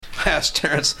I asked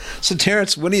Terrence. So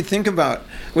Terrence, what do you think about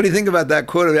that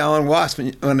quote of Alan Watts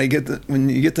when you get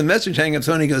the message hang up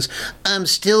phone? He goes, "I'm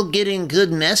still getting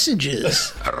good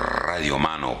messages." Radio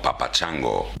Mano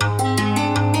Papachango.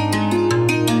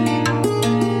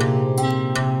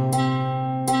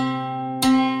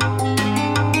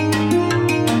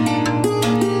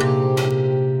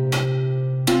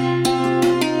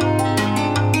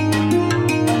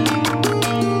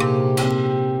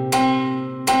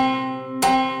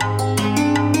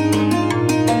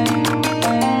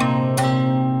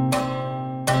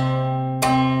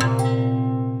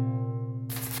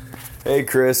 Hey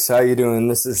Chris, how you doing?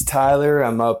 This is Tyler.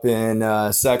 I'm up in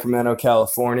Sacramento,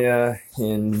 California,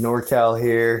 in NorCal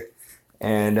here.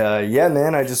 And yeah,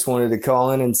 man, I just wanted to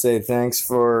call in and say thanks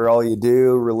for all you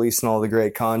do, releasing all the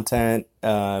great content.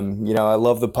 I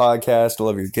love the podcast. I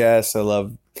love your guests. I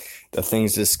love the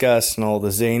things discussed and all the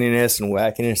zaniness and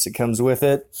wackiness that comes with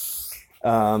it.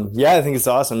 I think it's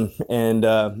awesome, and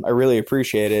I really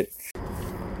appreciate it.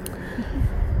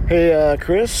 Hey,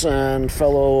 Chris and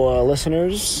fellow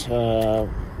listeners,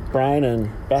 Brian and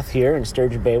Beth here in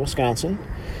Sturgeon Bay, Wisconsin.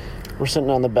 We're sitting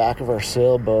on the back of our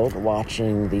sailboat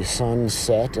watching the sun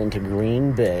set into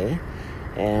Green Bay,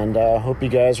 and hope you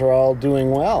guys are all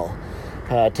doing well.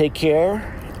 Take care,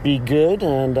 be good,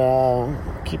 and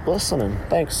keep listening.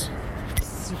 Thanks.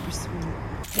 Super sweet.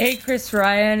 Hey, Chris,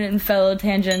 Ryan, and fellow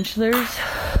tangentialers.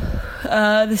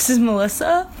 This is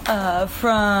Melissa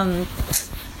from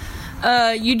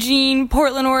Eugene,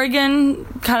 Portland, Oregon.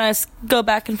 Kind of go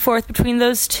back and forth between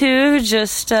those two,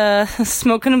 just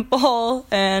smoking a bowl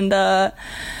and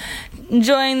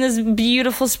enjoying this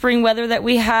beautiful spring weather that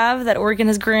we have, that Oregon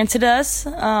has granted us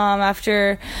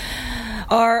after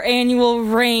our annual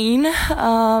rain.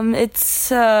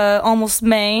 It's almost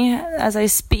May as I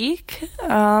speak.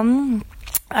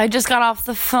 I just got off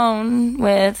the phone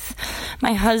with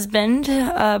my husband,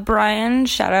 Brian,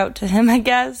 shout out to him, I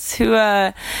guess, who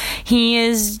he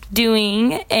is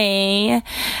doing a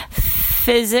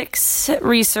physics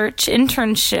research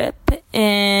internship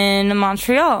in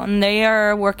Montreal, and they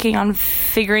are working on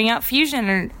figuring out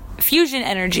fusion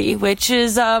energy, which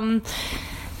is, can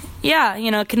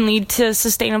lead to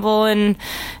sustainable and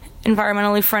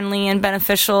environmentally friendly and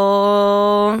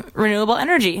beneficial renewable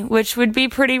energy, which would be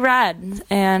pretty rad.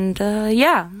 And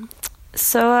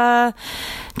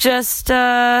just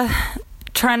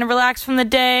trying to relax from the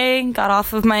day. Got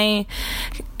off of my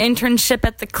internship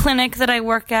at the clinic that I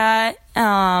work at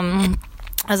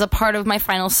as a part of my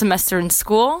final semester in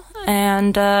school,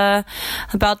 and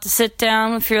about to sit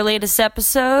down with your latest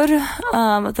episode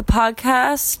of the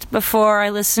podcast before I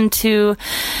listen to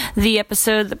the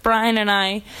episode that Brian and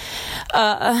I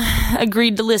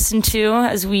agreed to listen to,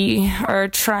 as we are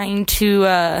trying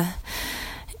to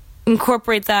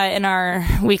incorporate that in our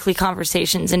weekly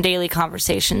conversations and daily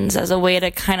conversations as a way to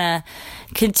kind of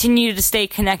continue to stay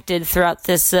connected throughout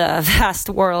this vast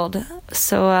world.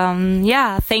 So,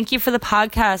 thank you for the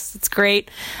podcast. It's great.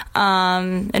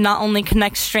 It not only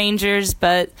connects strangers,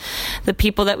 but the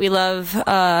people that we love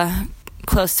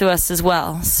close to us as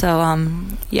well. So,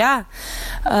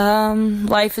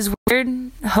 life is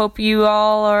weird. Hope you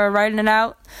all are riding it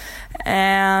out.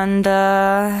 And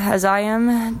as I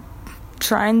am,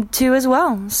 trying to as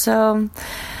well. So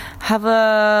have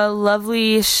a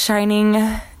lovely shining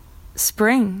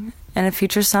spring and a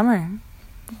future summer.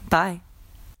 Bye.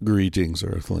 Greetings,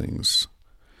 Earthlings.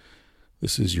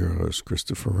 This is your host,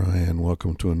 Christopher Ryan.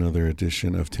 Welcome to another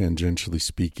edition of Tangentially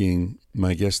Speaking.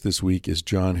 My guest this week is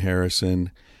John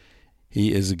Harrison.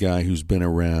 He is a guy who's been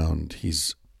around.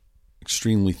 He's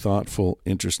extremely thoughtful,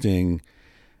 interesting,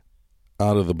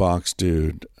 out-of-the-box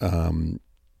dude.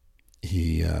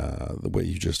 What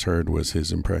you just heard was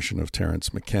his impression of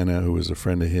Terence McKenna, who was a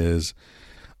friend of his.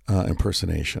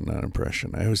 Impersonation, not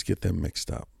impression. I always get them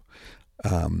mixed up.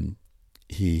 I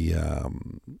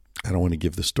don't want to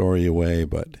give the story away,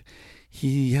 but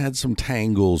he had some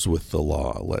tangles with the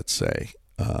law, let's say,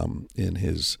 in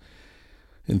his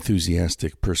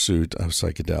enthusiastic pursuit of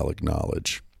psychedelic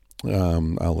knowledge.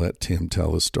 I'll let Tim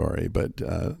tell the story, but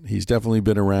he's definitely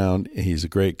been around. He's a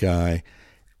great guy.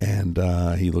 And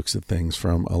he looks at things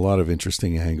from a lot of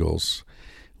interesting angles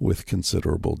with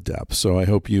considerable depth. So I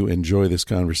hope you enjoy this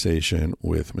conversation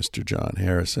with Mr. John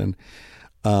Harrison.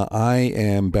 I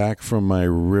am back from my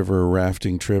river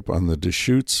rafting trip on the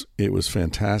Deschutes. It was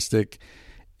fantastic.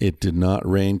 It did not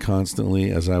rain constantly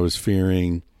as I was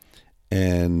fearing.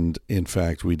 And in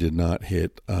fact, we did not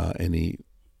hit any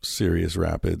serious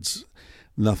rapids.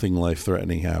 Nothing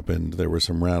life-threatening happened. There were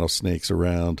some rattlesnakes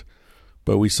around,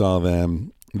 but we saw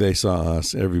them. They saw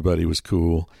us. Everybody was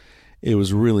cool. It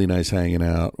was really nice hanging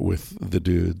out with the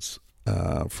dudes.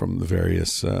 from the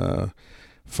various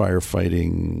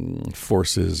firefighting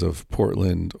forces of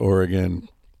Portland, Oregon.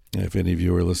 If any of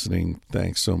you are listening,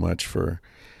 thanks so much for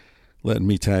letting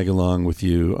me tag along with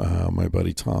you. My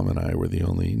buddy Tom and I were the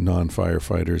only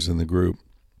non-firefighters in the group.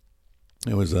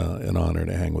 It was an honor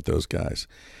to hang with those guys.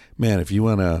 Man, if you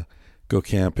want to go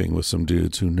camping with some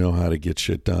dudes who know how to get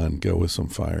shit done, go with some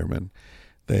firemen.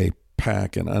 They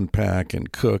pack and unpack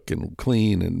and cook and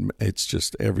clean, and it's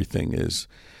just everything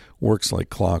works like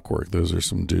clockwork. Those are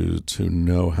some dudes who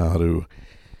know how to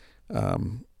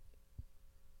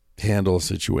handle a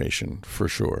situation for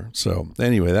sure. So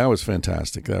anyway, that was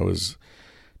fantastic. That was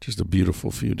just a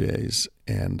beautiful few days.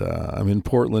 And I'm in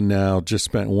Portland now, just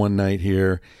spent one night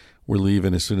here. We're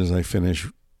leaving as soon as I finish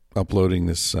uploading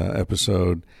this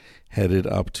episode, headed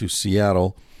up to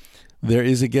Seattle. There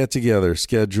is a get-together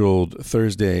scheduled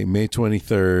Thursday, May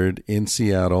 23rd in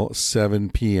Seattle, 7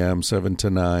 p.m., 7 to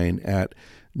 9 at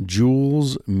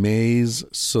Jules Mays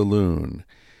Saloon,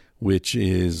 which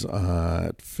is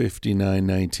at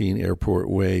 5919 Airport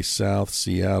Way South,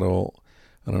 Seattle.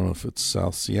 I don't know if it's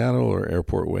South Seattle or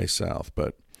Airport Way South,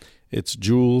 but it's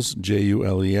Jules,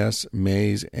 Jules,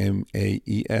 Mays,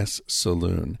 Maes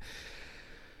Saloon.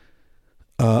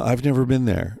 I've never been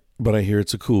there, but I hear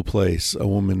it's a cool place. A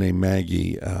woman named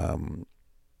Maggie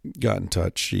got in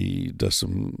touch. She does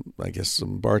some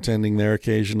bartending there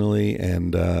occasionally,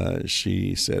 and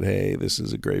she said, hey, this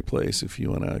is a great place if you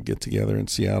want to get together in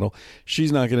Seattle.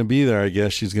 She's not going to be there, I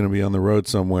guess. She's going to be on the road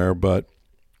somewhere, but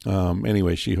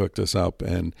anyway, she hooked us up,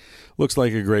 and looks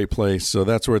like a great place, so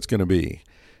that's where it's going to be.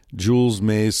 Jules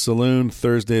Mays Saloon,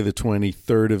 Thursday the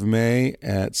 23rd of May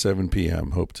at 7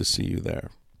 p.m. Hope to see you there.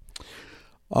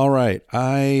 All right,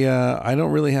 I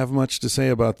don't really have much to say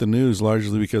about the news,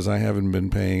 largely because I haven't been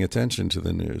paying attention to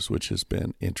the news, which has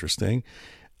been interesting.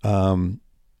 I'm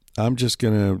just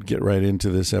going to get right into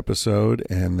this episode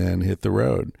and then hit the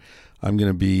road. I'm going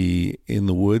to be in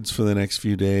the woods for the next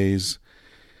few days,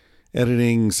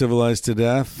 editing Civilized to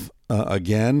Death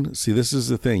again. See, this is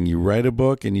the thing. You write a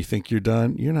book and you think you're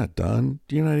done. You're not done.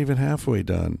 You're not even halfway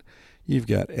done. You've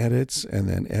got edits and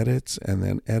then edits and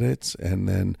then edits and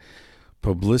then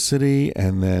publicity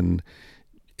and then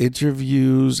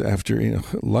interviews after,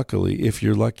 luckily, if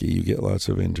you're lucky, you get lots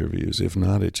of interviews. If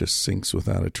not, it just sinks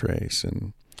without a trace,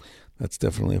 and that's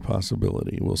definitely a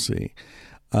possibility. We'll see.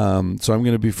 So I'm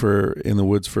going to be in the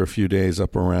woods for a few days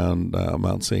up around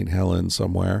Mount St. Helens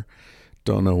somewhere.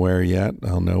 Don't know where yet.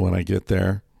 I'll know when I get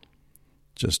there.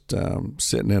 Just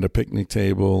sitting at a picnic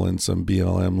table in some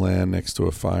BLM land next to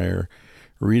a fire,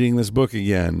 reading this book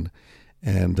again,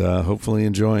 and hopefully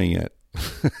enjoying it.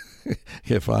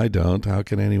 If I don't, how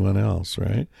can anyone else,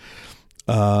 right?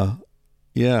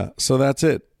 Yeah, so that's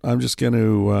it. I'm just going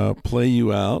to play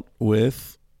you out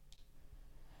with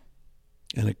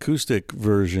an acoustic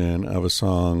version of a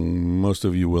song most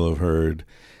of you will have heard.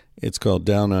 It's called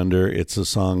Down Under. It's a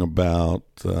song about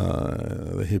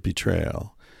the hippie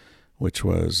trail, which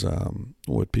was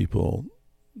what people,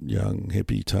 young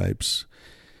hippie types,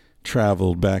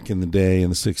 traveled back in the day in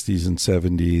the 60s and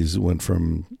 70s. Went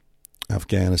from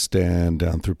Afghanistan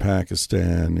down through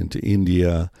Pakistan into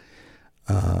India.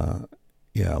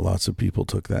 Yeah, lots of people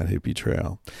took that hippie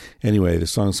trail. Anyway, the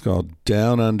song's called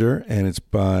Down Under, and it's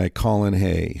by Colin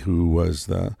Hay, who was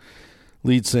the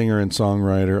lead singer and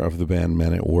songwriter of the band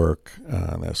Men at Work.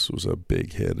 This was a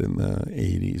big hit in the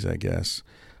 80s, I guess.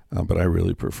 But I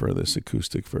really prefer this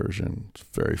acoustic version. It's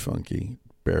very funky,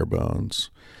 bare bones.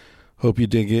 Hope you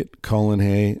dig it. Colin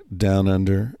Hay, Down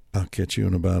Under. I'll catch you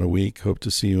in about a week. Hope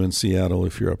to see you in Seattle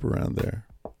if you're up around there.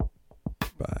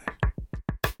 Bye.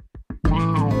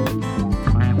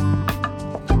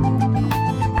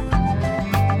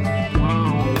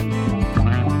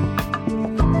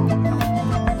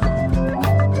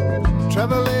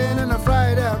 Traveling in a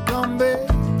fried-out Kombi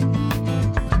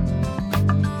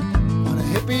on a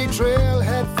hippie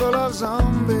trailhead full of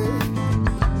zombies.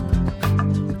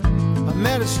 I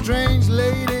met a strange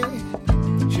lady.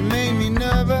 She made me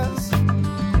nervous.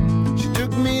 She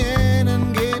took me in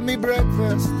and gave me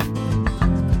breakfast.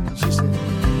 She said,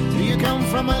 do you come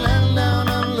from a land down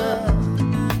under?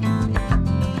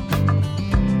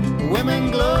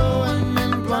 Women glow and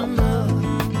men plunder.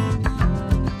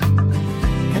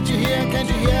 Can't you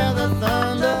hear the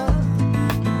thunder?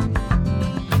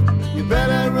 You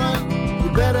better run, you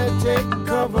better take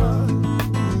cover.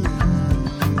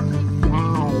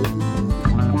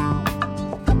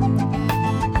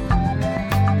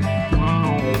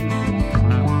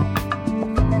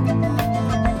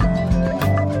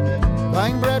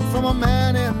 Buying bread from a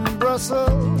man in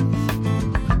Brussels.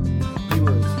 He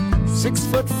was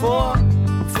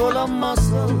 6'4", full of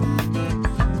muscle.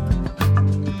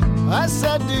 I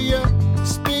said, do you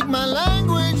speak my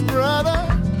language, brother?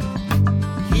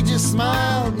 He just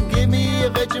smiled and gave me a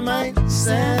Vegemite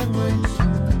sandwich.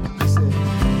 He said,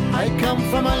 I come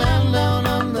from a land down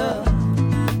under,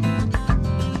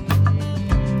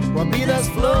 where beaters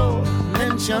flow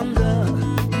and chunder.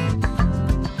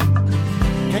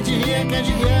 Can't you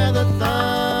hear the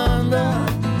thunder?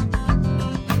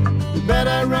 You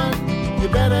better run, you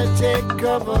better take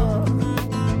cover.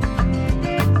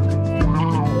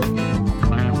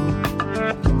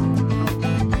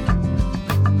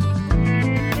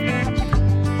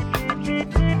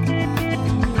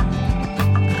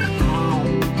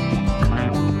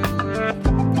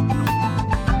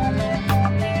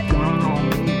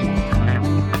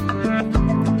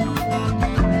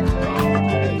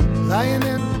 Lying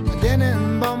in a den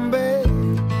in Bombay,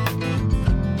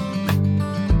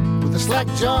 with a slack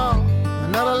jaw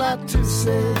and not a lot to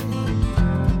say.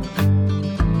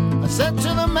 I said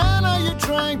to the man, are you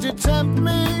trying to tempt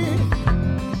me?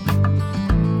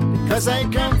 Because I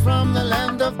come from the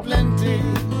land of plenty.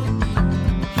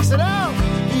 He said, oh,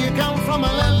 do you come from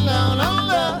a land down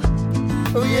under?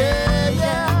 Oh yeah,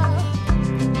 yeah.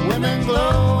 Women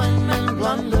glow and men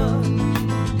plunder.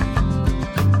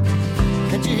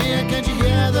 Can't you hear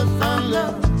the thunder?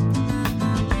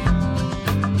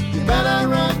 You better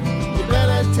run, you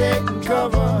better take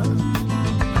cover.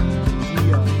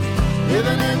 We are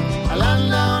living in a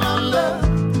land down under.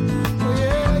 Oh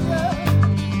yeah, yeah.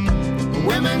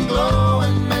 Women glow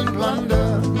and men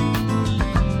plunder.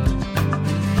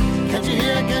 Can't you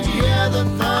hear the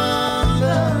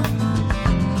thunder?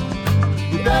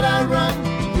 You better run,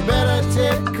 you better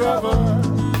take cover.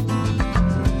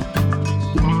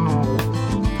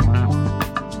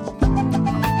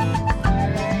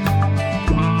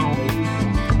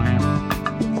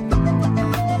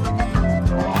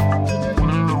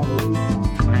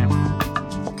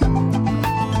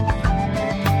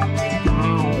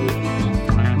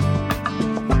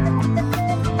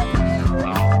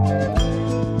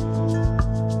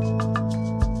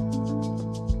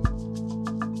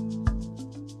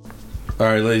 All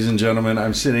right, ladies and gentlemen,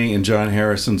 I'm sitting in John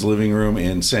Harrison's living room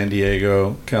in San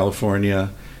Diego,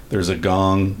 California. There's a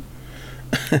gong.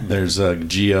 There's a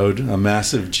geode, a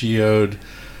massive geode.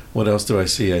 What else do I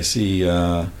see? I see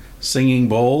singing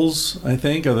bowls, I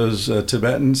think. Are those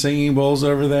Tibetan singing bowls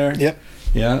over there? Yep.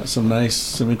 Yeah, some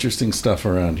interesting stuff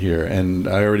around here. And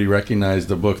I already recognized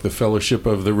the book, The Fellowship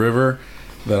of the River,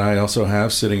 that I also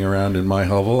have sitting around in my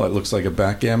hovel. It looks like a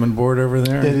backgammon board over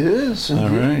there. It is. All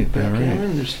right.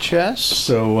 There's chess.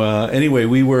 So anyway,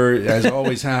 we were, as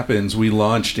always happens, we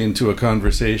launched into a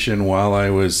conversation while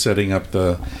I was setting up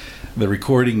the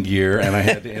recording gear, and I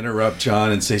had to interrupt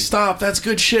John and say, "Stop! That's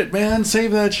good shit, man.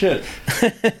 Save that shit."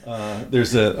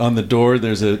 There's on the door.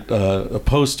 There's a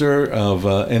poster of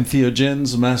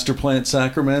entheogens, master plant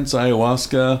sacraments,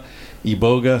 ayahuasca,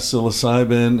 iboga,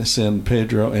 psilocybin, San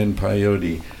Pedro, and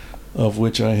peyote, of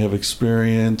which I have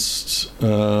experienced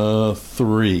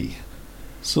 3: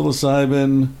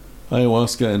 psilocybin,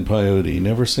 ayahuasca, and peyote.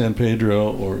 Never San Pedro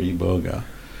or iboga.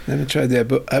 I haven't tried the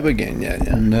ibogaine yet.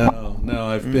 Yeah. No.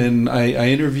 I've been. I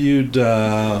interviewed.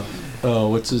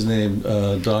 What's his name?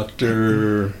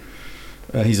 Doctor.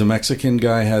 He's a Mexican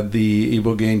guy. Had the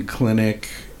ibogaine clinic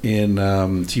in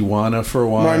Tijuana for a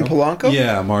while. Martin Polanco?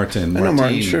 Yeah, Martin. I know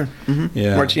Martin, sure. Mm-hmm.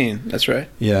 Yeah. Martin, that's right.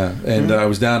 Yeah, and I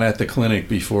was down at the clinic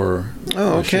before.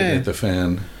 Oh, okay. Shit hit the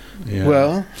fan. Yeah.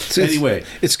 Well, anyway,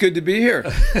 it's good to be here.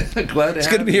 Glad it's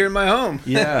good to be here in my home.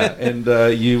 Yeah, and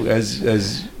you,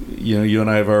 as you know, you and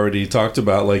I have already talked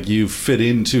about, like, you fit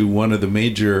into one of the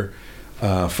major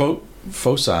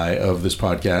foci of this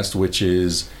podcast, which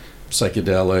is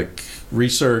psychedelic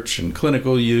research and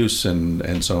clinical use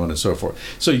and so on and so forth.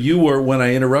 So you were, when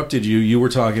I interrupted you, you were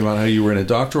talking about how you were in a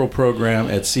doctoral program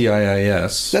at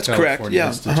CIIS. That's California correct. Yeah,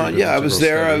 Institute yeah. I was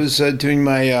there. Studies. I was doing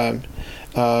my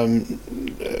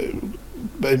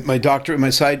doctorate, my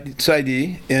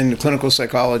PsyD in clinical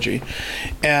psychology,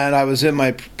 and I was in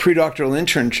my pre-doctoral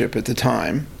internship at the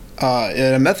time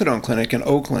at a methadone clinic in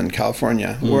Oakland,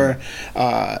 California, where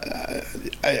I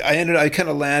kind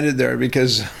of landed there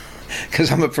because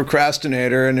I'm a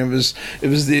procrastinator, and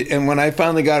and when I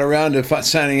finally got around to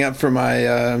signing up for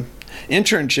my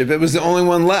internship, it was the only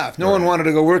one left. No one wanted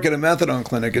to go work at a methadone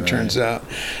clinic, it turns out.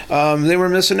 They were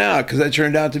missing out because that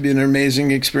turned out to be an amazing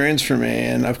experience for me,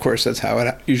 and of course that's how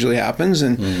it usually happens,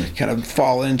 and kind of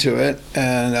fall into it.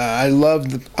 And I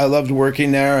loved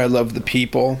working there. I loved the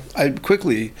people. I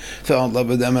quickly fell in love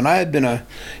with them, and I had been a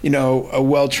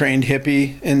well-trained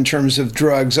hippie in terms of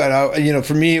drugs.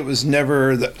 For me it was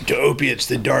never the opiates,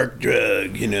 the dark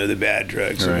drug, the bad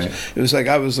drugs. Right. It was like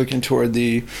I was looking toward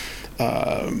the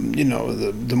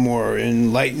the more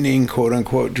enlightening, quote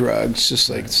unquote, drugs, just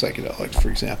like psychedelics, for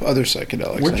example, other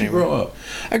psychedelics. Where'd you grow up?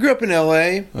 I grew up in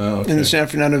L.A. In the San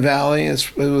Fernando Valley.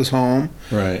 It was home.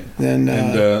 Right. Then,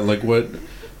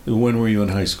 when were you in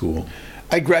high school?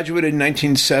 I graduated in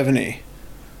 1970.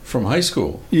 From high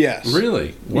school? Yes.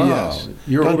 Really? Wow. Yes.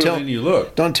 You're older than you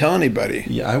look. Don't tell anybody.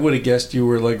 Yeah, I would have guessed you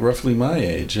were like roughly my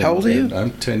age. How old are you?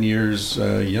 I'm 10 years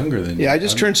younger than you. Yeah, I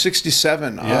just turned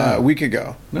 67 a week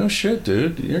ago. No shit,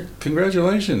 dude.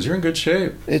 Congratulations. You're in good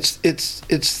shape. It's the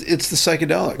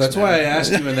psychedelics. That's why I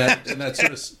asked you in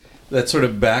that sort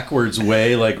of backwards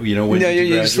way, like, when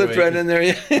you slipped right in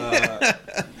there.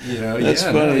 That's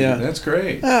funny. Yeah, that's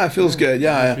great. It feels good.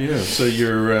 Yeah. So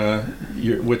you're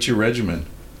what's your regimen?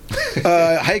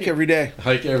 Hike every day.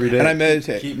 Hike every day. And I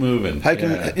meditate. Keep moving.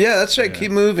 Yeah, that's right. Yeah.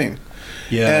 Keep moving.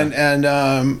 Yeah. And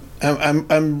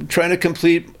I'm trying to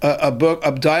complete a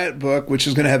diet book, which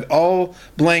is going to have all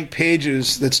blank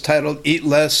pages. That's titled "Eat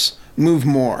Less, Move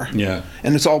More." Yeah.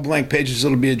 And it's all blank pages.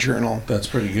 It'll be a journal. That's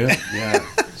pretty good. Yeah.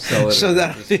 Sell it. So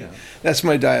that's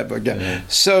my diet book. Yeah.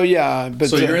 So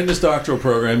so you're in this doctoral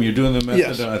program. You're doing the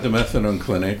methadone at the methadone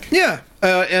clinic. Yeah.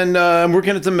 And I'm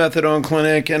working at the methadone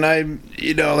clinic, and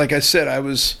like I said, it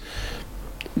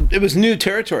was new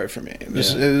territory for me. It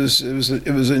was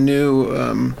a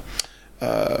new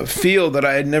field that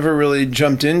I had never really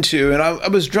jumped into, and I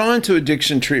was drawn to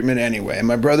addiction treatment anyway.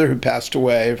 My brother had passed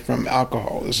away from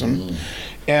alcoholism,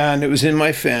 and it was in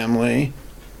my family.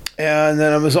 And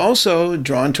then I was also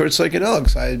drawn towards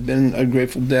psychedelics. I had been a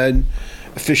Grateful Dead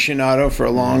aficionado for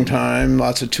a long time,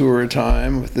 lots of tour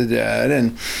time with the Dead,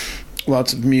 and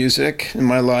lots of music in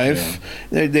my life.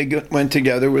 Yeah. They went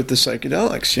together with the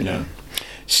psychedelics, Yeah.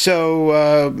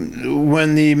 So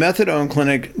when the methadone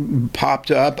clinic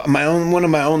popped up, one of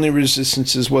my only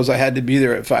resistances was I had to be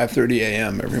there at 5:30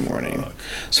 a.m. every morning.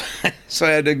 So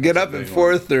I had to get up at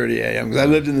 4:30 a.m. because I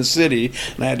lived in the city,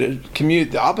 and I had to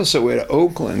commute the opposite way to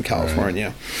Oakland,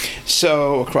 California,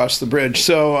 so across the bridge.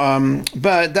 So,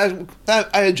 but that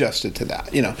I adjusted to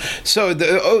that, So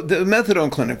the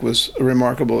methadone clinic was a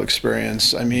remarkable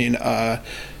experience. I mean,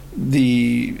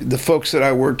 the folks that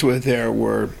I worked with there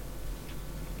were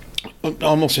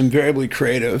almost invariably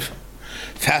creative,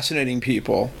 fascinating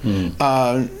people.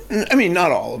 I mean,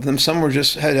 not all of them. Some were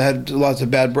just had lots of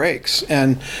bad breaks,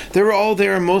 and they were all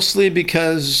there mostly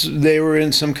because they were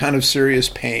in some kind of serious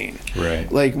pain,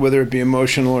 right? Like whether it be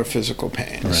emotional or physical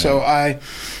pain. Right. So I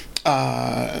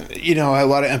had a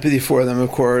lot of empathy for them,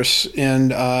 of course,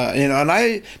 and and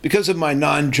I, because of my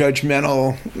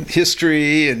non-judgmental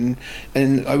history, and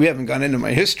we haven't gone into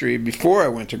my history before I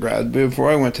went to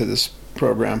this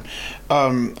program,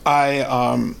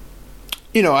 I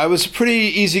was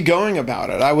pretty easygoing about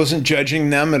it. I wasn't judging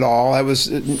them at all. I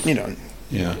was,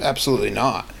 absolutely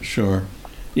not. Sure.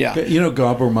 Yeah.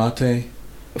 Gabor Mate?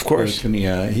 Of course. I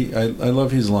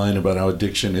love his line about how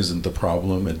addiction isn't the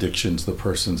problem. Addiction's the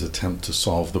person's attempt to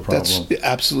solve the problem. That's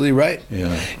absolutely right.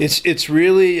 Yeah. It's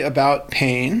really about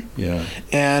pain. Yeah.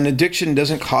 And addiction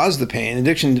doesn't cause the pain.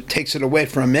 Addiction takes it away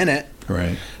for a minute.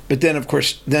 Right. But then, of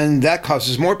course, that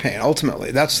causes more pain,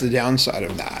 ultimately. That's the downside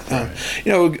of that. Right.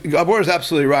 Gabor is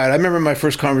absolutely right. I remember my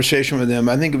first conversation with him,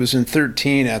 I think it was in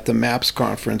 2013 at the MAPS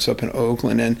conference up in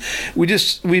Oakland. And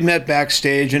we met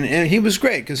backstage, and he was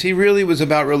great because he really was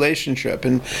about relationship,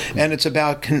 and it's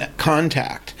about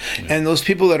contact. Yeah. And those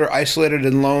people that are isolated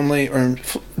and lonely or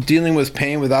dealing with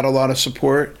pain without a lot of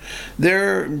support,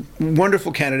 they're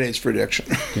wonderful candidates for addiction.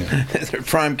 Yeah. They're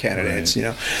prime candidates,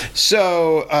 right.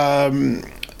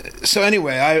 So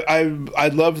anyway, I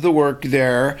loved the work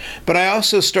there, but I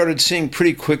also started seeing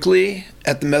pretty quickly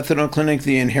at the methadone clinic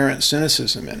the inherent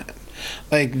cynicism in it,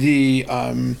 like the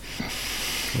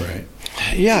right.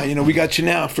 Yeah, we got you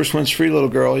now. First one's free, little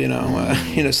girl.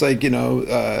 It's like it's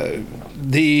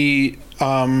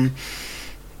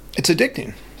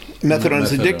addicting.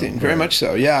 Methadone's addicting, very much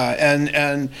so. Yeah,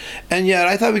 and yet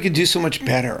I thought we could do so much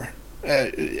better.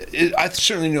 I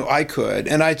certainly knew I could,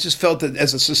 and I just felt that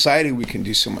as a society we can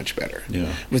do so much better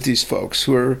with these folks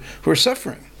who are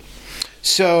suffering.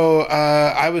 So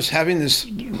I was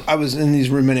in these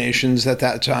ruminations at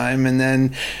that time, and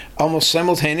then almost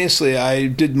simultaneously I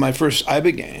did my first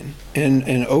Ibogaine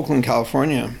in Oakland,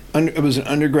 California. It was an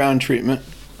underground treatment.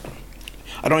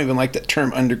 I don't even like that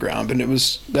term underground, but it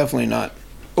was definitely not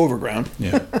overground.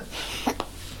 Yeah.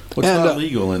 Well, it's not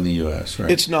legal in the U.S.,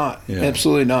 right? It's not. Yeah.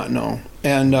 Absolutely not, no.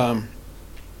 And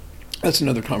that's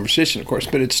another conversation, of course,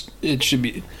 but it should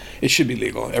be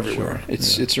legal everywhere. Sure.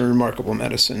 It's a remarkable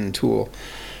medicine tool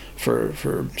for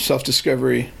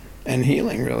self-discovery and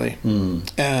healing, really.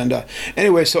 And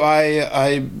anyway, so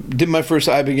I did my first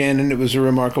Ibogaine, and it was a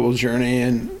remarkable journey,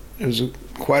 and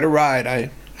quite a ride.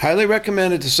 I highly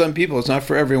recommend it to some people. It's not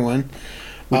for everyone.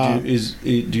 Do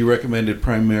you recommend it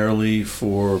primarily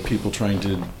for people trying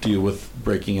to deal with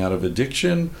breaking out of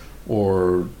addiction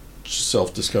or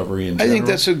self-discovery in general? I think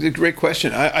that's a great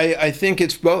question. I think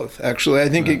it's both, actually. I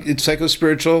think it's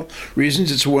psychospiritual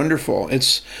reasons. It's wonderful.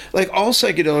 It's like all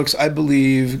psychedelics, I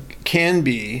believe, can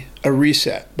be a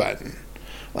reset button.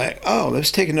 Like, oh,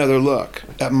 let's take another look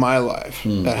at my life,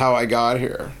 at how I got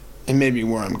here, and maybe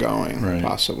where I'm going,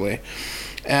 possibly.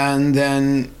 And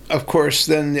then, of course,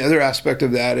 then the other aspect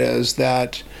of that is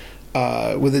that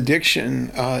with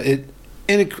addiction, it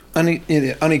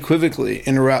unequivocally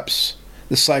interrupts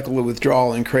the cycle of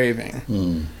withdrawal and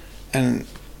craving, and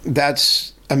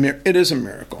that's it is a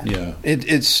miracle. Yeah,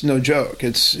 it's no joke.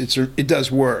 It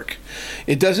does work.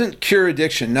 It doesn't cure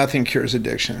addiction. Nothing cures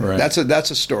addiction. Right.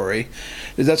 That's a story.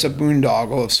 That's a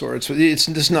boondoggle of sorts. It's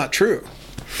just not true.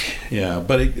 Yeah,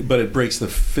 but it breaks the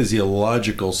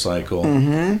physiological cycle,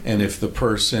 and if the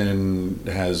person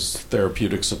has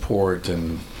therapeutic support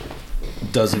and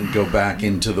doesn't go back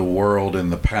into the world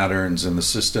and the patterns and the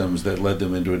systems that led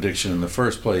them into addiction in the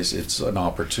first place, it's an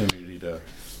opportunity to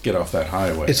get off that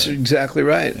highway. It's exactly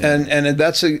right, and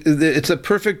it's a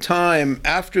perfect time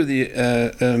after the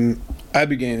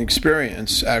Ibogaine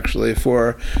experience, actually,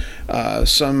 for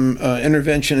some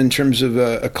intervention in terms of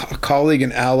a colleague,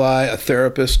 an ally, a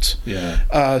therapist,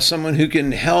 someone who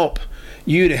can help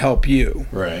you to help you.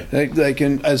 Right.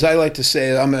 As I like to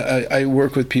say, I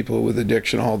work with people with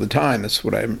addiction all the time. That's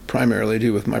what I primarily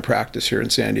do with my practice here in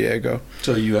San Diego.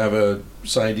 So you have a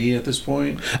PsyD at this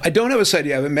point? I don't have a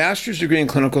PsyD. I have a master's degree in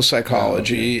clinical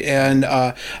psychology, and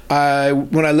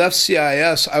when I left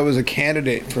CIS, I was a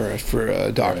candidate for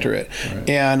a doctorate,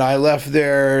 and I left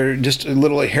there just a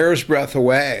little hair's breadth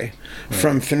away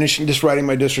from just writing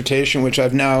my dissertation, which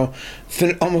I've now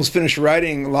almost finished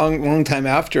writing. Long time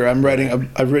after, I've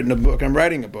written a book. I'm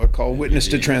writing a book called Witness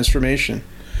to Transformation.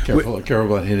 Careful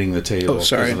about hitting the table. Oh,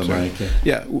 sorry. Mic.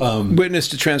 Yeah, Witness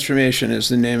to Transformation is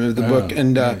the name of the book,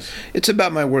 and it's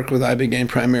about my work with Ibogaine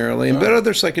primarily, but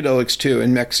other psychedelics too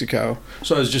in Mexico.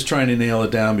 So I was just trying to nail it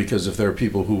down, because if there are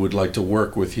people who would like to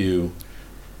work with you,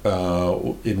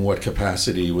 in what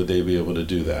capacity would they be able to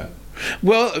do that?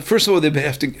 Well, first of all, they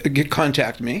have to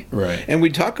contact me, right? And we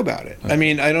talk about it. Okay. I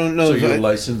mean, I don't know. So you're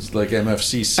licensed like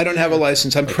MFCC? I don't have a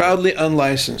license. I'm proudly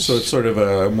unlicensed. So it's sort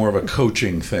of more of a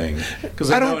coaching thing. Because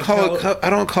I don't call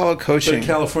it coaching. But in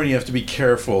California, you have to be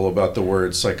careful about the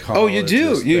word psychologist. Oh, you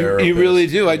do. You really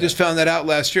do. I just found that out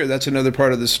last year. That's another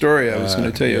part of the story I was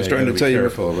going to tell you. I was starting to tell you.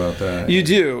 Careful about that. You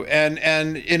do, and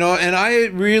I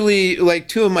really like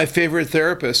two of my favorite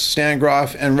therapists, Stan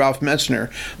Groff and Ralph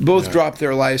Metzner, both dropped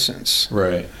their license.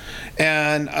 Right.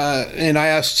 And I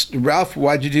asked Ralph,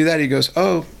 why'd you do that? He goes,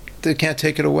 oh, they can't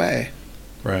take it away.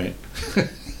 Right.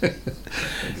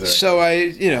 Exactly. So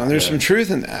there's some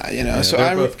truth in that, Yeah, So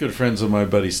they're both good friends of my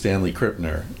buddy Stanley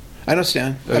Krippner. I know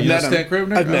Stan. I've met him. Stan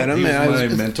Krippner? I've met him. He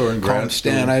was my mentor in grad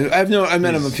school. Stan. I've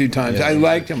met him a few times. I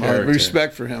liked him. I have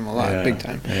respect for him a lot, big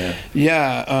time.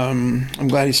 Yeah. I'm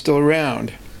glad he's still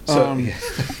around. So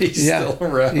he's still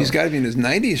around. He's got to be in his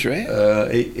 90s, right?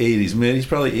 80s. Man, he's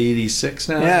probably 86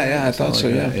 now. Yeah, I thought so.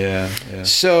 Like yeah.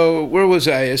 So where was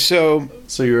I? So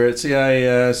you're at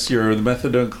CIS. You're at the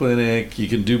methadone clinic. You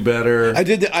can do better. I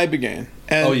did the Ibogaine.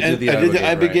 You did the Ibogaine. I did the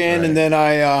Ibogaine, right. And then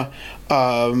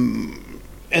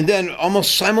and then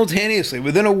almost simultaneously,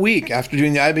 within a week after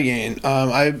doing the Ibogaine,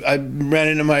 I ran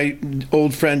into my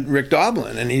old friend Rick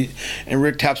Doblin, and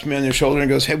Rick taps me on the shoulder and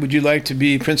goes, "Hey, would you like to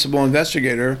be principal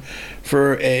investigator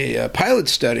for a pilot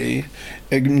study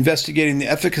investigating the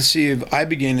efficacy of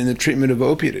Ibogaine in the treatment of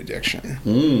opiate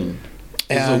addiction?"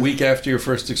 It was a week after your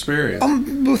first experience.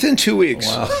 Within 2 weeks.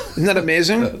 Wow. Isn't that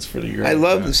amazing? That's pretty great. I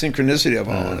love the synchronicity of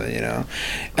all of it,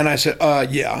 And I said,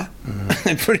 yeah.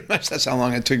 And pretty much that's how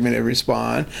long it took me to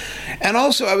respond. And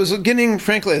also, I was getting,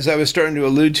 frankly, as I was starting to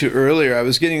allude to earlier, I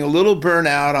was getting a little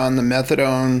burnout on the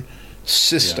methadone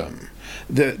system.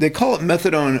 Yeah. They call it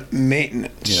methadone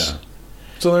maintenance. Yeah.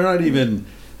 So they're not even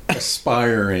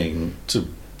aspiring to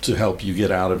help you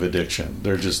get out of addiction.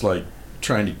 They're just like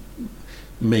trying to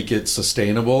make it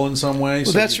sustainable in some way.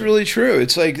 Well, that's really true.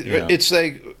 It's like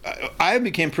I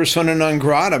became persona non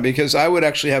grata because I would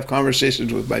actually have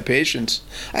conversations with my patients.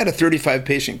 I had a 35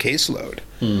 patient caseload.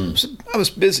 So I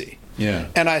was busy. Yeah.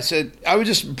 And I said I would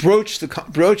just broach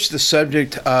the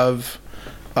subject of.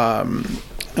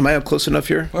 Am I up close enough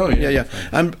here? Oh, yeah. Yeah.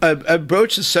 I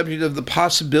broached the subject of the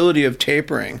possibility of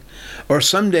tapering, or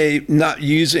someday not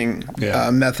using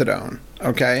methadone.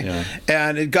 Okay,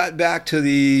 and it got back to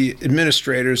the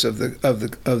administrators of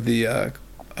the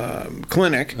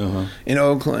clinic in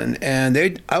Oakland,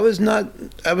 and I was not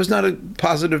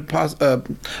a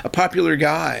popular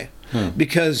guy.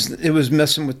 Because it was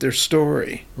messing with their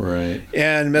story, right,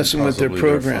 and messing with their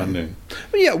program.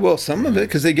 Yeah, well, some of it,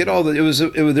 because they get all the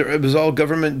it was all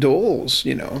government doles,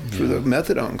 you know, for the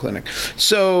methadone clinic.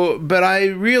 So, but I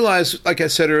realized, like I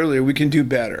said earlier, we can do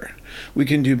better. We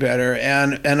can do better,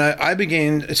 and I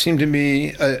began. It seemed to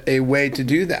me a way to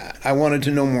do that. I wanted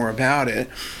to know more about it,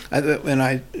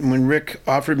 when Rick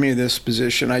offered me this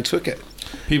position, I took it.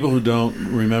 People who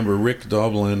don't remember, Rick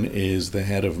Doblin is the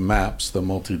head of MAPS, the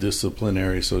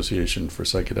Multidisciplinary Association for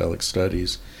Psychedelic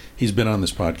Studies. He's been on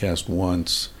this podcast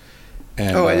once.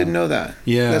 And, I didn't know that.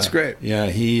 Yeah, that's great. Yeah,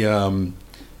 and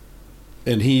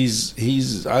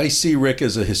he's. I see Rick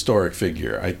as a historic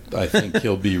figure. I think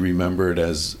he'll be remembered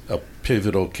as a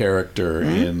pivotal character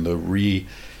in the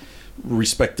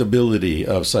respectability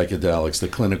of psychedelics, the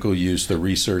clinical use, the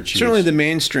research use. Certainly the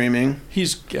mainstreaming.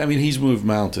 He's moved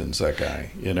mountains, that guy.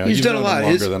 You know, he's done a lot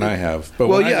longer than I have. But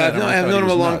well, yeah, I've known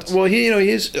him a long time. Well,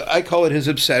 I call it his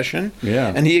obsession.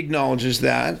 Yeah. And he acknowledges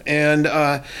that. And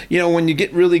when you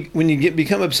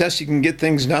become obsessed, you can get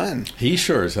things done. He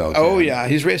sure as hell can. Oh yeah,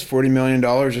 he's raised $40 million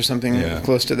or something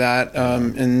close to that.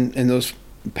 In those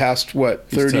past 30.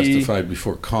 He's testified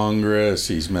before Congress.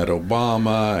 He's met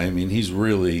Obama. I mean, he's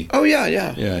really. Oh yeah.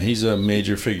 Yeah, he's a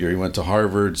major figure. He went to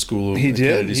Harvard School. He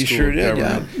did. Kennedy He School sure of did.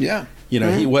 Government. Yeah. You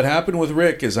know, what happened with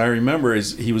Rick, as I remember,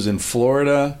 is he was in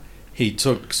Florida. He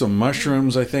took some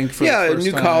mushrooms, I think, for the first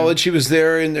New time. College. He was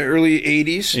there in the early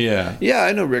 80s. Yeah. Yeah,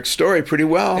 I know Rick's story pretty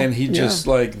well. And he just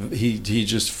he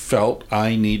just felt,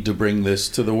 I need to bring this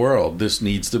to the world. This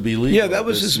needs to be legal. Yeah, that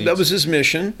was his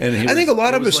mission. And I think a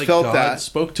lot of us felt God that.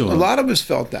 Spoke to him. A lot of us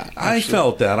felt that. Actually. I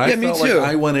felt that. I me felt too. like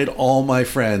I wanted all my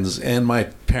friends and my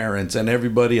parents and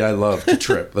everybody I love to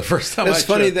trip. The first time it's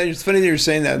funny that you're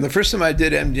saying that. And the first time I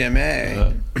did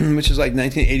MDMA, which is like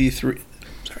 1983.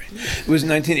 It was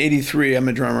 1983. I'm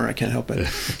a drummer. I can't help it.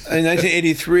 In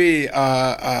 1983,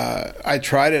 I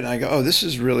tried it, and I go, "Oh, this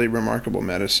is really remarkable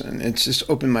medicine. It's just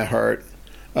opened my heart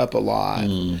up a lot."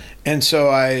 And so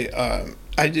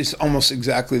I just almost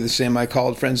exactly the same. I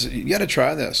called friends. You got to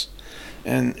try this,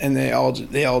 and they all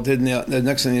did. And the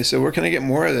next thing they said, "Where can I get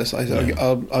more of this?" I said,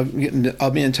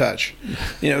 "I'll be in touch."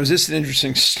 You know, it was just an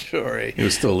interesting story. It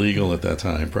was still legal at that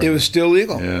time. Probably. It was still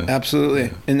legal, Yeah.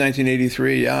 absolutely, in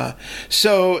 1983. Yeah.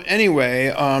 So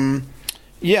anyway,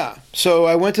 So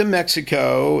I went to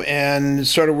Mexico and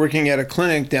started working at a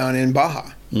clinic down in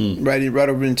Baja, right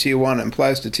over in Tijuana, in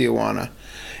Playa de Tijuana,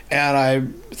 and I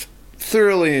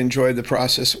thoroughly enjoyed the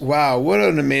process. Wow, what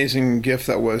an amazing gift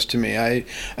that was to me. I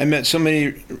met so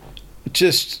many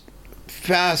just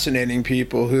fascinating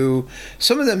people who,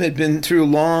 some of them had been through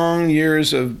long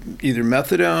years of either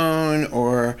methadone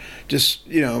or just,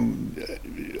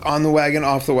 on the wagon,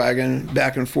 off the wagon,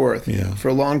 back and forth for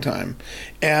a long time.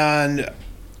 And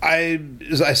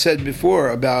as I said before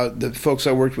about the folks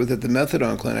I worked with at the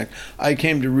methadone clinic, I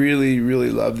came to really, really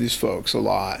love these folks a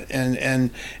lot. And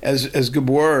as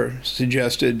Gabor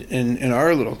suggested in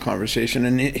our little conversation,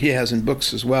 and he has in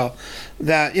books as well,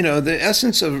 that, the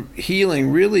essence of healing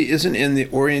really isn't in the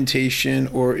orientation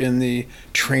or in the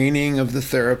training of the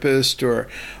therapist or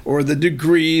the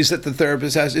degrees that the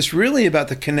therapist has. It's really about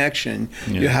the connection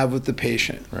you have with the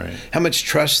patient. Right. How much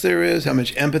trust there is, how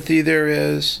much empathy there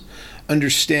is,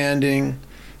 understanding,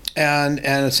 and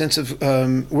a sense of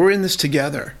we're in this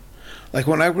together. Like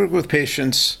when I work with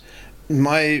patients,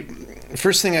 my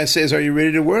first thing I say is, "Are you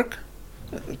ready to work?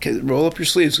 Okay, roll up your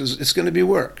sleeves, because it's going to be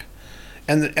work."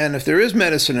 And if there is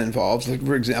medicine involved, like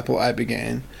for example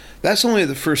Ibogaine, that's only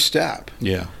the first step.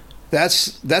 Yeah.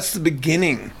 That's the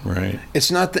beginning. Right.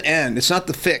 It's not the end. It's not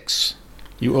the fix.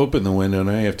 You open the window,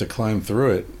 now you have to climb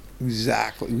through it.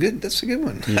 Exactly. Good. That's a good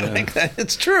one. Yeah. I like that.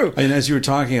 It's true. And as you were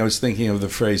talking, I was thinking of the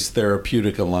phrase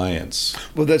therapeutic alliance.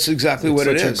 Well, that's exactly what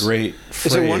it is. It's such a great phrase.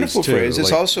 It's a wonderful too. phrase.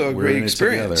 It's like, also a we're great in it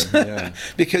experience. together. Yeah.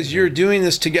 Because you're doing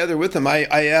this together with them. I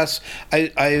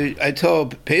tell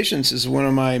patients, as one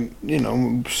of my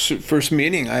first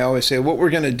meeting, I always say, what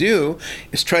we're going to do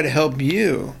is try to help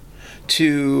you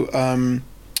to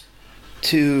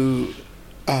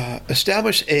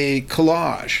establish a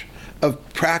collage of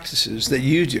practices that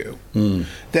you do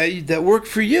that work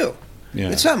for you.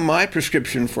 Yeah. It's not my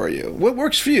prescription for you. What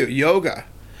works for you? Yoga,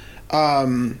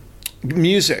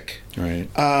 music, Right.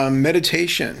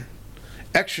 Meditation,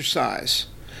 exercise.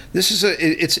 This is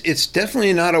it's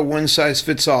definitely not a one size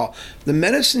fits all. The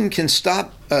medicine can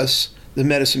stop us. The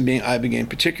medicine being Ibogaine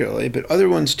particularly, but other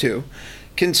ones too,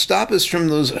 can stop us from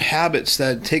those habits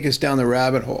that take us down the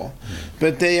rabbit hole.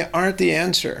 But they aren't the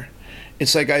answer.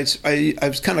 it's like I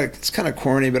was kind of, it's kind of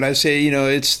corny, but I say,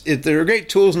 they're great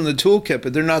tools in the toolkit,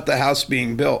 but they're not the house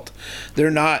being built.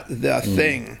 They're not the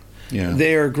thing. Yeah.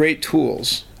 They are great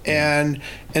tools. And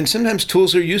sometimes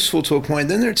tools are useful to a point.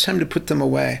 Then there's time to put them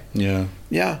away. Yeah.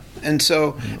 Yeah. And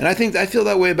so, and I feel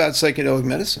that way about psychedelic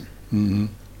medicine. Mm-hmm.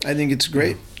 I think it's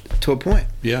great to a point.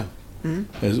 Yeah.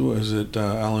 As it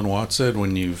Alan Watts said,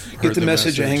 when you've heard get the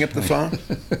message, I hang up the phone.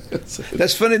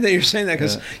 That's funny that you're saying that,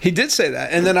 because he did say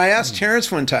that. And then I asked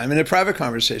Terrence one time in a private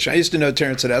conversation. I used to know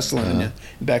Terrence at Esalen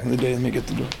back in the day. Let me get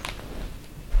the door.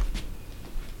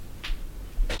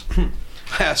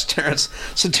 I asked Terrence.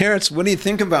 So Terrence, what do you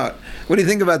think about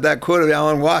that quote of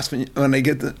Alan Watts when you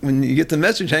get the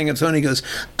message, hang up the phone? He goes,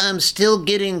 "I'm still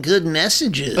getting good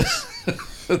messages."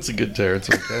 That's a good Terrence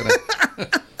McKenna.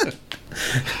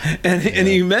 And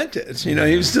he meant it.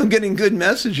 He was still getting good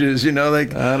messages.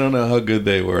 Like, I don't know how good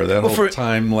they were. That whole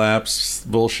time lapse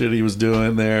bullshit he was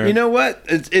doing there. You know what?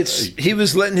 He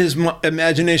was letting his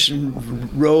imagination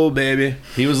roll, baby.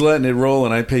 He was letting it roll,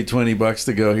 and I paid $20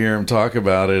 to go hear him talk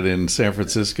about it in San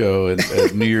Francisco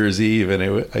at New Year's Eve.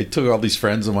 And I took all these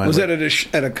friends of mine. Was that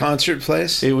at a concert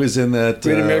place? It was in that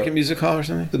Great American Music Hall or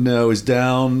something? No, it was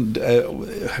down.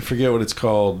 I forget what it's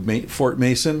called. Fort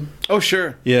Mason. Oh,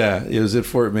 sure. Yeah, it was at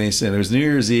Fort Mason. It was New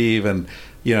Year's Eve, and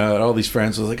all these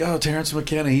friends was like, "Oh, Terrence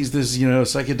McKenna, he's this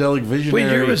psychedelic visionary."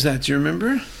 What year was that? Do you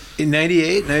remember? In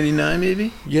 98, 99,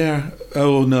 maybe? Yeah.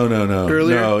 Oh, no.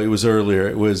 Earlier? No, it was earlier.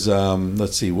 It was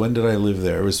let's see, when did I live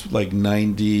there? It was like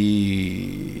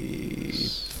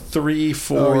 93,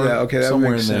 4. Oh, yeah. Okay, that would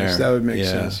somewhere make in sense. there. That would make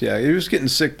sense. Yeah, he was getting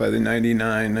sick by the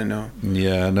 99. I know.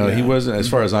 Yeah. No, he wasn't. As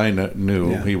far as I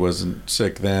knew, he wasn't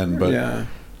sick then. But yeah.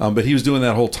 But he was doing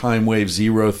that whole time wave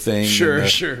zero thing. Sure,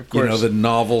 of course. The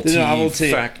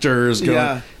novelty factors going.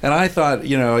 Yeah. And I thought,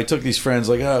 I took these friends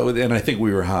like, and I think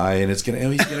we were high, and he's going to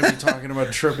be talking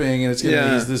about tripping, and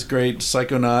he's this great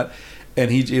psychonaut, and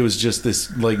it was just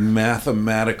this like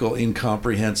mathematical,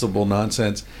 incomprehensible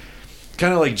nonsense.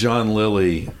 Kind of like John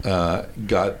Lilly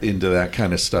got into that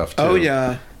kind of stuff too. Oh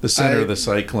yeah. The Center of the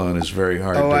Cyclone is very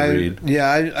hard to read.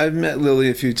 Yeah, I've met Lily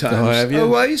a few times. Oh, have you? Oh,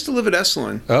 well, I used to live at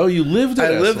Esalen. Oh, you lived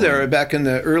at Esalen? I lived there back in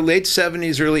the late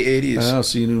 70s, early 80s. Oh,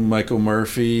 so you knew Michael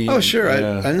Murphy. Oh, sure.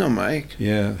 Yeah. I know Mike.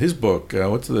 Yeah. His book,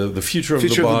 what's the Future of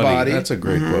the Body? That's a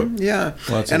great book. Yeah.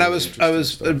 And I was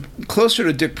closer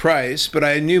to Dick Price, but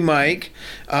I knew Mike.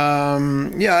 I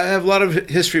have a lot of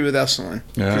history with Esalen,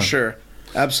 for sure.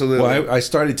 Absolutely. Well, I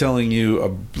started telling you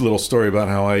a little story about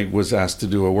how I was asked to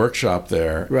do a workshop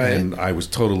there, right. And I was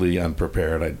totally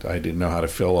unprepared. I didn't know how to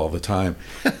fill all the time.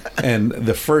 And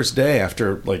the first day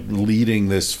after like leading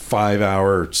this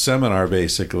 5-hour seminar,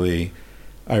 basically,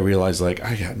 I realized like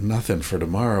I got nothing for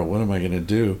tomorrow. What am I going to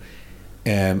do?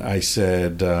 And I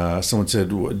said, someone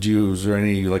said, is there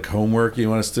any like homework you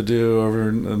want us to do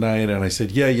over the night? And I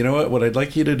said, yeah, you know what I'd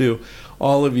like you to do,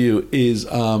 all of you, is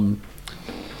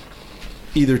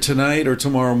either tonight or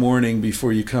tomorrow morning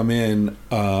before you come in,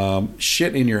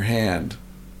 shit in your hand.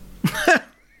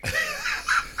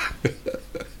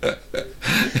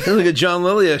 Sounds like a John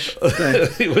Lilly-ish thing.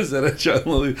 It was at a John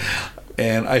Lilly.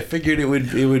 And I figured it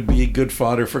would be good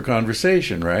fodder for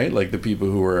conversation, right? Like the people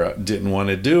who didn't want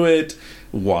to do it,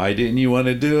 why didn't you want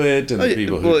to do it? And the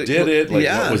people who did it, like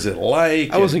what was it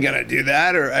like? I wasn't going to do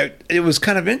that, it was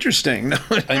kind of interesting.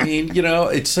 I mean,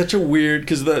 it's such a weird,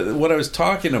 because what I was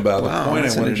talking about, the point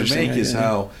I wanted to make is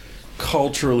how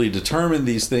culturally determined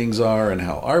these things are and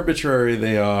how arbitrary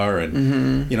they are.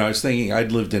 And I was thinking,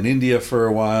 I'd lived in India for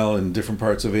a while in different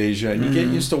parts of Asia, and you get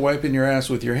used to wiping your ass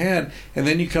with your hand, and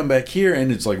then you come back here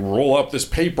and it's like roll up this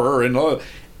paper and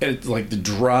it's like the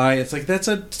dry. It's like that's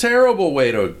a terrible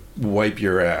way to wipe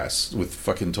your ass with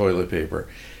fucking toilet paper.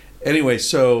 Anyway,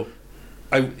 so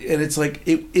and it's like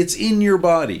it's in your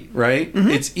body, right?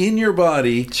 Mm-hmm. It's in your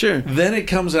body. Sure. Then it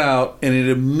comes out and it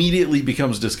immediately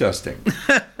becomes disgusting.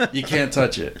 You can't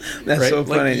touch it. That's so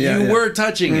funny. You were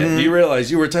touching it. You realize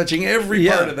you were touching every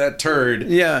part of that turd.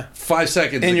 Yeah. 5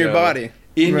 seconds in ago. Your body.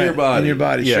 In your body. In your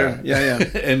body. Yeah. Sure. Yeah.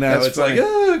 And now that's it's funny.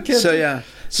 like So yeah.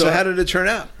 So how did it turn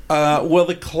out? Well,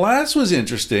 the class was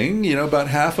interesting. About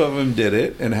half of them did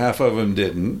it and half of them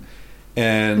didn't.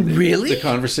 And really? The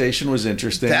conversation was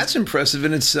interesting. That's impressive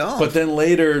in itself. But then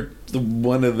later,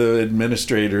 one of the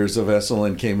administrators of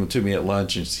Esalen came to me at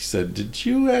lunch and she said, "Did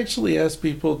you actually ask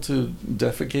people to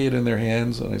defecate in their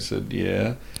hands?" And I said,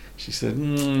 "Yeah." She said,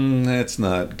 "That's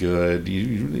not good.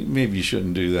 Maybe you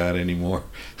shouldn't do that anymore."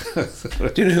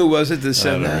 Do you know who was it that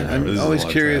said that? Remember. I'm always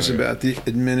curious about the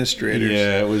administrators.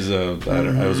 Yeah, it was I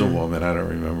was a woman. I don't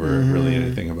remember really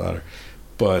anything about her.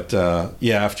 But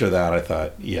yeah, after that, I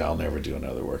thought, yeah, I'll never do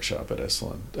another workshop at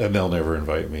Esalen, and they'll never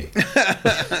invite me.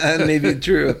 That may be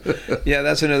true. Yeah,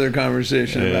 that's another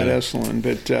conversation about Esalen.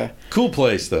 But cool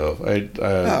place, though.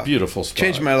 Beautiful spot.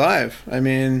 Changed my life. I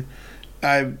mean,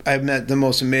 I've met the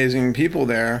most amazing people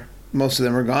there. Most of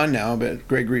them are gone now, but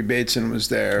Gregory Bateson was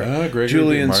there. Gregory,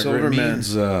 Julian Margaret Silverman,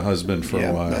 Mead's husband for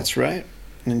a while. That's right,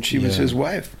 and she was his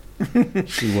wife.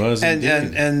 She was,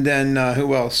 and then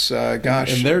who else?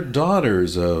 Gosh, and their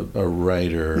daughter's a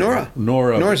writer.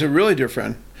 Nora's a really dear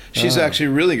friend. She's actually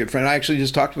a really good friend. I actually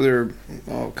just talked with her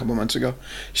a couple months ago.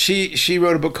 She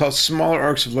wrote a book called Smaller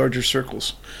Arcs of Larger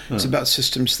Circles. It's about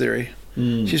systems theory.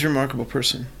 She's a remarkable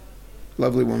person,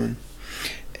 lovely woman,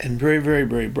 and very, very,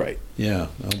 very bright. Yeah,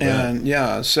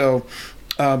 and so.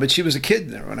 But she was a kid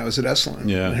there when I was at Esalen.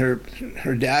 Yeah.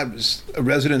 Her dad was a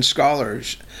resident scholar.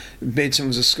 Bateson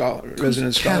was a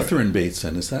resident scholar. Catherine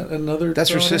Bateson, is that another That's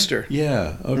daughter? her sister.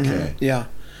 Yeah, okay. Mm-hmm.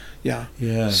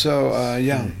 Yeah. So,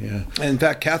 And in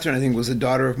fact, Catherine, I think, was the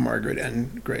daughter of Margaret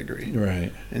and Gregory.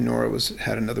 Right. And Nora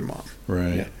had another mom.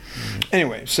 Right. Yeah.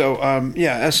 Anyway, so,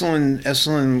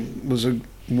 Esalen was a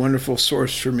wonderful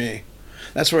source for me.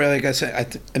 That's where, like I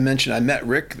said, I mentioned I met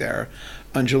Rick there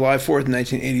on July 4th,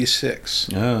 1986.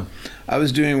 Oh. I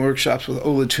was doing workshops with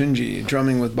Olatunji,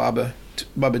 drumming with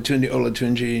Babatunde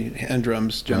Olatunji, hand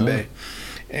drums, djembe,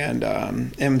 and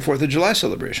 4th of July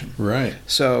celebration. Right.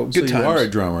 So good times. You are a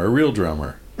drummer, a real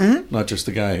drummer. Mm-hmm. Not just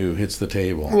the guy who hits the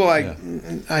table. Well, I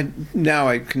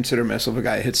consider myself a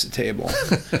guy who hits the table.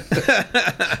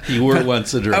 You were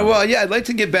once a drummer. I'd like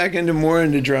to get back more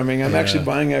into drumming. I'm actually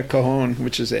buying a cajon,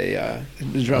 which is a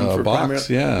drum for box.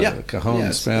 Cajon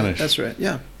in Spanish. That's right.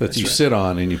 Yeah, that you sit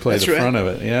on and you play the front of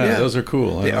it. Yeah, those are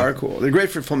cool. They are cool. They're great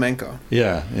for flamenco.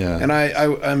 Yeah. And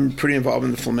I'm pretty involved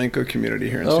in the flamenco community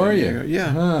here in San Diego. Are you?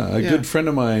 Yeah. A good friend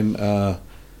of mine. Have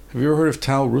you ever heard of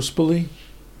Tal Ruspoli?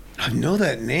 I know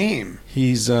that name.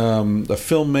 He's a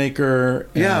filmmaker.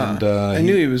 Yeah, and, I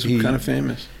knew he was kind of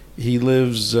famous. He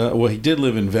lives, he did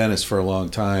live in Venice for a long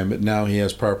time, but now he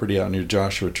has property out near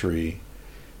Joshua Tree.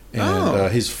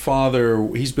 And his father,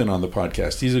 he's been on the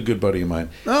podcast. He's a good buddy of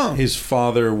mine. Oh. His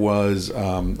father was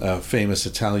a famous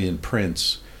Italian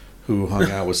prince who hung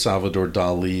out with Salvador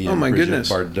Dali and Brigitte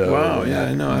Bardot. Wow,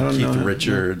 I know. I don't know. Keith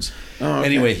Richards. Oh, okay.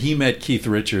 Anyway, he met Keith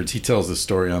Richards. He tells this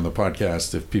story on the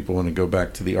podcast if people want to go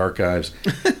back to the archives.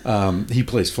 He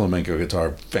plays flamenco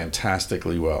guitar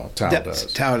fantastically well. Tao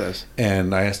does.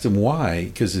 And I asked him why,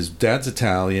 because his dad's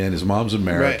Italian, his mom's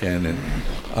American. Right.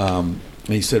 And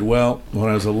he said, well, when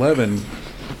I was 11,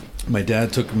 my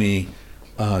dad took me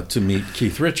to meet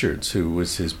Keith Richards, who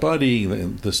was his buddy.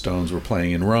 The Stones were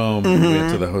playing in Rome. Mm-hmm. We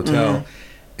went to the hotel.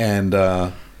 Mm-hmm. And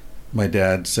my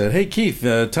dad said, hey, Keith,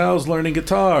 Tao's learning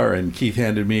guitar. And Keith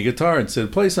handed me a guitar and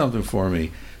said, play something for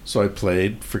me. So I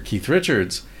played for Keith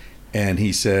Richards. And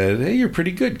he said, hey, you're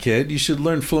pretty good, kid. You should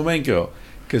learn flamenco.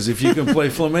 Because if you can play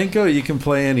flamenco, you can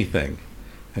play anything.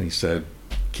 And he said,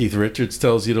 Keith Richards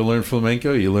tells you to learn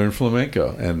flamenco, you learn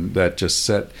flamenco. And that just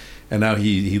set... And now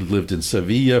he lived in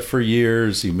Sevilla for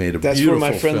years. He made a beautiful film. That's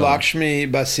where my friend Lakshmi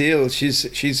Basil,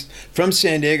 she's from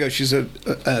San Diego. She's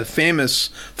a famous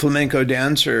flamenco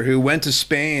dancer who went to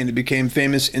Spain and became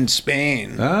famous in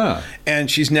Spain. And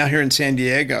she's now here in San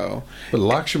Diego. But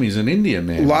Lakshmi's an Indian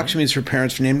name. Lakshmi's her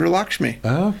parents named her Lakshmi.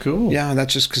 Oh, cool. Yeah,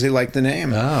 that's just because they like the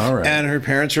name. Oh, all right. And her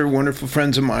parents are wonderful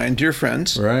friends of mine, dear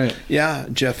friends. Right. Yeah,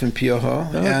 Jeff and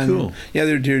Piojo. Oh, cool. Yeah,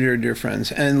 they're dear friends.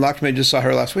 And Lakshmi, just saw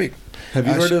her last week. Have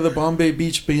you heard of the Bombay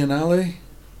Beach Biennale?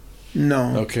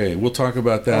 No. Okay, we'll talk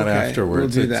about that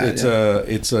afterwards. We'll do that,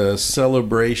 it's a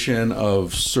celebration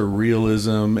of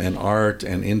surrealism and art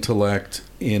and intellect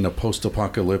in a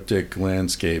post-apocalyptic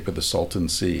landscape of the Salton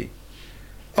Sea.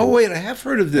 Oh, wait, I have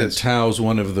heard of this. And Tao's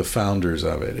one of the founders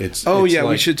of it. It's like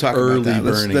we should talk about that.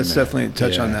 Let's definitely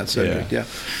touch on that subject, yeah.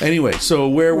 Anyway, so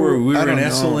where were we? We were in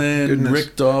Esalen,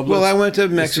 Rick Doblitz. Well, I went to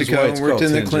Mexico and worked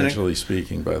in the clinic. Tangentially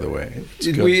speaking, by the way.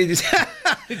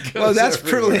 Well,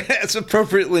 that's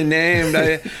appropriately named.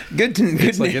 Good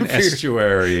it's name like an for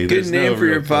estuary. Good name for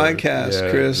your podcast,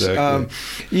 Chris. Exactly.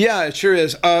 It sure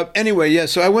is. Anyway,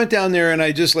 so I went down there and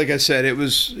I just, like I said, it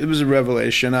was a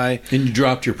revelation. And you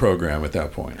dropped your program at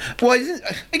that point. Well,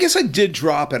 I guess I did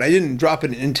drop it. I didn't drop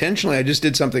it intentionally. I just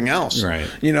did something else. Right.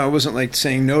 I wasn't like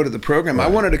saying no to the program. Right. I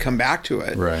wanted to come back to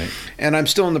it. Right. And I'm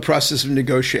still in the process of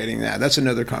negotiating that. That's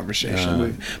another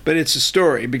conversation. But it's a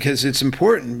story because it's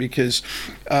important because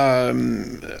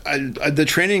the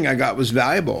training I got was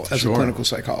valuable as a clinical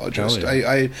psychologist.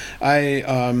 Yeah. I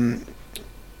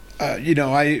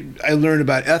learned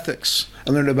about ethics. I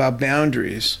learned about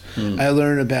boundaries. I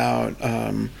learned about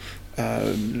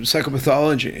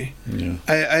psychopathology.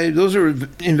 Yeah. Those are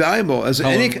invaluable. How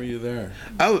long were you there?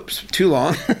 I was too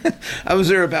long. I was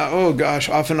there about,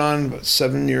 off and on, about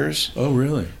 7 years. Oh,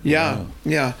 really? Yeah,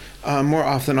 Wow. yeah. More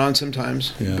off than on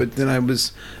sometimes. Yeah. But then I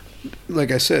was,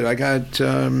 like I said, I got,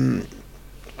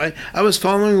 I was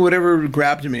following whatever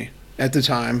grabbed me at the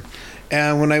time.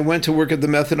 And when I went to work at the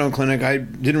methadone clinic, I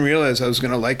didn't realize I was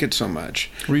going to like it so much.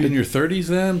 Were you in your 30s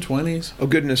then, 20s? Oh,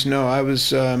 goodness, no. I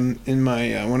was in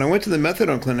my, when I went to the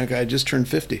methadone clinic, I had just turned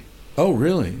 50. Oh,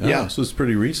 really? Oh, Yeah. So it's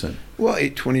pretty recent. Well,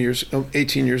 18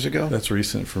 years ago. That's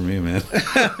recent for me, man.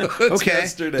 Okay.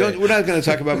 Yesterday. We're not going to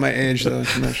talk about my age, though,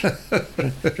 too much.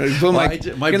 Blow My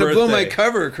blow my birthday.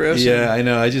 cover, Chris. Yeah, I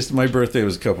know. My birthday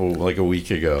was a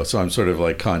week ago, so I'm sort of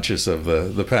like conscious of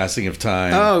the passing of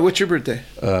time. Oh, what's your birthday?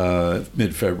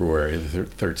 Mid-February, the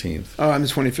 13th. Oh, I'm the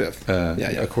 25th. Yeah.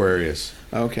 Aquarius.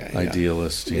 Okay.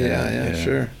 Idealist. Yeah,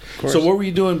 sure. Of course. So what were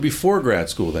you doing before grad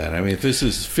school then? I mean, if this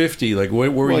is 50, like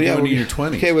what were you doing in your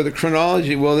 20s? Okay, with the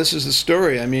chronology, well, this is the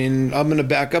story. I mean, I'm going to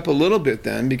back up a little bit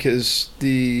then, because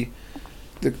the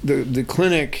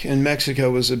clinic in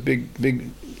Mexico was a big,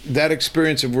 that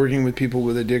experience of working with people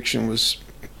with addiction was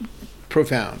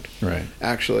profound, Right.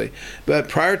 actually. But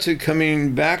prior to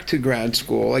coming back to grad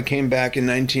school, I came back in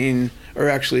 99?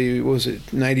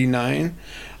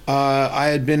 I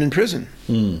had been in prison.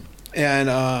 And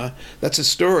that's a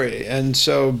story. And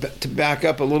so to back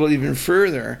up a little even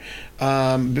further,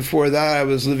 before that I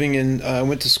was living in, I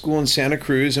went to school in Santa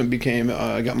Cruz and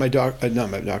I got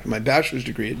my bachelor's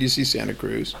degree at UC Santa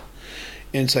Cruz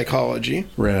in psychology.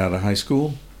 Right out of high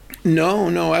school?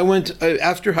 No, I went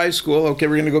after high school. Okay,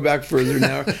 we're going to go back further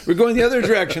now. We're going the other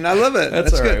direction. I love it.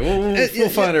 That's all right. Good. We'll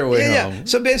find our way home. Yeah.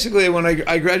 So basically, when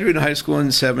I graduated high school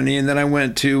in '70, and then I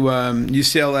went to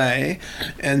UCLA,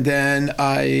 and then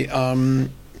I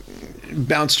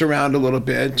bounced around a little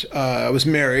bit. I was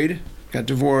married, got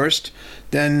divorced,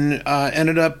 then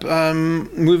ended up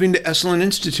moving to Esalen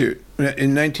Institute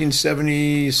in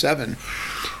 1977.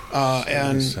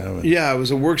 And yeah, I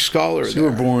was a work scholar. So you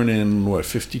were born in what,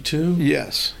 52?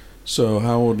 Yes. So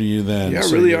how old are you then? You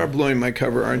So really you- are blowing my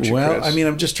cover, aren't you, Well, Chris? I mean,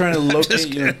 I'm just trying to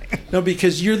locate you. No,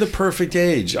 because you're the perfect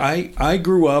age. I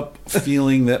grew up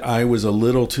feeling that I was a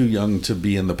little too young to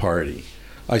be in the party.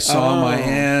 I saw my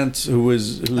aunt,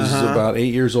 who's about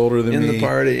 8 years older than In me. the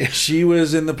party. She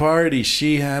was in the party.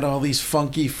 She had all these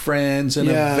funky friends and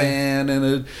Yeah. a van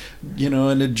and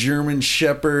a German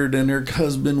Shepherd, and her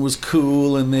husband was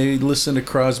cool, and they listened to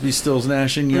Crosby, Stills,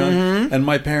 Nash and Young, and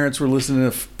my parents were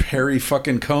listening to Perry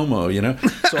fucking Como.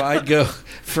 So I'd go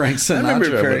Frank Sinatra. I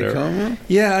remember or Perry whatever. Como.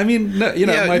 Yeah, I mean, my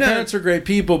no. parents were great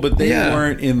people, but they Yeah.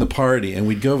 weren't in the party. And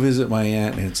we'd go visit my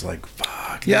aunt, and it's like, fuck.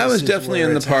 Yeah, I this was is definitely where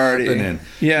in the it's party. happening.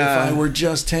 Yeah. If I were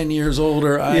just 10 years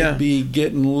older, I'd Yeah. be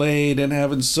getting laid and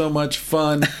having so much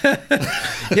fun.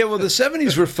 Yeah, well, the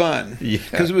 70s were fun Yeah.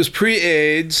 because it was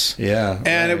pre-AIDS. Yeah,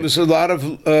 And right. it was a lot of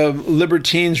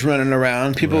libertines running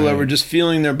around, people that Right. were just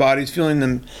feeling their bodies, feeling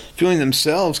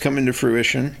themselves come into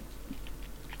fruition.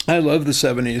 I love the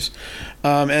 70s.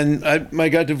 And I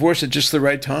got divorced at just the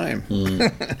right time.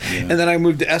 And then I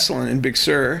moved to Esalen in Big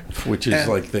Sur. Which is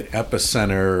like the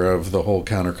epicenter of the whole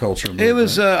counterculture movement. It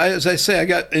was, as I say, I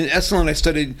got in Esalen. I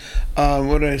studied,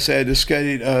 what did I say? I just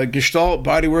studied Gestalt,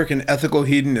 bodywork, and ethical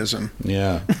hedonism.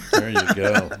 Yeah, there you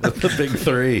go. The big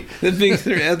three. The big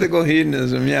three, ethical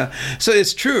hedonism. Yeah, so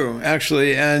it's true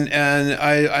actually, and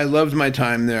I loved my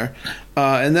time there.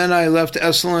 And then I left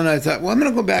Esalen. I thought, well, I'm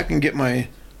going to go back and get my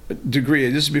degree.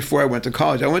 This is before I went to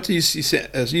college. I went to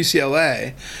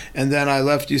UCLA, and then I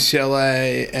left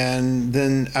UCLA, and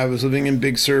then I was living in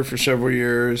Big Sur for several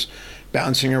years,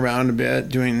 bouncing around a bit,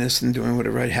 doing this and doing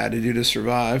whatever I had to do to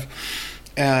survive.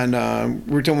 And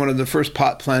worked on one of the first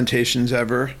pot plantations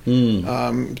ever,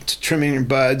 trimming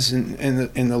buds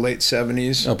in the late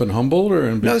 70s. Up in Humboldt or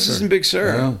in Big No, this Sur? is in Big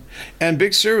Sur. Oh. And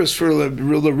Big Sur was sort of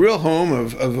the real home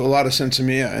of a lot of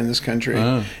Sensimilla in this country.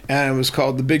 Oh. And it was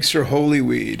called the Big Sur Holy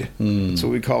Weed. That's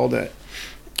what we called it.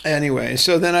 Anyway,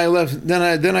 so then I left. Then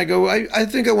I go. I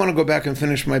think I want to go back and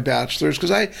finish my bachelor's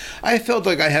because I felt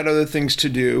like I had other things to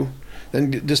do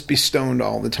than just be stoned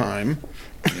all the time.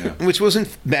 Yeah. Which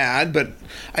wasn't bad, but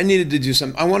I needed to do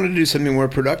something. I wanted to do something more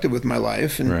productive with my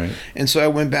life, and so I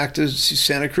went back to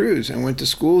Santa Cruz and went to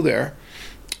school there,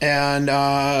 and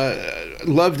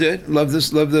loved it. Loved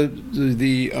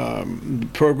the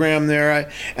program there.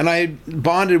 I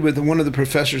bonded with one of the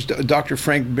professors, Dr.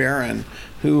 Frank Barron,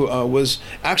 was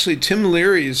actually Tim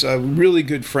Leary's a really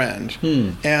good friend.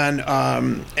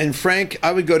 And Frank,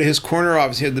 I would go to his corner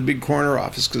office. He had the big corner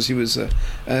office because he was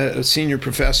a senior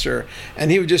professor, and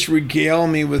he would just regale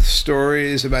me with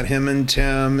stories about him and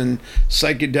Tim and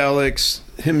psychedelics,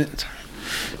 him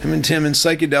and Tim and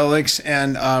psychedelics,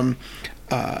 and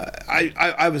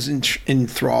I was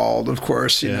enthralled, of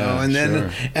course, you know, and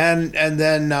then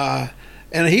sure.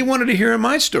 and he wanted to hear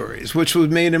my stories, which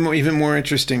made him even more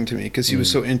interesting to me because he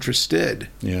was so interested.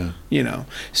 Yeah. You know,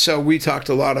 so we talked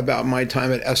a lot about my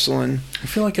time at Esalen. I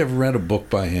feel like I've read a book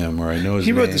by him, or I know his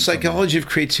He wrote name The Psychology of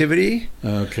Creativity.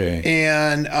 Okay.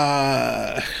 And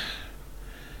I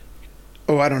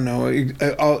don't know,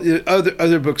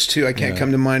 other books too. I can't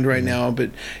come to mind right now,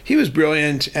 but he was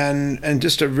brilliant and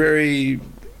just a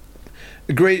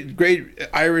great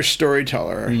Irish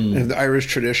storyteller of the Irish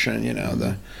tradition. You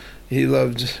know, he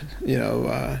loved, you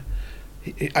know.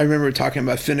 I remember talking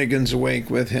about Finnegan's Wake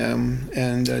with him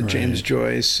and James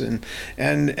Joyce and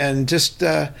just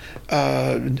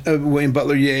William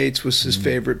Butler Yeats was his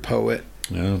favorite poet.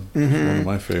 Yeah, one of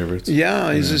my favorites.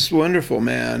 Yeah, he's this wonderful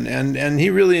man, and he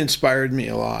really inspired me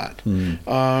a lot. And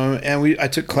I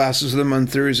took classes with him on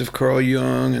theories of Carl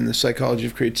Jung and the psychology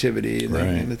of creativity and that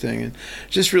kind of thing, and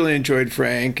just really enjoyed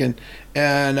Frank.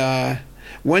 And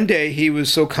one day he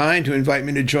was so kind to invite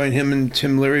me to join him and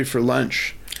Tim Leary for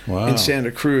lunch. Wow. In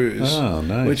Santa Cruz,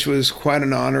 nice. Which was quite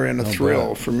an honor and a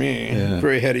thrill for me. Yeah.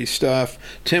 Very heady stuff.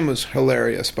 Tim was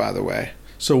hilarious, by the way.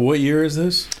 So what year is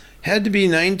this? Had to be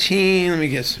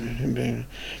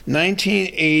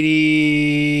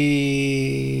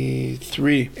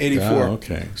 1983, 84. Oh,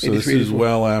 okay. So this is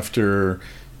well after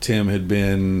Tim had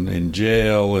been in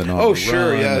jail and on the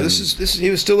sure, run, yeah. and, This is he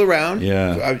was still around.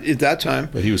 Yeah. At that time.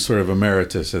 But he was sort of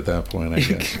emeritus at that point, I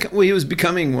guess. Well, he was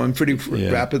becoming one pretty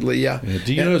rapidly. Yeah.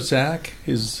 Do you know Zach,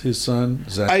 his son,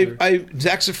 Zach?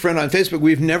 Zach's a friend on Facebook.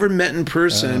 We've never met in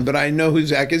person, but I know who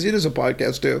Zach is. He does a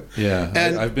podcast too. Yeah,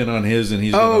 and I've been on his, and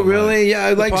he's. Been on really? mine. Yeah,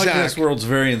 I like the Zach. podcast world's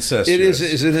very incestuous. It is,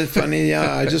 isn't it funny?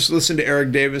 Yeah, I just listened to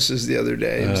Eric Davis's the other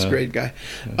day. He's a great guy.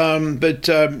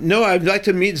 No, I'd like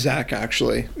to meet Zach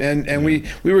actually, and we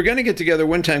were going to get together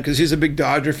one time because he's a big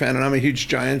Dodger fan and I'm a huge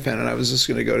Giant fan, and I was just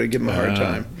going to go to give him a hard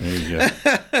time. There you go.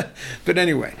 But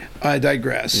anyway, I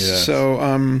digress. Yes.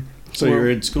 So you're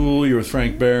in school. You're with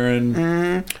Frank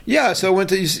Barron. Yeah, so I went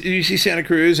to UC Santa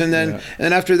Cruz, and then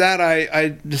after that,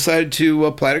 I decided to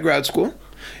apply to grad school,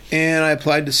 and I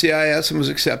applied to CIS and was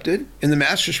accepted in the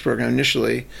master's program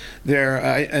initially there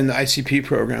in the ICP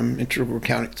program, Integral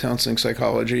Counseling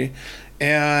Psychology.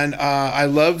 And I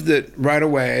loved it right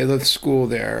away. I loved school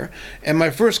there. And my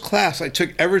first class I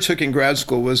ever took in grad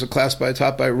school was a class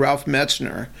taught by Ralph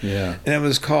Metzner. Yeah. And it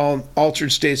was called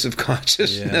Altered States of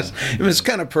Consciousness. Yeah. It was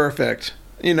kind of perfect.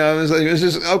 You know, it was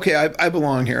just, okay, I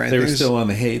belong here. They were still on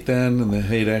the Haight then, and the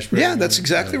Haight-Ashbury? Yeah, that's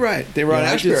exactly right. They were on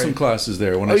Ashbury. I did some classes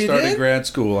there. When I started grad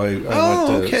school, I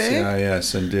went to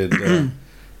CIS and did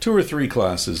 2 or 3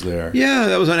 classes there. Yeah,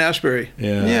 that was on Ashbury.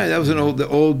 Yeah, that was the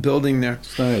old building there.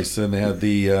 It's nice. And they had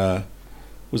the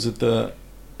was it the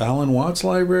Alan Watts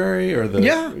Library or the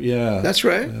that's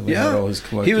right. They had all his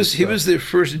he was the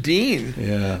first dean.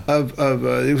 Yeah. Of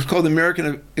it was called the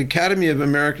American Academy of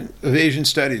Asian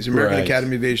Studies, American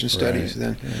Academy of Asian Studies.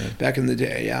 Then back in the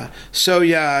day, So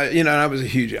and I was a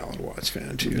huge Alan Watts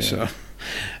fan too. Yeah. So.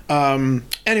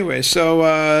 Anyway, so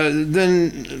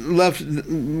then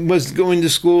was going to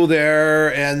school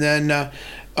there, and then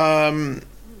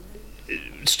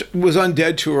was on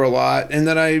Dead Tour a lot, and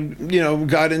then I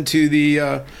got into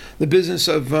the business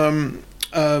of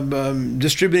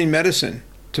distributing medicine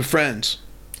to friends.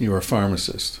 You were a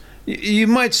pharmacist. You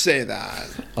might say that.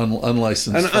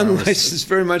 Unlicensed,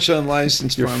 very much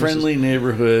unlicensed. Your pharmacist. Friendly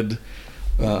neighborhood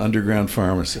underground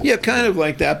pharmacist. Yeah, kind of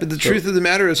like that. But the truth of the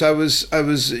matter is, I was,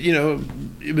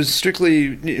 it was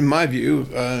strictly, in my view,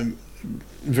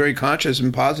 very conscious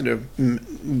and positive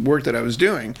work that I was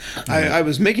doing. I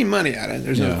was making money at it.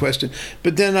 There's no question.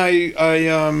 But then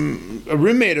a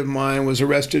roommate of mine was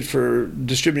arrested for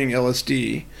distributing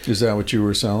LSD. Is that what you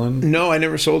were selling? No, I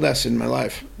never sold acid in my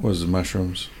life. Was it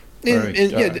mushrooms? No,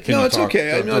 it's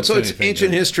okay. I know it's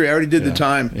ancient history. I already did the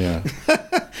time. Yeah.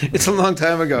 It's a long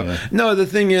time ago. Yeah. No, the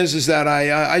thing is that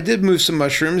I did move some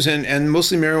mushrooms and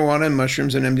mostly marijuana and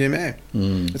mushrooms and MDMA.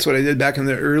 That's what I did back in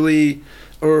the early,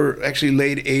 or actually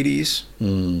late 80s.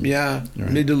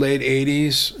 Mid to late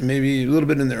 80s, maybe a little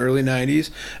bit in the early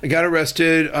 90s. I got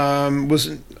arrested. I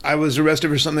was arrested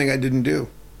for something I didn't do.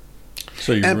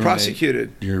 So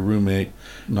prosecuted. Your roommate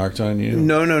knocked on you?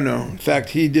 No. In fact,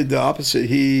 he did the opposite.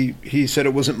 He said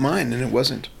it wasn't mine, and it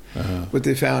wasn't. What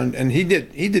they found, and he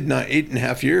did not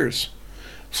 8.5 years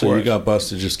So for you it. got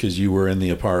busted just because you were in the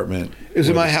apartment. It was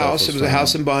in where my the stuff house. It was a found?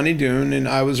 house in Bonnie Doon, and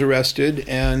I was arrested.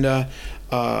 And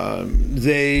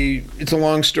it's a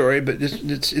long story, but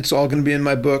it's all going to be in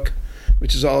my book,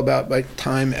 which is all about my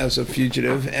time as a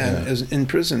fugitive and as in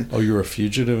prison. Oh, you're a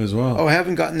fugitive as well. Oh, I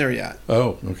haven't gotten there yet.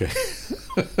 Oh, okay.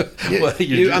 Well,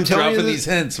 you're I'm telling dropping you, these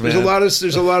hints, man.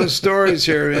 There's a lot of stories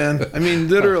here, man. I mean,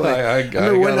 literally. I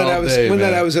remember one got that all day, one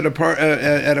that man. I was at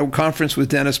at a conference with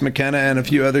Dennis McKenna and a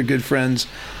few other good friends,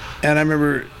 and I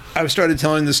remember I started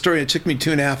telling the story. It took me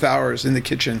 2.5 hours in the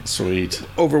kitchen Sweet.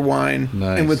 over wine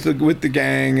Nice. and with the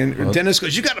gang. And Dennis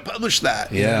goes, "You got to publish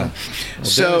that." you Yeah. know? Well,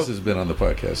 So- Dennis has been on the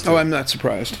podcast. Oh, too. I'm not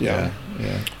surprised. Yeah.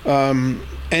 Yeah.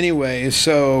 Anyway,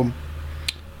 so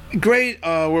great.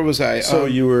 Where was I? So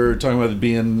you were talking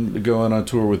about going on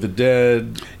tour with the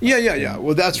Dead. Yeah.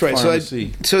 Well, that's right.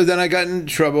 Pharmacy. So then I got in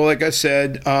trouble, like I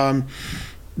said.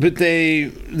 But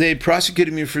they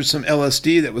prosecuted me for some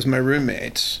LSD that was my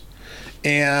roommate's.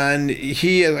 And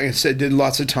he, like I said, did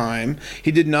lots of time.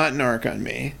 He did not narc on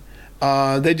me.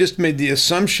 They just made the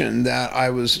assumption that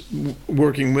I was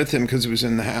working with him because I was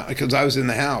in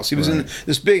the house. He was in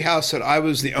this big house that I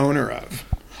was the owner of.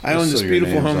 I owned So this your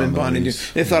beautiful name's home on in the Bonnie Doon.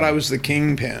 lease. They thought I was the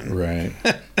kingpin. Right.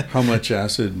 How much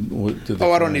acid did they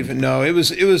Oh, I don't find? even know. It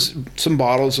was some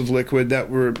bottles of liquid that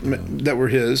were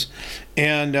his,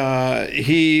 and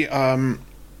he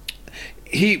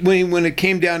when it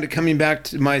came down to coming back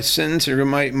to my sentence or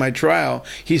my trial,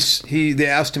 they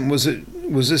asked him, was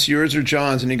this yours or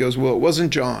John's? And he goes, well, it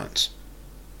wasn't John's.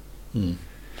 He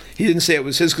didn't say it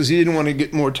was his because he didn't want to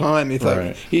get more time. He thought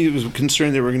Right. he was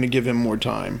concerned they were going to give him more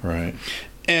time. Right.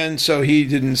 And so he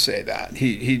didn't say that.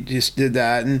 He just did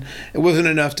that, and it wasn't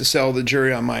enough to sell the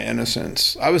jury on my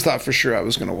innocence. I thought for sure I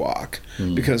was going to walk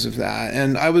because of that,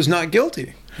 and I was not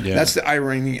guilty. Yeah. That's the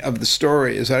irony of the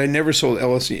story, is that I never sold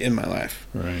LSD in my life.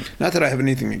 Right. Not that I have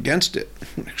anything against it.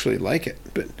 I actually like it,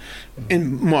 but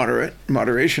in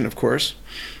moderation, of course,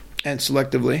 and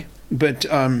selectively. But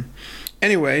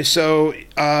anyway, so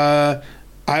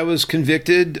I was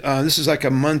convicted. This is like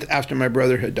a month after my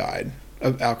brother had died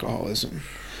of alcoholism.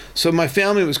 So my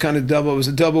family was kind of double. It was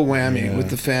a double whammy with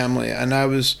the family, and I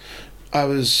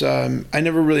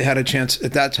never really had a chance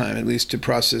at that time, at least, to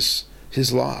process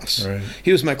his loss. Right.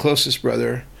 He was my closest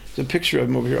brother. There's a picture of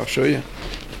him over here. I'll show you.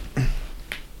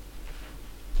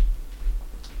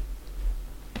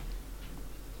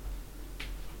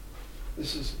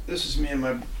 This is me and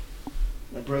my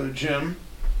brother Jim.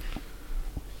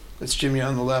 That's Jimmy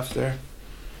on the left there.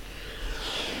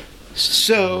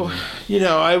 So,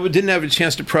 I didn't have a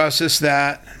chance to process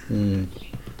that.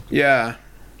 Yeah,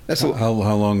 that's How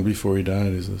long before he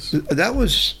died is this? that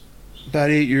was about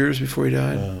 8 years before he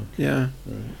died. Wow. Yeah.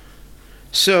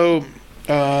 So,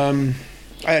 I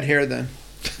had hair then.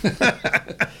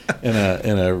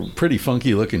 And a pretty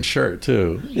funky looking shirt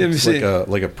too. Yeah, let me It's see.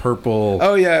 like a purple.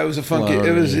 Oh yeah, it was a funky. Flower,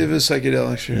 It was yeah.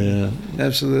 psychedelic shirt. Yeah.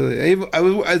 Absolutely.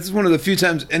 It's one of the few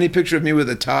times any picture of me with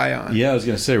a tie on. Yeah, I was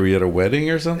gonna say, were you at a wedding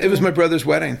or something? It was my brother's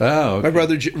wedding. Oh, okay. My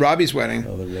brother Robbie's wedding.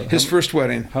 Oh, there you go. His first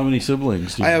wedding. How many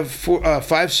siblings? Do you I have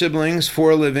 5 siblings,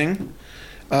 4 living.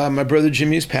 My brother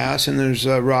Jimmy's passed, and there's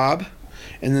Rob,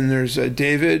 and then there's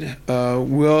David,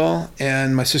 Will,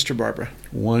 and my sister Barbara.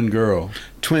 One girl.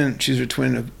 Twin. She's a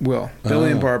twin of Will.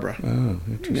 Billy and Barbara. Oh,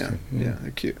 Yeah, interesting. yeah,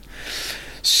 they're cute.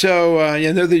 So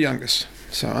they're the youngest.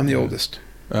 So I'm the oldest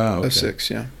Oh, okay. of 6.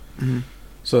 Yeah.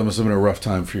 So it must have been a rough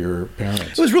time for your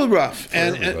parents. It was really rough,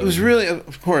 and it everybody. was really,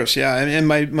 of course, yeah. And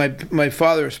my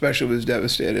father especially was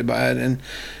devastated by it,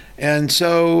 and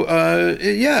so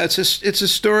it's a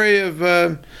story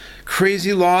of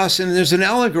crazy loss, and there's an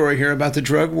allegory here about the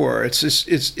drug war.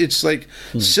 It's like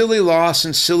silly loss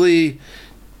and silly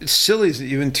is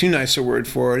even too nice a word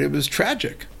for it. It was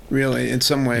tragic, really, in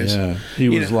some ways. Yeah, he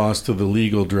was lost to the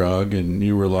legal drug, and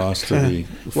you were lost to the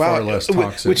far less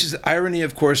toxic. Which is the irony,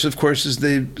 of course, is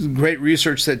the great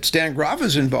research that Stan Grof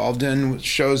is involved in, which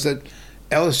shows that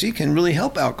LSD can really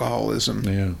help alcoholism.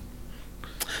 Yeah.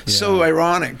 So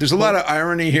ironic. There's a lot of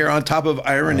irony here on top of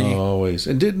irony. Always.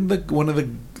 And didn't one of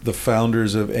the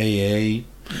founders of AA,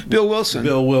 Bill Wilson.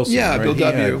 Yeah, right? Bill He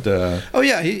W. had, Oh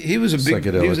yeah, he was a big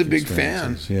psychedelic big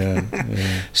fan. experiences.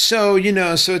 Yeah. So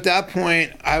so at that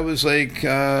point I was like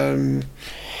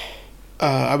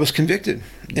I was convicted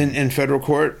in federal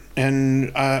court,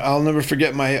 and I'll never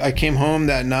forget I came home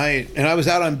that night, and I was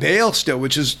out on bail still,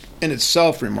 which is in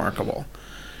itself remarkable,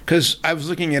 because I was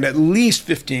looking at least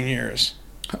 15 years,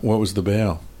 What was the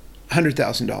bail?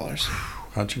 $100,000.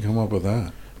 How'd you come up with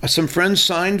that? Some friends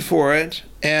signed for it,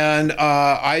 and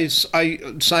I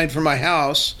signed for my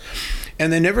house,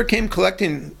 and they never came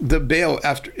collecting the bail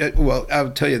after. Well,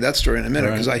 I'll tell you that story in a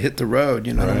minute because I hit the road.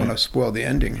 I don't want to spoil the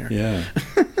ending here. Yeah.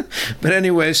 But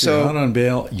anyway, so you're out on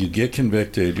bail, you get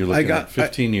convicted. You're looking at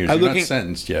 15 years. You're not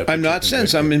sentenced yet. I'm not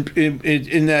sentenced. I'm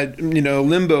in that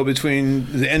limbo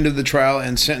between the end of the trial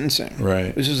and sentencing.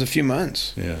 Right. This is a few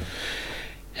months. Yeah.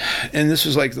 And this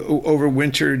was like over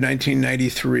winter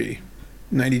 1993,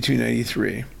 92,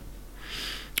 93.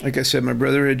 Like I said, my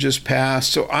brother had just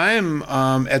passed. So I'm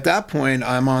at that point.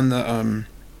 I'm on the.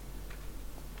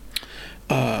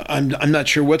 I'm not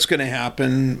sure what's going to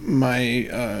happen.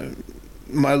 I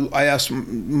asked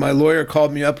my lawyer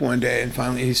called me up one day and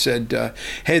finally he said,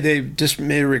 "Hey, they just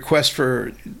made a request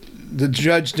for the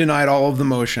judge denied all of the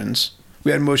motions. We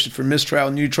had a motion for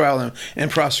mistrial, new trial,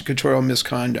 and prosecutorial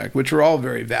misconduct, which are all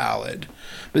very valid.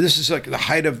 But this is like the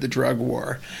height of the drug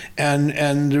war,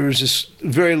 and there was just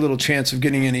very little chance of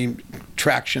getting any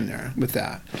traction there with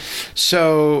that.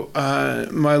 So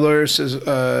my lawyer says,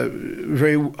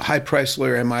 very high-priced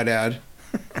lawyer, I might add."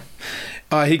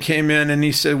 He came in and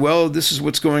he said, "Well, this is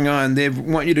what's going on. They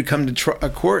want you to come to a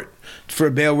court for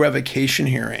a bail revocation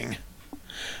hearing.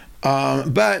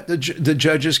 But the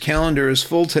judge's calendar is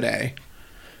full today.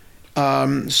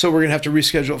 So we're going to have to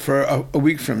reschedule it for a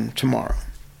week from tomorrow,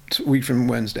 a week from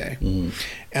Wednesday."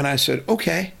 And I said,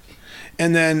 "Okay."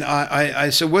 And then I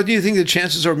said, "What do you think the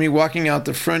chances are of me walking out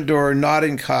the front door not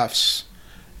in cuffs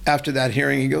after that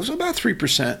hearing?" He goes, "About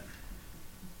 3%.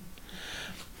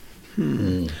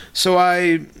 So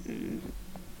I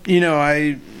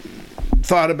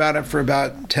thought about it for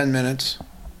about 10 minutes.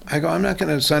 I go, "I'm not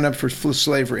going to sign up for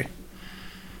slavery.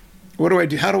 What do I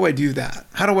do? How do I do that?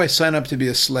 How do I sign up to be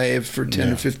a slave for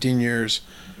 10 or 15 years?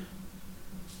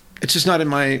 It's just not in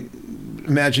my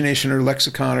imagination or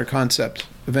lexicon or concept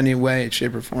of any way,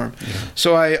 shape, or form." Yeah.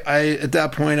 So I at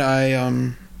that point,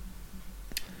 I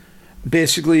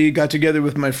basically got together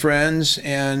with my friends,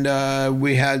 and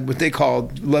we had what they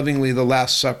called lovingly the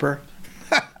Last Supper.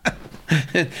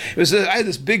 I had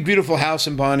this big, beautiful house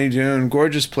in Bonnie Doon,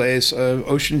 gorgeous place,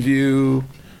 ocean view,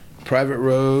 private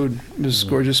road. It was a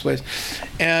gorgeous place,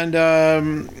 and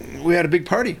we had a big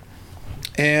party.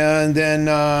 And then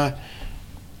the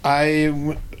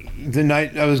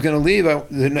night I was going to leave,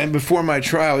 the night before my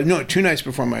trial, 2 nights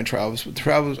before my trial,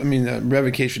 the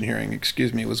revocation hearing,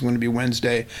 was going to be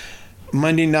Wednesday.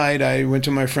 Monday night, I went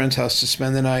to my friend's house to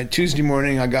spend the night. Tuesday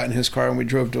morning, I got in his car and we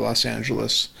drove to Los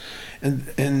Angeles,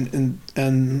 and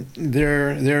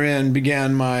therein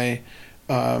began my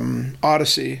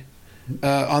odyssey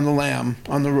on the lam,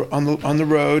 on the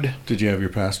road. Did you have your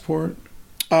passport?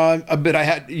 A bit.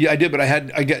 I did, but I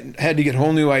had to get a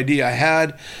whole new ID. I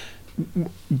had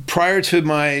prior to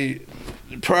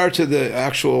the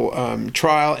actual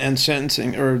trial and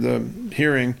sentencing or the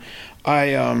hearing,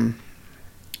 I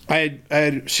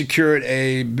had secured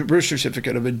a birth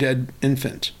certificate of a dead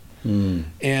infant,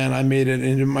 and I made it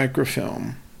into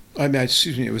microfilm.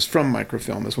 It was from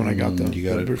microfilm. Is when I got the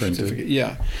birth certificate.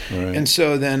 Yeah, right. And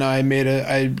so then I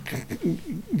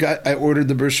ordered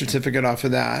the birth certificate off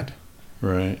of that,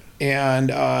 right, and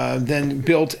then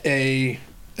built an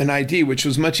ID, which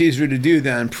was much easier to do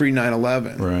than pre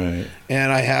 9/11. Right.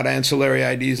 And I had ancillary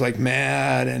IDs like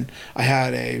MAD, and I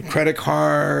had a credit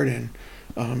card, and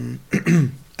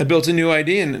I built a new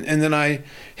ID, and then I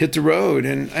hit the road,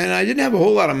 and I didn't have a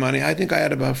whole lot of money. I think I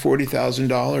had about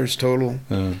 $40,000 total,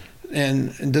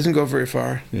 and it doesn't go very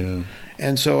far. Yeah.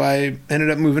 And so I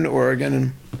ended up moving to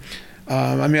Oregon,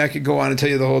 and I could go on and tell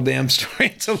you the whole damn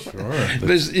story. Sure. But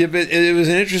it was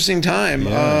an interesting time.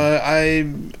 Yeah.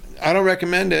 I don't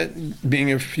recommend it,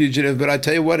 being a fugitive, but I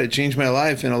tell you what, it changed my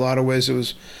life in a lot of ways. It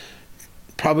was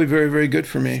probably very, very good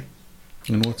for me.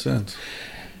 In what sense?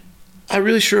 I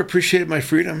really sure appreciated my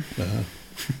freedom.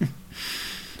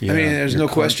 Yeah, there's no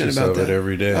question about that. It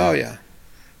every day. Oh yeah,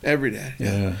 every day.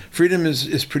 Yeah. Freedom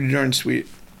is pretty darn sweet,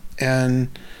 and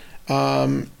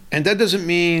that doesn't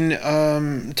mean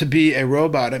to be a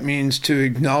robot. It means to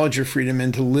acknowledge your freedom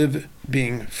and to live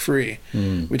being free,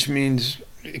 which means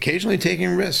occasionally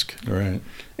taking risk, right,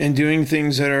 and doing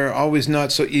things that are always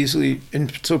not so easily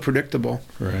and so predictable,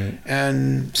 right.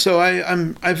 And so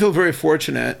I feel very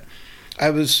fortunate.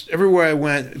 Everywhere I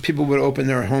went, people would open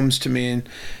their homes to me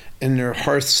and their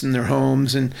hearths in their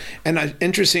homes, and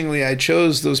interestingly, I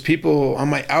chose those people on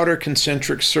my outer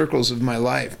concentric circles of my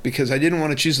life because I didn't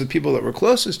want to choose the people that were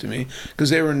closest to me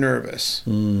because they were nervous,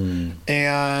 and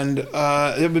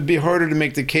it would be harder to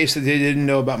make the case that they didn't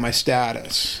know about my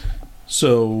status.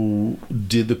 So,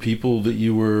 did the people that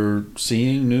you were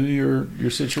seeing knew your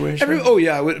situation?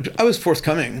 I was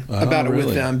forthcoming about it with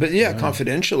really? them, but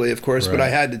confidentially, of course. But Right. I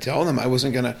had to tell them. I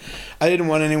didn't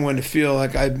want anyone to feel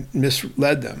like I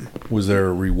misled them. Was there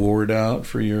a reward out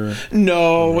for your?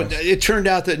 No, it turned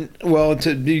out that, well,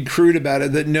 to be crude about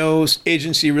it, that no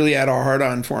agency really had a hard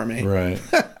on for me. Right.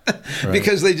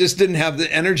 Because they just didn't have the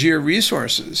energy or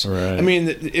resources. Right. I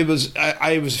mean,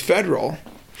 I was federal.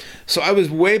 So I was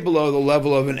way below the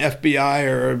level of an FBI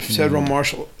or a federal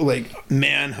marshal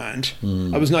manhunt.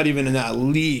 I was not even in that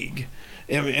league,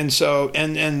 and so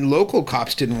local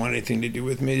cops didn't want anything to do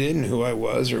with me. They didn't know who I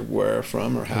was or where I'm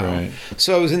from or how. Right.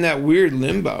 So I was in that weird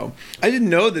limbo. I didn't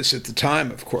know this at the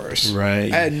time, of course.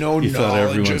 Right. I had no You thought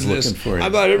knowledge everyone's of this. looking for you. I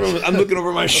thought I'm looking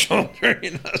over my shoulder.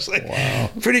 It's like, Wow.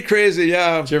 pretty crazy.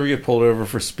 Yeah. Did you ever get pulled over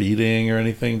for speeding or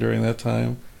anything during that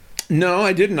time? No,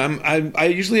 I didn't. I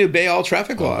usually obey all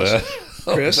traffic laws.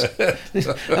 Chris,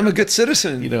 I'm a good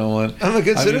citizen. You know what? I'm a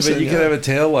good citizen. But you could have a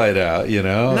tail light out, you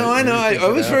know. No, I know. I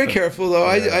was very careful,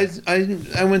 though. Yeah.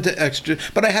 I went to extra,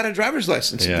 but I had a driver's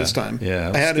license at this time.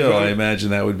 Yeah, I had I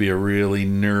imagine that would be a really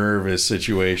nervous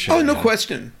situation. Oh, no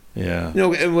question. Yeah.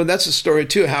 Well, that's a story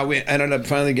too. How we ended up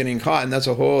finally getting caught, and that's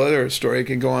a whole other story. It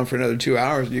could go on for another 2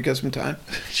 hours. You got some time?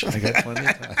 I got plenty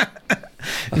of time.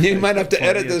 You might have to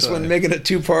edit this one, making it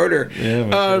two-parter. Yeah,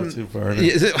 make it a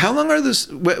two-parter. How long are the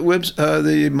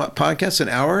podcasts? An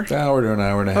hour? An hour to an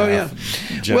hour and a half. Oh,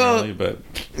 yeah. Generally, but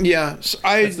yeah, so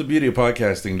that's the beauty of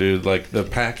podcasting, dude. Like the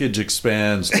package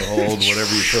expands to hold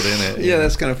whatever you put in it. Yeah,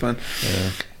 that's kind of fun.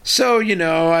 Yeah. So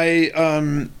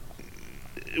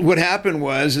what happened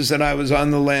is that I was on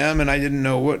the lam and I didn't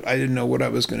know what I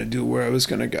was going to do, where I was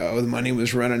going to go. The money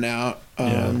was running out.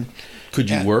 Could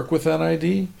you work with that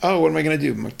ID? Oh, what am I going to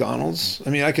do? McDonald's? I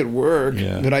mean, I could work,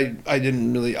 but I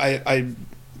didn't really. I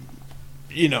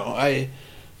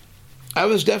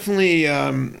was definitely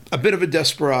a bit of a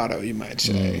desperado, you might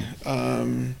say.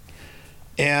 And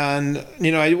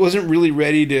I wasn't really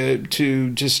ready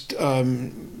to just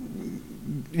work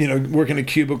in a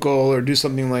cubicle or do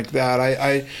something like that.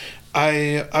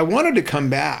 I wanted to come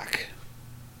back.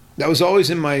 That was always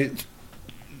in my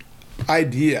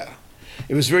idea.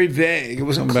 It was very vague. It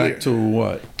wasn't clear. Back to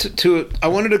what? I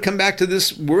wanted to come back to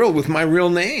this world with my real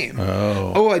name.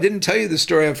 Oh, I didn't tell you the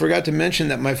story. I forgot to mention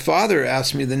that my father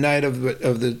asked me the night of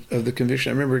the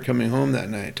conviction. I remember coming home that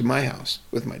night to my house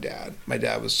with my dad. My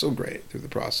dad was so great through the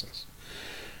process,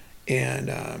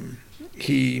 and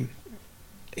he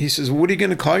says, "What are you going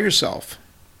to call yourself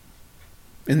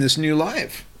in this new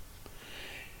life?"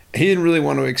 He didn't really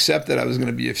want to accept that I was going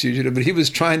to be a fugitive, but he was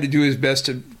trying to do his best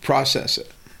to process it.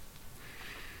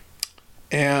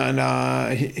 And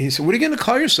he said, "What are you going to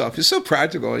call yourself?" It's so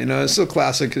practical, it's so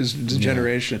classic his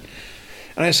generation.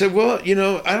 And I said, "Well,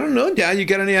 I don't know, Dad. You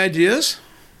got any ideas?"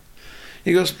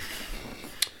 He goes,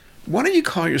 "Why don't you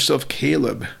call yourself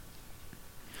Caleb?"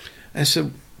 I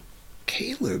said,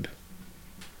 "Caleb?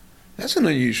 That's an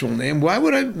unusual name. Why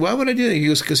would I do that?" He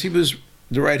goes, "Because he was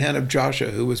the right hand of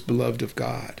Joshua, who was beloved of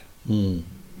God."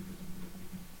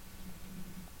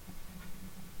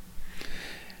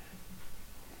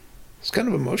 It's kind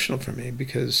of emotional for me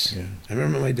because I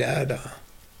remember my dad,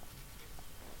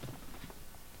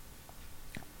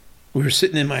 we were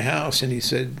sitting in my house and he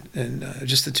said, and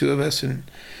just the two of us, and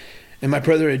my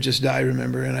brother had just died,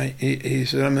 remember, and he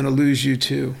said, "I'm going to lose you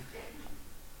too."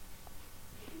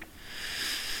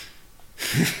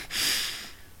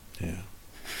 Yeah.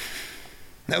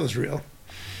 That was real.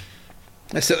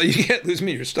 I said, "Oh, you can't lose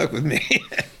me, you're stuck with me."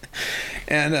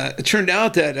 And it turned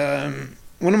out that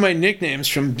one of my nicknames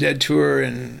from Dead Tour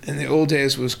in the old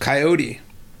days was Coyote.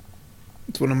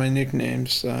 It's one of my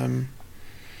nicknames.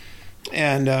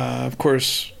 And of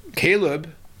course,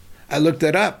 Caleb, I looked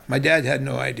that up. My dad had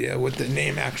no idea what the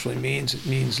name actually means. It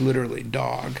means literally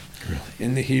dog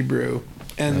in the Hebrew.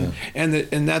 And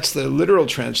that's the literal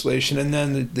translation. And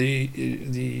then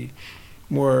the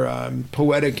more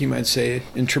poetic, you might say,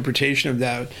 interpretation of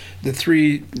that.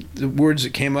 The words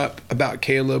that came up about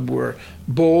Caleb were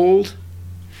bold,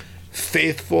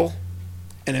 faithful,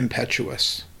 and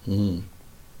impetuous. There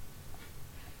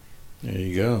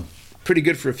you go. Pretty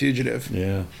good for a fugitive.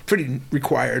 Yeah. Pretty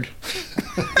required.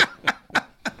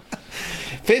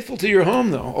 Faithful to your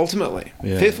home, though, ultimately.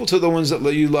 Yeah. Faithful to the ones that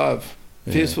you love.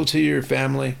 Yeah. Faithful to your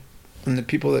family and the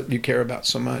people that you care about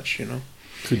so much,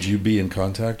 Could you be in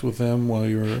contact with them while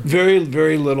you were? Very,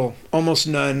 very little. Almost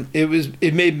none.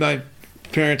 It made my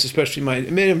parents, it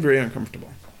made them very uncomfortable.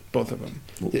 Both of them.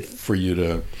 For you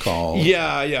to call?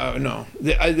 Yeah, no.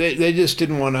 They just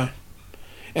didn't want to.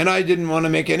 And I didn't want to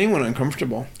make anyone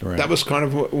uncomfortable. Right. That was kind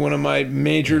of one of my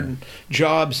major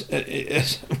jobs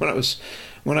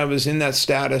when I was in that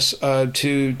status,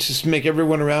 to make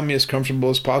everyone around me as comfortable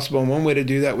as possible. And one way to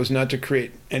do that was not to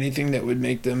create anything that would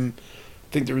make them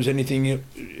think there was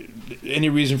any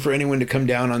reason for anyone to come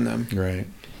down on them. Right.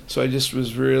 So I just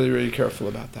was really, really careful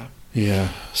about that. Yeah.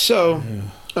 So,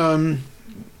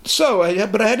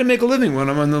 but I had to make a living when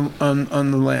I'm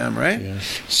on the lam, right? Yeah.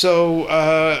 So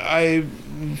I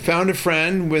found a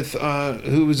friend with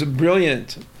who was a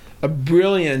brilliant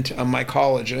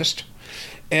mycologist,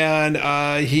 and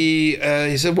he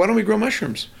said, "Why don't we grow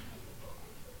mushrooms?"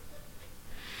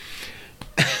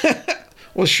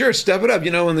 Well, sure, step it up.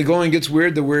 You know, when the going gets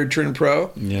weird, the weird turn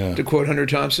pro. Yeah. To quote Hunter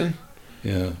Thompson.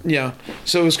 Yeah. Yeah.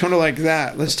 So it was kind of like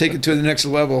that. Let's take it to the next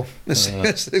level. Let's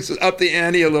up the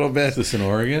ante a little bit. Is this in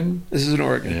Oregon? This is in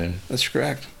Oregon. Yeah. That's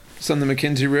correct. It's on the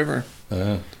McKenzie River.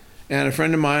 Uh, And a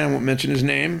friend of mine, I won't mention his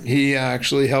name, he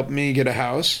actually helped me get a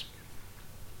house.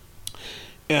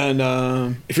 And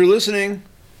if you're listening,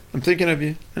 I'm thinking of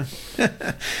you.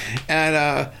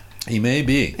 And he may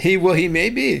be. he may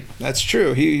be. That's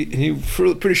true. He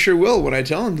pretty sure will when I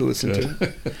tell him to listen to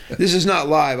it. This is not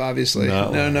live, obviously.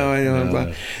 No, I know. I'm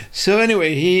glad. So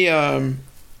anyway, we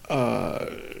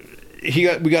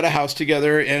got a house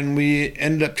together, and we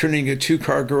ended up turning a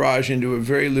 2-car garage into a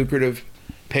very lucrative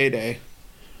payday.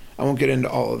 I won't get into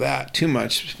all of that too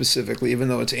much specifically, even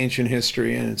though it's ancient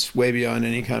history and it's way beyond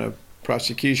any kind of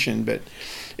prosecution. But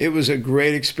it was a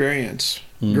great experience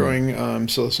growing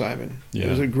psilocybin. Yeah. It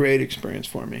was a great experience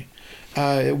for me.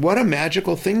 What a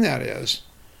magical thing that is,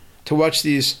 to watch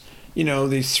these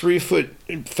 3-foot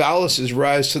phalluses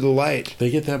rise to the light.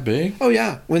 They get that big? Oh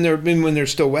yeah, when they're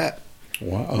still wet.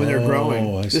 Wow. When they're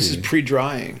growing. I This see. is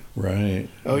pre-drying. Right.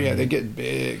 Oh yeah, they get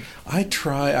big.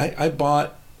 I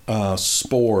bought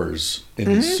spores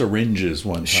in syringes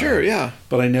one time. Sure, yeah.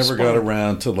 But I never got Smart.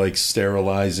 around to like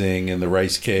sterilizing and the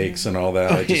rice cakes and all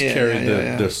that. I just yeah, carried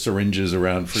yeah. the syringes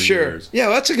around for Sure. years. Yeah,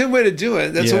 well, that's a good way to do it.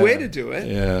 That's a Yeah. way to do it.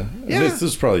 Yeah. Yeah. This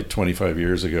was probably 25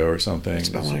 years ago or something. It's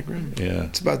about when I grew 'em. Yeah.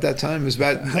 It's about that time. It was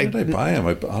about. How did I buy them?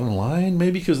 Online?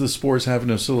 Maybe because the spores have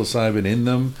no psilocybin in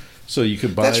them, so you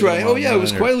could buy That's them right. Oh, yeah, it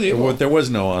was online, quite legal. There was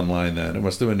no online then. It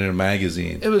must have been in a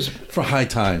magazine. It was for High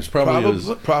Times. Probably it was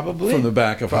probably from the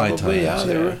back of High Times. Yeah,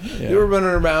 they were running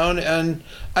around, and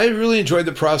I really enjoyed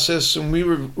the process, and we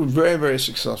were very, very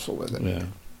successful with it. Yeah.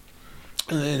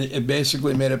 And it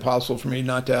basically made it possible for me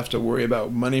not to have to worry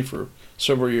about money for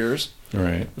several years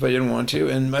Right. if I didn't want to.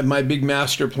 And my big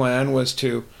master plan was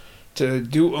to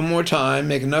do one more time,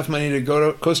 make enough money to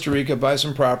go to Costa Rica, buy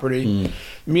some property,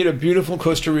 meet a beautiful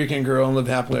Costa Rican girl, and live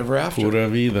happily ever after. Pura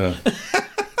vida.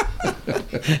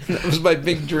 That was my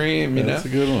big dream, That's a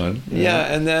good one.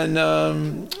 Yeah, and then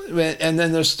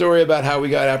the story about how we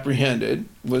got apprehended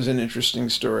was an interesting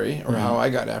story, or how I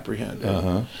got apprehended.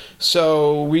 Uh-huh.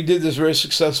 So we did this very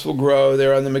successful grow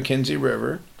there on the McKenzie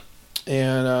River,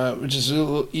 and which is a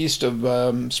little east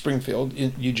of Springfield,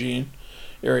 in Eugene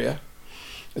area.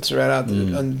 It's right out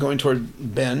going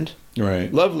toward Bend.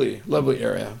 Right. Lovely, lovely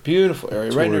area, beautiful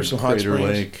area, right near some hot Crater springs.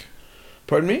 Lake.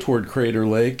 Pardon me? Toward Crater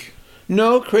Lake.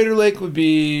 No, Crater Lake would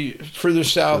be further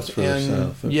south, That's further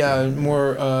south, okay. yeah,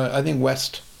 more I think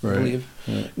west, I Right. believe.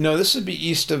 Right. No, this would be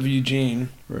east of Eugene,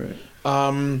 Right.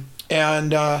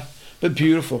 but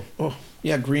beautiful. Oh,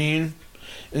 yeah, green,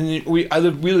 and we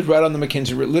lived right on the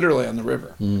McKenzie, literally on the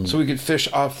river, so we could fish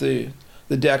off the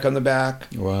deck on the back,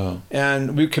 Wow.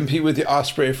 and we compete with the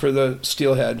osprey for the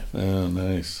steelhead. Oh,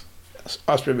 nice.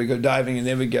 Osprey would go diving, and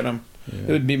they would get them. Yeah.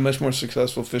 It would be much more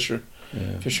successful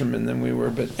fishermen than we were.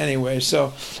 But anyway,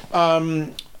 so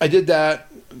I did that.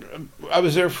 I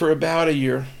was there for about a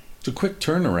year. It's a quick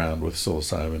turnaround with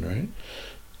psilocybin, right?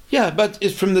 Yeah, but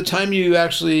it's from the time you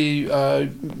actually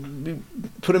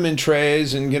put them in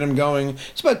trays and get them going,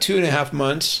 it's about 2.5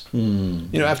 months.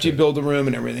 After you build the room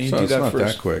and everything, you So do it's that not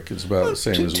first. that quick. It's about the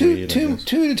same as two weed. I to guess.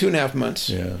 2.5 months.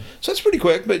 Yeah. So that's pretty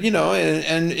quick. But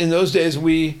and in those days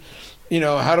we.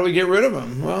 How do we get rid of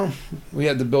them? Well, we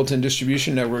had the built-in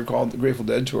distribution network called the Grateful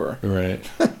Dead Tour. Right.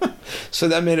 So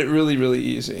that made it really, really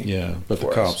easy. Yeah, but the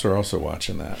for cops us. are also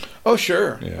watching that. Oh,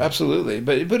 sure. Yeah. Absolutely.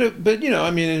 But it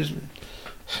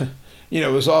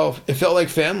felt like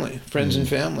family, friends and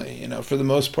family, for the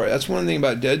most part. That's one thing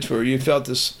about Dead Tour. You felt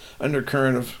this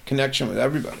undercurrent of connection with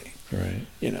everybody. Right.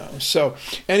 So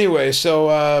anyway,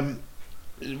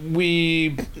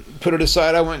 we put it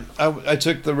aside. I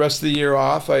took the rest of the year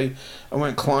off. I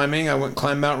went climbing. I went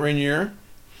climb Mount Rainier,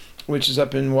 which is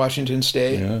up in Washington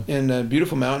State, and a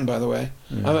beautiful mountain, by the way.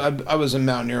 Yeah. I was a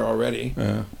mountaineer already.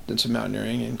 Yeah. Did some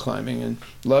mountaineering and climbing and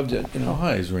loved it. How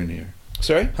high is Rainier?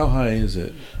 Sorry? How high is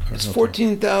it? It's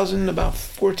 14,000, about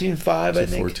 14.5, I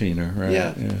think. 14er, right?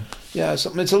 Yeah. Yeah,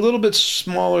 something. It's a little bit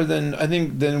smaller than I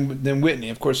think than Whitney.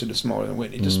 Of course, it is smaller than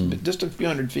Whitney. Just a few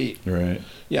hundred feet. Right.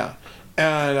 Yeah,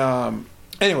 and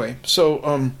anyway,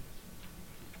 so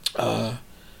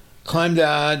climbed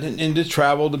that and just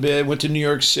traveled a bit. Went to New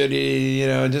York City.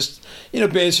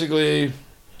 Basically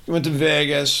went to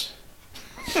Vegas.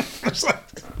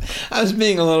 I was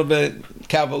being a little bit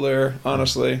cavalier,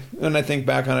 honestly. When I think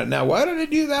back on it now, why did I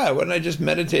do that? Why didn't I just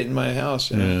meditate in my house?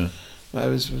 Yeah. I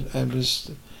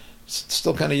was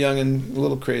still kind of young and a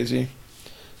little crazy,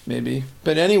 maybe.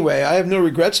 But anyway, I have no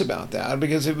regrets about that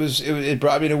because it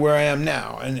brought me to where I am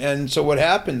now. And so what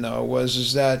happened though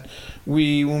was that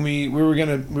we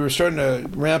were starting to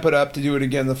ramp it up to do it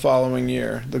again the following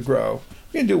year, the grow.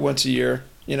 We're gonna do it once a year,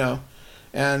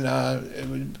 and it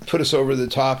would put us over the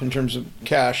top in terms of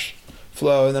cash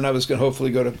flow. And then I was gonna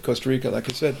hopefully go to Costa Rica, like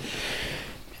I said.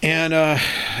 And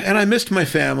I missed my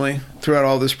family throughout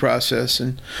all this process.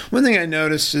 And one thing I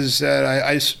noticed is that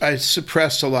I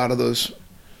suppressed a lot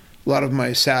of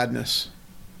my sadness,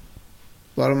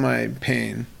 a lot of my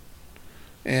pain,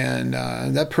 and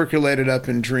that percolated up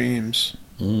in dreams.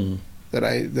 That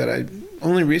I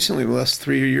only recently, the last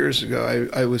 3 years ago,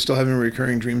 I was still having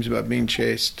recurring dreams about being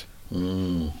chased,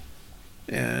 and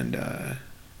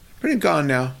pretty gone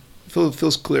now.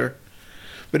 Feels clear.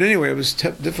 But anyway, it was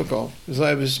difficult because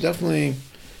I was definitely,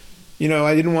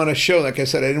 I didn't want to show, like I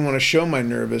said, I didn't want to show my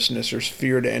nervousness or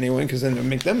fear to anyone because then it would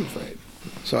make them afraid.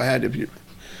 So I had to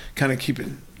kind of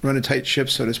run a tight ship,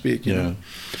 so to speak. You know?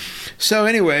 So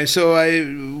anyway,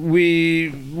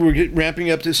 we were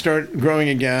ramping up to start growing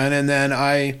again, and then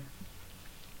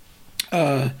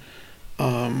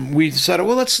we decided,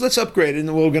 well, let's upgrade it,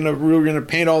 and we're gonna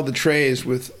paint all the trays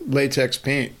with latex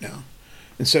paint now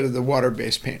instead of the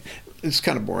water-based paint. It's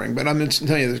kind of boring, but I'm going to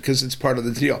tell you this because it's part of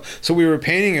the deal. So we were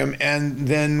painting them, and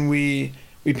then we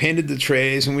painted the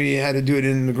trays, and we had to do it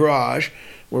in the garage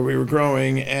where we were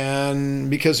growing. And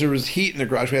because there was heat in the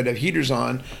garage, we had to have heaters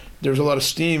on. There was a lot of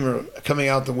steam coming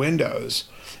out the windows.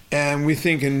 And we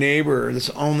think a neighbor, it's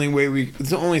the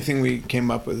only thing we came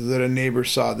up with, is that a neighbor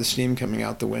saw the steam coming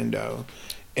out the window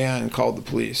and called the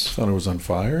police. Thought it was on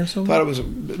fire or something? Thought it was a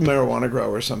marijuana grow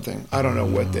or something. I don't know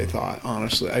what they thought,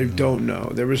 honestly. I don't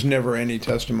know. There was never any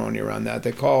testimony around that.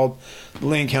 They called the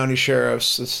Lane County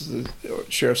Sheriffs, this is the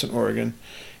sheriffs in Oregon,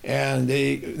 and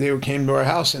they came to our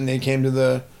house, and they came to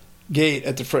the gate,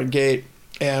 at the front gate,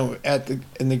 and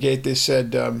in the gate they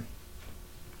said,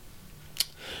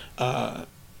 I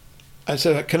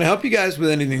said, can I help you guys with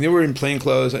anything? They were in plain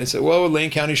clothes. I said, well, we're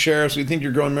Lane County Sheriffs. We think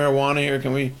you're growing marijuana here.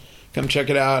 Can we come check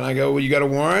it out? And I go, well, you got a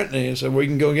warrant? And he said, well, you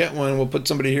can go get one. We'll put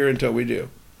somebody here until we do.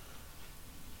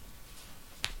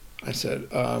 I said,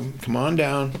 come on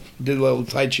down. Did a little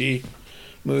Tai Chi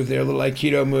move there, a little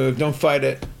Aikido move. Don't fight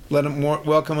it. Let them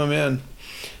welcome them in.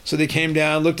 So they came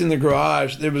down, looked in the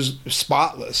garage. There was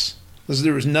spotless.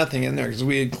 There was nothing in there because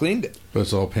we had cleaned it. But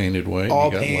it's all painted white.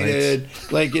 All painted.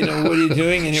 Lights. Like, what are you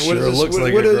doing in here? What Sure, is this? looks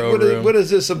like a grow room. What is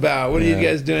this about? What are you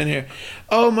guys doing here?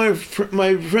 Oh, my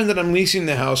friend that I'm leasing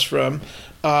the house from,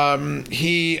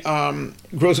 he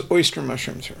grows oyster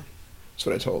mushrooms here. That's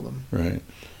what I told them. Right.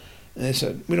 And they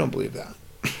said, we don't believe that.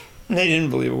 They didn't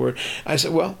believe a word. I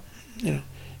said, well,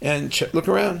 and look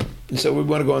around. And so we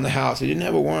want to go in the house. They didn't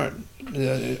have a warrant.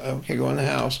 Okay, go in the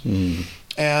house.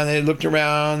 And they looked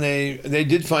around. They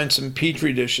did find some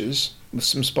Petri dishes with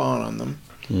some spawn on them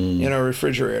in our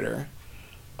refrigerator.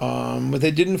 But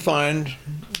they didn't find,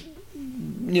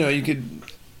 you could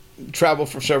travel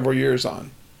for several years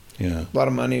on. Yeah. A lot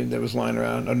of money that was lying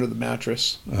around under the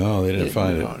mattress. Oh, they didn't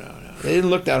find it. No. They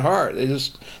didn't look that hard. They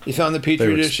found the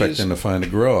Petri dishes. They were expecting to find a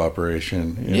grow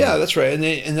operation. Yeah, that's right. And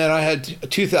then I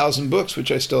had 2,000 books,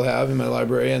 which I still have in my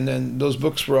library, and then those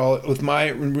books were all with my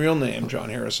real name, John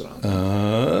Harrison, on them.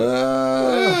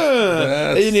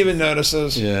 They didn't even notice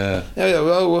those. Yeah.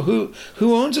 Well, who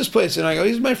owns this place? And I go,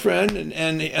 he's my friend.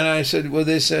 And I said, well,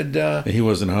 they said he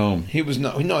wasn't home. He was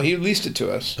no, he leased it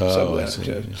to us. Oh, I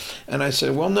see. And I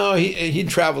said, well, no, he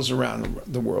travels around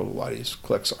the world a lot. He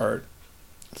collects art.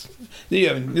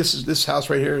 This house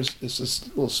right here is this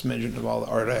little smidgen of all the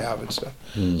art I have and stuff.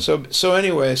 So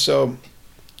anyway,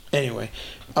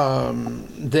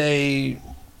 they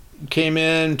came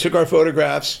in, took our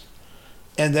photographs,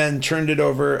 and then turned it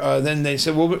over. Then they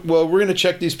said, well, we're going to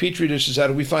check these Petri dishes out.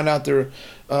 If we find out they're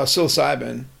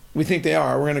psilocybin, we think they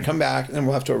are, we're going to come back, and then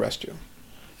we'll have to arrest you.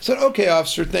 I said, okay,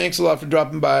 officer, thanks a lot for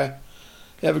dropping by.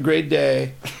 Have a great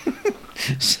day.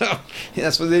 So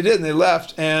that's what they did, and they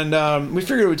left. And we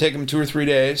figured it would take them 2 or 3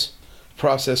 days to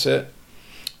process it.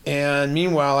 And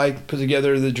meanwhile, I put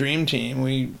together the dream team.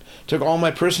 We took all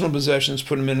my personal possessions,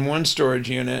 put them in one storage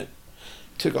unit,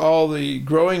 took all the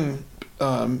growing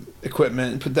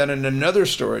equipment and put that in another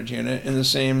storage unit in the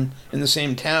same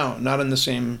town, not in the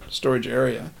same storage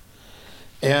area.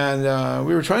 And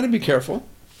we were trying to be careful.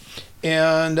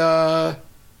 And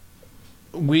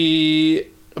we,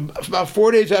 about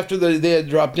 4 days after they had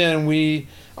dropped in,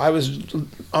 I was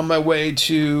on my way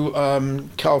to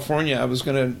California.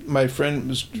 My friend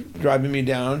was driving me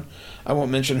down. I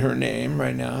won't mention her name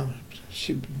right now,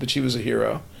 but she was a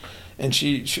hero. And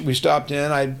we stopped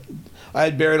in. I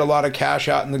had buried a lot of cash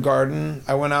out in the garden.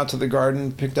 I went out to the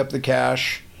garden, picked up the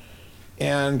cash,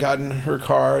 and got in her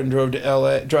car and drove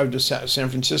to San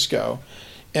Francisco.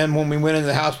 And when we went in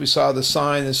the house, we saw the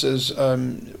sign that says,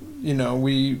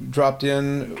 we dropped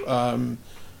in.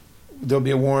 There'll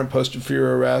be a warrant posted for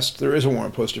your arrest. There is a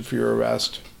warrant posted for your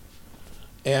arrest.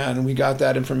 And we got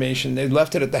that information. They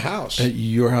left it at the house. At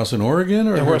your house in Oregon,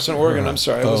 or house in Oregon? I'm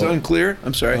sorry, was it unclear?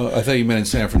 I'm sorry. I thought you meant in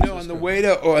San Francisco. No, on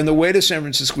the way to San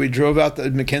Francisco, we drove out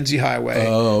the Mackenzie Highway.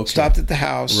 Okay. Stopped at the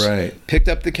house. Right. Picked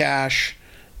up the cash.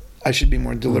 I should be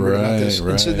more deliberate about this.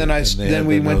 Right. And so then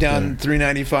we went down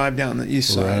 395 down the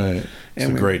east side. Right. It's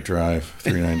a great drive,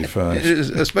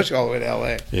 395. Especially all the way to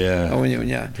L.A. Yeah. Oh,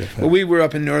 yeah. But we were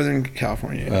up in Northern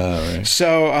California. Right.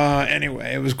 So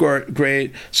anyway, it was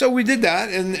great. So we did that,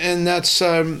 and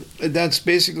that's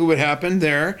basically what happened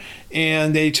there.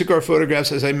 And they took our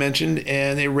photographs, as I mentioned,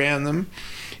 and they ran them.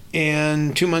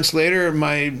 And 2 months later,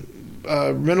 I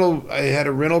had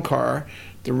a rental car.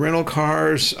 The rental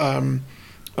cars, I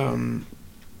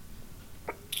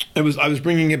was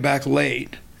bringing it back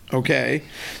late. Okay,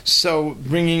 so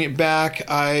bringing it back,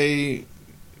 I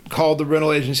called the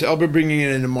rental agency. I'll be bringing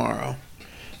it in tomorrow.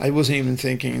 I wasn't even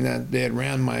thinking that they had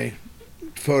ran my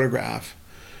photograph.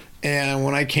 And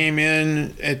when I came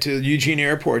in to Eugene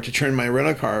Airport to turn my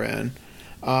rental car in,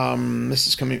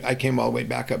 I came all the way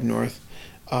back up north.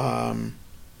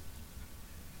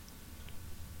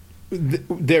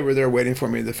 They were there waiting for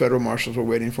me. The federal marshals were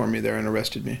waiting for me there and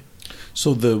arrested me.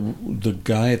 So the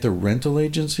guy at the rental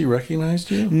agency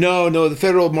recognized you? No, the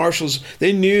federal marshals,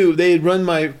 they knew. They had run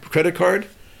my credit card,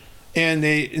 and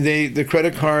the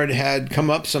credit card had come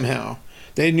up somehow.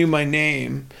 They knew my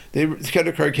name. The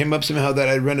credit card came up somehow that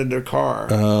I rented their car.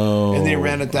 Oh, and they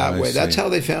ran it that way. See. That's how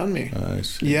they found me. I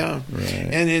see. Yeah. Right.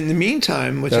 And in the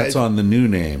meantime, that's on the new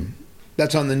name.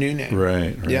 That's on the new name.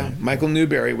 Right. Yeah. Michael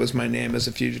Newberry was my name as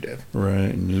a fugitive.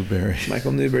 Right. Newberry.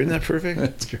 Michael Newberry. Isn't that perfect?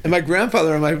 That's great. And my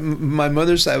grandfather on my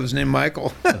mother's side was named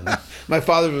Michael. My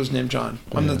father was named John.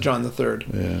 I'm the John III.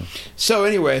 Yeah. So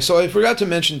anyway, I forgot to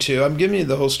mention too, I'm giving you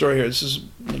the whole story here. This is,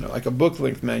 like a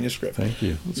book-length manuscript. Thank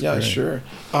you. That's yeah, great. Sure.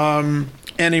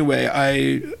 Anyway,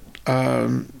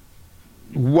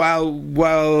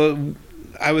 while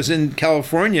I was in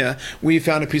California, we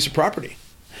found a piece of property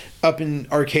up in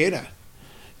Arcata.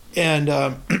 And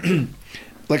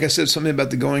like I said, something about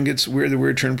the going gets weird, the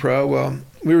weird turn pro. Well,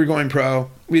 we were going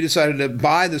pro. We decided to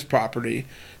buy this property,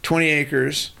 20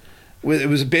 acres. It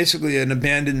was basically an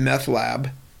abandoned meth lab.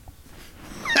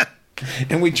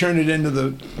 And we turned it into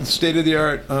the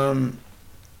state-of-the-art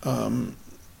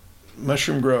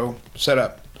mushroom grow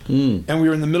setup. And we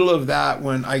were in the middle of that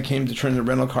when I came to turn the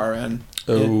rental car in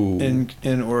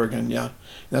Oregon. Yeah,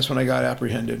 that's when I got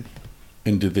apprehended.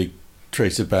 And did they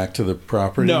trace it back to the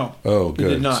property? No. Oh, good.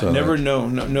 We did not. So Never.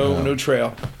 No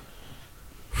trail.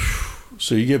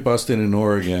 So you get busted in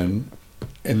Oregon,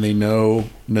 and they know.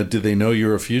 Do they know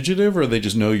you're a fugitive, or they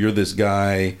just know you're this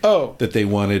guy? That they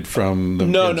wanted from the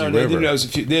No, Mackenzie they River?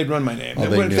 didn't know. They had run my name.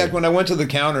 Oh, In fact, when I went to the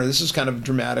counter, this is kind of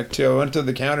dramatic too. I went to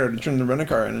the counter to turn the rental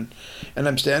car in, and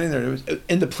I'm standing there,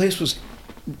 and the place was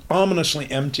ominously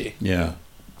empty. Yeah.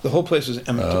 The whole place was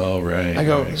empty. Oh, right. I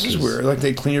go, right, this is weird. Like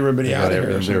they clean everybody out of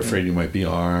here. They're afraid you might be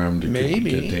armed. It Maybe.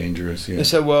 could get dangerous. Yeah. They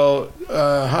said, well,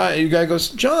 hi. The guy goes,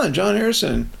 John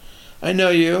Harrison. I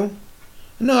know you.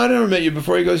 No, I never met you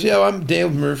before. He goes, yeah, well, I'm Dale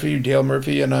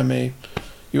Murphy, and I'm a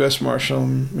U.S. Marshal.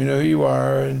 You know who you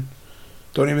are, and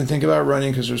don't even think about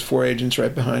running because there's 4 agents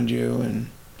right behind you, and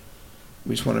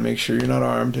we just want to make sure you're not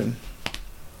armed. And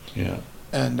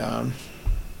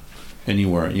And you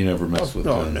weren't. You never messed with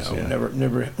guns. No, yeah.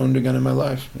 never owned a gun in my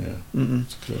life. Yeah,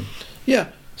 that's good. Yeah,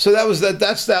 so that was that.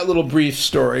 That's that little brief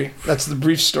story. That's the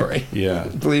brief story. Yeah,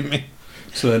 believe me.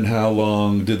 So then, how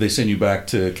long did they send you back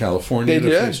to California to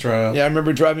face trial? Yeah, I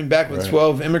remember driving back with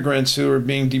 12 immigrants who were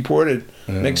being deported,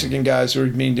 Mexican guys who were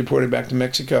being deported back to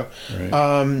Mexico, in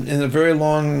a very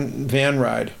long van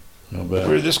ride. I'll bet.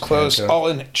 We were this close, all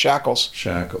in shackles.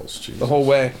 Jesus. The whole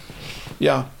way.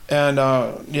 Yeah, and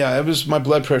it was my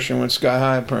blood pressure went sky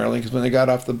high apparently because when they got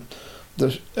off the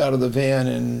out of the van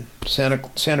in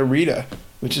Santa Rita,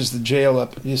 which is the jail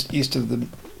up east of the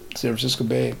San Francisco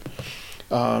Bay.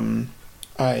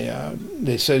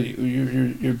 They said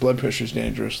your blood pressure is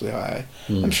dangerously high.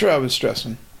 I'm sure I was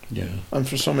stressing. Yeah.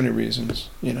 For so many reasons,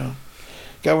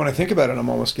 God, when I think about it, I'm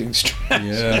almost getting stressed.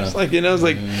 Yeah. It's like,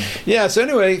 yeah. So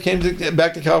anyway,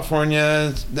 back to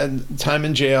California, that time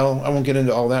in jail. I won't get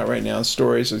into all that right now.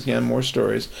 Stories, again, more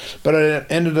stories. But I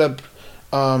ended up,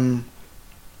 I'll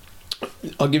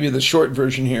give you the short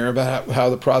version here about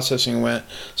how the processing went.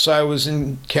 So I was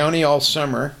in county all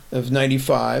summer of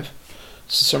 95.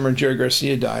 It's the summer Jerry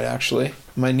Garcia died, actually.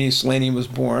 My niece Lainey was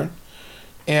born.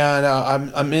 And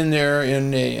I'm in there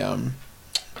in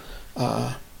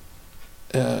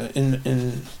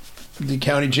in the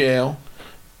county jail,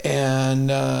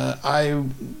 and I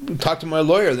talked to my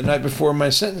lawyer the night before my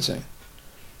sentencing,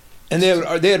 and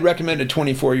they had recommended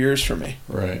 24 years for me.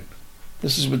 Right.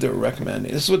 This is what they were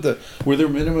recommending. This is what were there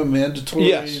minimum mandatory?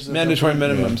 Yes, mandatory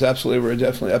minimums. Yeah. Absolutely, were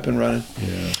definitely up and running.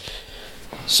 Yeah.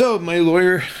 So my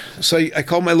lawyer, I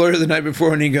called my lawyer the night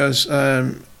before, and he goes,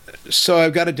 "So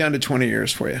I've got it down to 20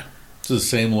 years for you." It's the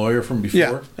same lawyer from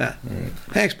before. Yeah. Right.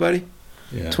 Thanks, buddy.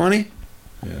 Yeah. 20.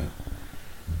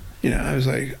 Yeah. I was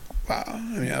like, wow. I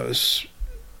mean, that was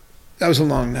a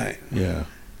long night. Yeah.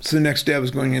 So the next day I was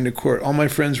going into court. All my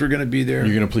friends were going to be there.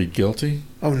 You're going to plead guilty?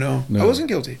 Oh, no. I wasn't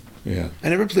guilty. Yeah. I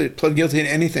never pled guilty in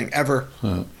anything, ever.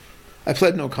 Huh. I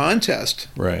pled no contest.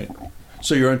 Right.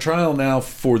 So you're on trial now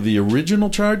for the original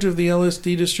charge of the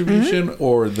LSD distribution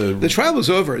or the... The trial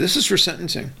was over. This is for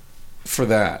sentencing. For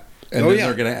that. And then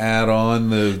they're going to add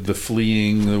on the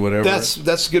fleeing, the whatever.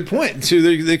 That's a good point. So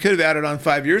they could have added on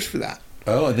 5 years for that.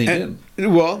 Oh, and they didn't.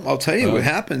 Well, I'll tell you what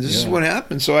happened. This is what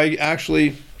happened. So I'm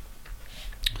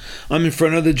in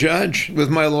front of the judge with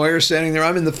my lawyer standing there.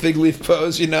 I'm in the fig leaf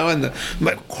pose, and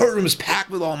my courtroom is packed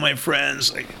with all my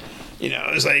friends.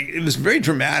 It was very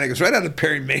dramatic. It was right out of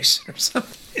Perry Mason or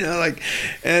something.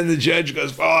 And the judge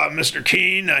goes, "Oh, Mr.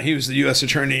 Keene," he was the U.S.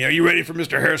 attorney. "Are you ready for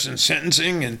Mr. Harrison's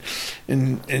sentencing?"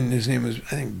 And his name was,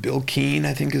 I think, Bill Keene.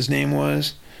 I think his name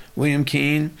was William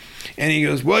Keene. And he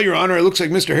goes, "Well, Your Honor, it looks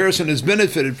like Mr. Harrison has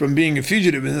benefited from being a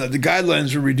fugitive, and the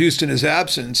guidelines were reduced in his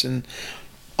absence." And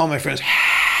all my friends,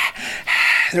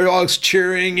 they're all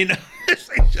cheering, It's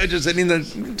like judges hitting the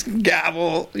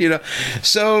gavel,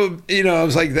 So, I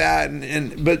was like that,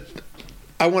 but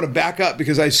I want to back up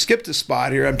because I skipped a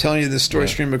spot here. I'm telling you this story,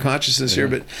 stream of consciousness here.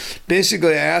 But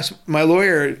basically, I asked my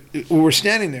lawyer, we're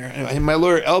standing there, and my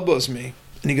lawyer elbows me,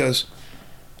 and he goes,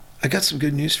 "I got some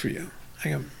good news for you." I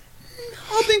go,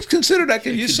 "All things considered, I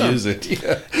could use some. Use it.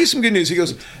 Yeah. Use some good news." He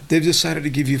goes, "They've decided to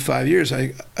give you 5 years."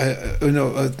 They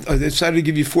decided to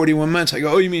give you 41 months. I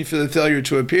go, "Oh, you mean for the failure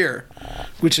to appear,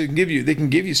 which they can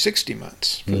give you 60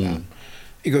 months for that."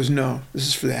 He goes, "No, this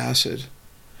is for the acid."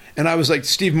 And I was like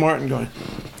Steve Martin going.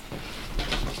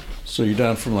 So you're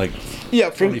down from from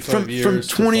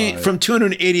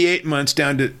 288 months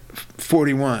down to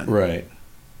 41. Right.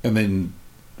 And then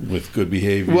with good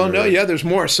behavior. Well, no, there's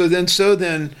more. So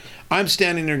then I'm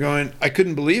standing there going, I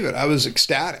couldn't believe it. I was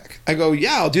ecstatic. I go,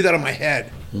 "Yeah, I'll do that on my head."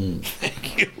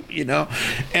 Thank you,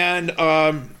 And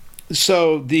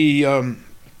so the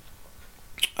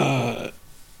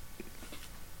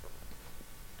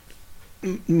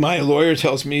my lawyer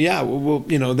tells me,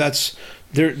 that's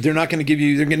they're not going to give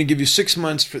you. They're going to give you 6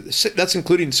 months for that's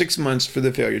including 6 months for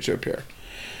the failure to appear.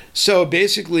 So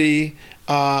basically,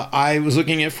 I was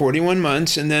looking at 41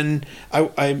 months, and then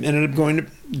I ended up going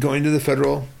to the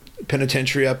federal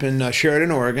penitentiary up in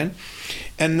Sheridan, Oregon.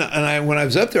 And when I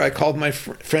was up there, I called my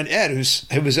friend Ed,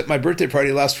 who was at my birthday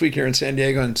party last week here in San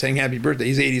Diego and saying happy birthday.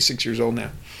 He's 86 years old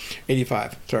now.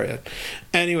 85. Sorry, Ed.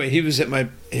 Anyway, he was at I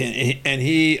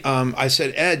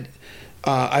said, "Ed,"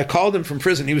 I called him from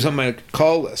prison. He was on my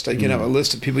call list. I have a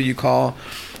list of people you call,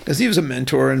 because he was a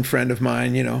mentor and friend of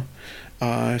mine,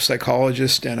 a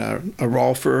psychologist and a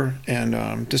rolfer,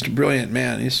 and just a brilliant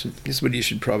man. He's what you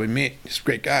should probably meet. He's a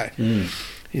great guy.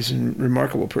 He's a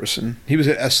remarkable person. He was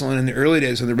at Esalen in the early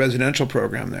days of the residential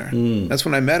program there. That's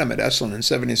when I met him at Esalen in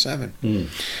 77.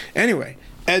 Anyway,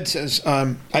 Ed says,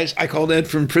 I called Ed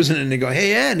from prison, and they go,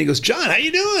 "Hey, Ed," and he goes, "John, how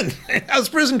you doing? How's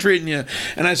prison treating you?"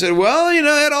 And I said, "Well,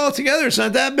 Ed, all together, it's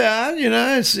not that bad.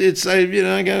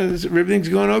 Everything's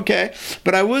going okay.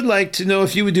 But I would like to know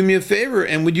if you would do me a favor,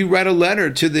 and would you write a letter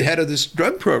to the head of this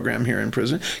drug program here in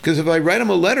prison? Because if I write him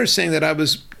a letter saying that I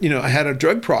was, I had a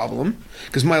drug problem,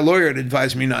 because my lawyer had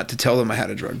advised me not to tell them I had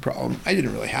a drug problem. I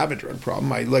didn't really have a drug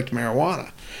problem. I liked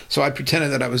marijuana. So I pretended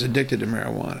that I was addicted to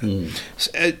marijuana." So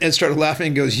Ed started laughing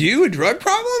and goes, "You, a drug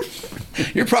problem?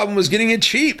 Your problem was getting it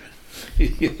cheap."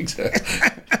 Exactly.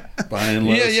 Buying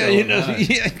low, Yeah, selling high.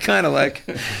 yeah, kind of like,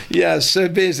 yeah. So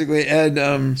basically, Ed.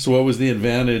 So what was the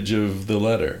advantage of the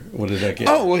letter? What did that get?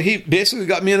 Oh well, he basically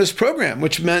got me in this program,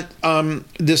 which meant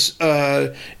this.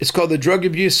 It's called the Drug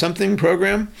Abuse Something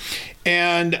Program,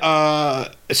 and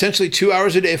essentially 2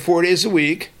 hours a day, 4 days a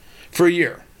week, for a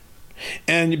year,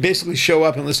 and you basically show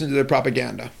up and listen to their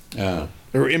propaganda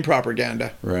or in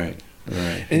propaganda. Right.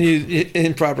 And you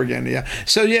in propaganda, yeah.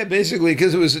 So yeah, basically,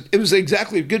 because it was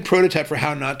exactly a good prototype for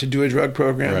how not to do a drug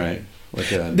program. Right. Like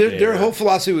their whole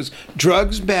philosophy was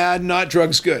drugs bad, not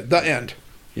drugs good. The end.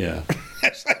 Yeah.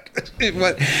 That's like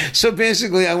what. So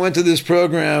basically, I went to this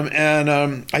program and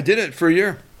I did it for a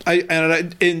year.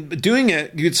 In doing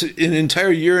it, it's an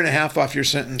entire year and a half off your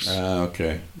sentence.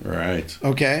 Okay. Right.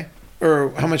 Okay.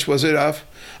 Or how much was it off?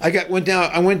 I went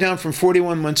down from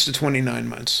 41 months to 29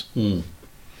 months.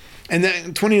 And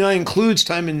that 29 includes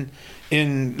time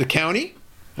in the county,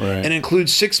 Right. and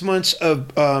includes 6 months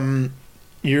of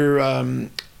your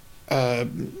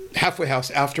halfway house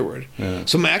afterward. Yeah.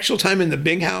 So my actual time in the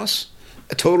big house,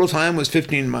 total time was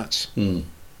 15 months,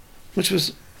 which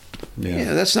was,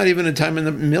 yeah, that's not even a time in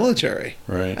the military.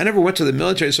 Right. I never went to the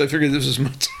military, so I figured this was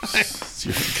my time. It's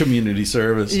your community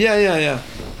service. Yeah.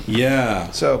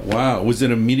 Yeah. So wow, was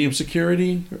it a medium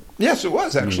security? Yes, it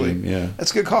was actually. Yeah.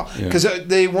 That's a good call. Yeah. Because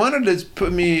they wanted to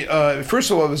put me. First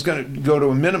of all, I was going to go to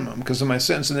a minimum because of my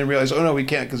sentence, and they realized, oh no, we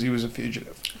can't because he was a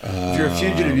fugitive. If you're a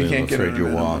fugitive, you they can't were get afraid a you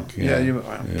minimum. walk.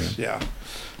 Yeah,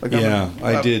 Yeah.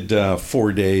 Like I did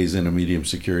 4 days in a medium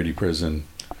security prison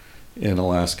in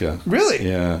Alaska. Really?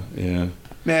 Yeah.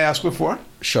 May I ask what for?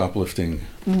 Shoplifting.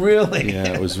 Really?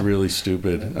 Yeah, it was really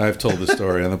stupid. I've told the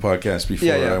story on the podcast before.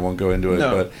 Yeah. I won't go into it.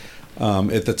 No.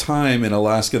 But at the time in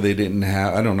Alaska, they didn't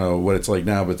have, I don't know what it's like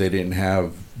now, but they didn't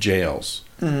have jails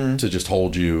to just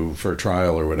hold you for a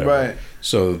trial or whatever. Right.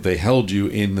 So they held you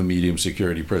in the medium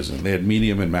security prison. They had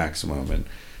medium and maximum. And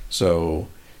so,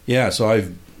 so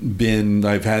I've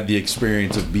had the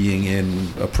experience of being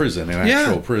in a prison, an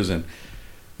actual prison.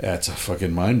 That's a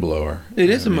fucking mind blower. It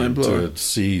is a mind blower.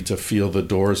 To feel the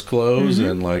doors close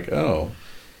and like, I'm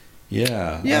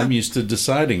used to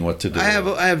deciding what to do. I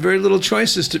have very little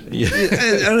choices to.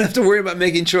 I don't have to worry about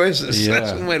making choices. Yeah.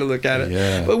 That's one way to look at it.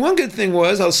 Yeah. But one good thing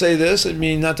was, I'll say this. I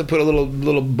mean, not to put a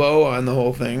little bow on the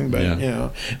whole thing,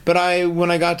 but But when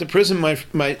I got to prison,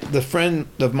 the friend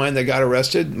of mine that got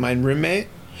arrested, my roommate,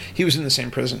 he was in the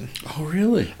same prison. Oh,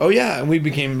 really? Oh, yeah, and we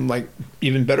became like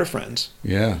even better friends.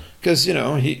 Yeah. Because it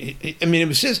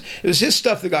was his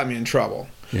stuff that got me in trouble.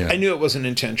 Yeah. I knew it wasn't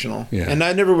intentional, Yeah. and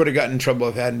I never would have gotten in trouble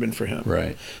if it hadn't been for him.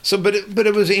 Right. So, but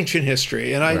it was ancient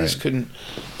history, and I just couldn't.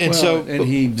 And and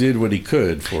he did what he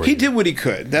could for you. He did what he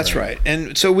could. That's right.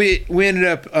 And so we ended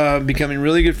up becoming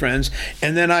really good friends.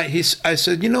 And then I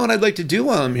said, you know what I'd like to do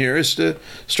while I'm here is to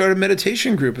start a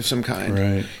meditation group of some kind.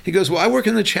 Right. He goes, well, I work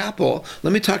in the chapel.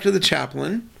 Let me talk to the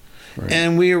chaplain. Right.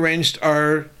 And we arranged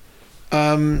our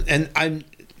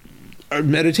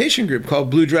meditation group called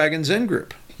Blue Dragon Zen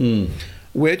Group.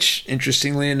 Which,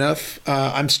 interestingly enough,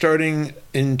 I'm starting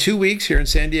in 2 weeks here in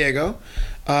San Diego,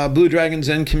 Blue Dragon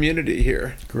Zen community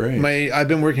here. Great. I've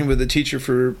been working with a teacher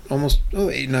for almost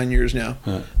 8-9 years now,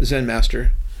 the Zen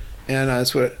master, and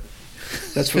that's what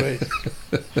I.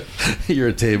 You're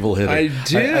a table hitter. I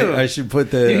do. I should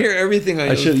put the. You hear everything on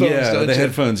your phones, don't the you?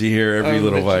 headphones. You hear every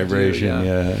little But you do, vibration.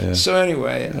 Yeah. So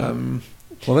anyway,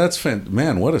 Well, that's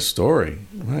man. What a story!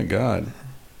 My God.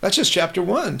 that's just chapter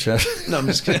 1. No, I'm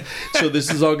just kidding. So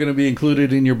this is all going to be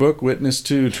included in your book, Witness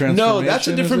to Transformation? No, that's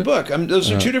a different is it? book.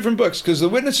 Those are two different books, because The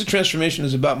Witness to Transformation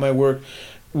is about my work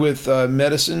with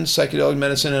medicine, psychedelic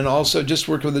medicine, and also just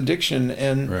work with addiction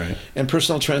and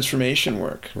personal transformation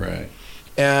work. Right.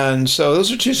 And so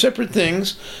those are two separate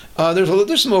things.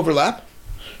 There's some overlap,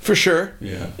 for sure.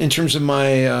 Yeah. In terms of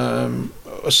my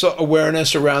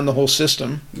awareness around the whole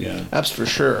system. Yeah. That's for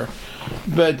sure.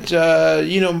 But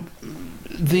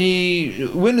the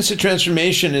Witness to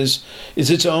Transformation is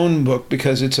its own book,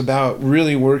 because it's about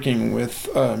really working with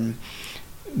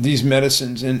these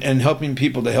medicines and helping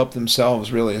people to help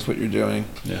themselves, really, is what you're doing.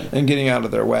 Yeah. And getting out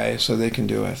of their way so they can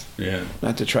do it. Yeah.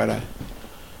 Not to try to,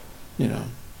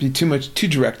 be too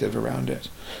directive around it.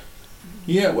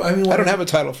 Yeah. Well, I don't have a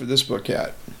title for this book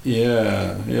yet.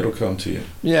 Yeah, it'll come to you.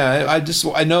 Yeah,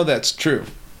 I know that's true.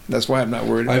 That's why I'm not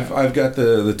worried about it. I've got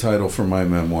the title for my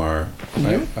memoir.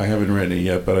 Mm-hmm. I haven't read it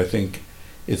yet, but I think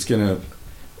it's gonna.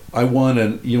 I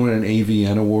won you know what an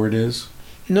AVN award is?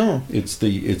 No. It's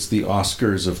the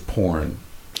Oscars of porn,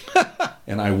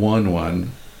 and I won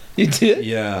one. You did?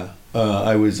 Yeah,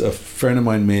 a friend of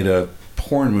mine made a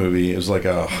porn movie. It was like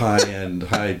a high-end,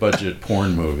 high-budget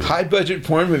porn movie. High budget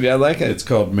porn movie. I like it. It's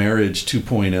called Marriage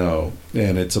 2.0,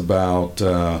 and it's about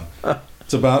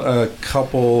a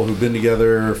couple who've been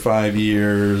together 5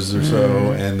 years or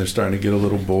so, and they're starting to get a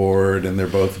little bored, and they're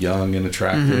both young and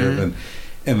attractive,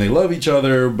 and they love each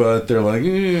other, but they're like,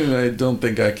 I don't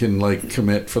think I can like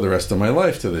commit for the rest of my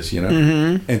life to this, you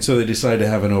know. And so they decide to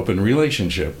have an open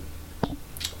relationship.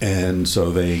 And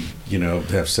so they,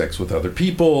 have sex with other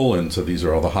people, and so these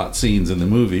are all the hot scenes in the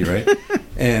movie, right?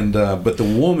 And but the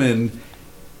woman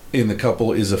in the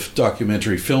couple is a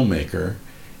documentary filmmaker,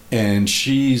 and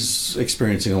she's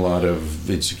experiencing a lot of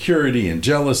insecurity and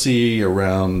jealousy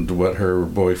around what her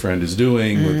boyfriend is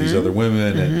doing with these other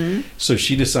women, and so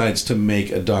she decides to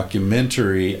make a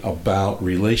documentary about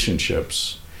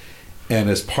relationships. And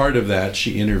as part of that,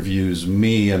 she interviews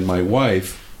me and my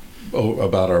wife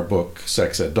about our book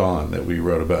Sex at Dawn that we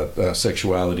wrote about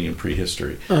sexuality in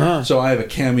prehistory. So I have a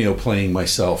cameo playing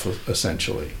myself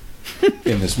essentially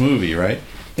in this movie, right?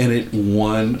 And it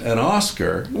won an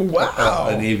Oscar. Wow.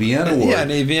 An AVN award. Yeah, an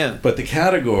AVN. But the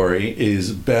category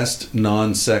is Best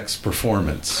Non-Sex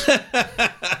Performance.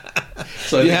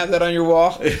 So you have that on your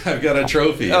wall? I've got a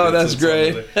trophy. Oh, that's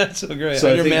great. That's so great.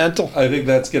 So on your mantle? I think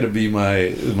that's going to be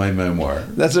my memoir.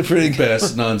 That's a pretty good...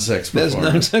 Best Non-Sex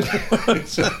Performance.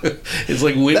 It's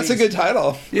like winning. That's a good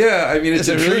title. Yeah, I mean, it's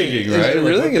intriguing, right? It's a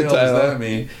really good title. What does that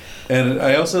mean? And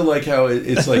I also like how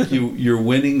it's like you're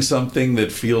winning something that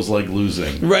feels like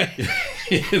losing. Right.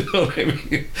 You know what I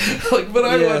mean? Like, but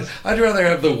I'd rather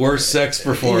have the worst sex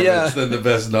performance than the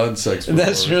best non-sex performance.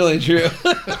 That's really true.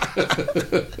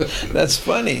 That's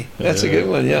funny. That's a good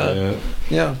one, yeah.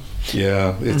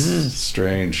 Yeah, it's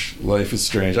strange. Life is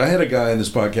strange. I had a guy in this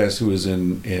podcast who was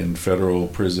in federal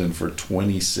prison for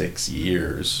 26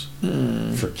 years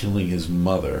for killing his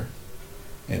mother,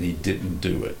 and he didn't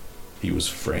do it. He was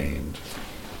framed.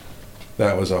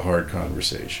 That was a hard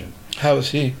conversation. How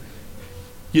was he?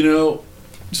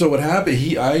 So what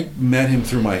happened, I met him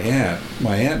through my aunt.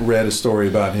 My aunt read a story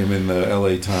about him in the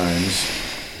LA Times,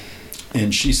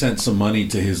 and she sent some money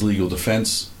to his legal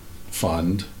defense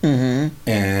fund,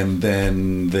 and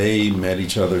then they met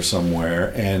each other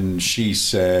somewhere, and she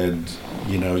said,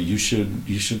 you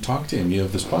should talk to him. You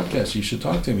have this podcast, you should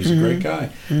talk to him. He's a great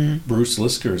guy. Bruce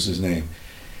Lisker is his name.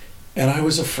 And I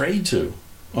was afraid to,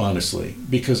 honestly,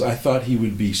 because I thought he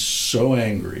would be so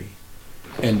angry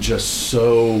and just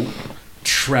so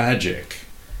tragic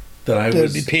that that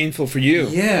would be painful for you.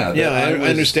 Yeah. I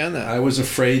understand that. I was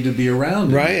afraid to be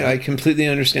around him. Right, I completely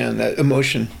understand that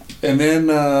emotion. And then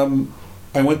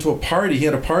I went to a party. He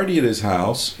had a party at his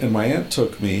house, and my aunt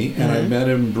took me, and I met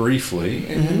him briefly,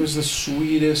 and he was the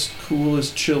sweetest,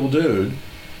 coolest, chill dude.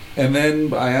 And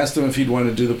then I asked him if he'd want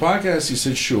to do the podcast. He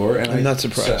said, sure. And I'm not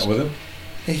surprised. Sat with him.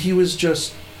 And he was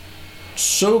just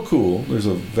so cool. There's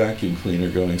a vacuum cleaner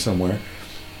going somewhere.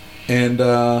 And,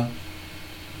 do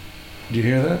you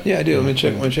hear that? Yeah, I do. Let me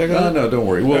check it out. No, don't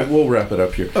worry. We'll wrap it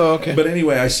up here. Oh, okay. But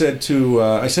anyway, I said to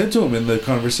him in the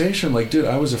conversation, like, dude,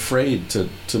 I was afraid to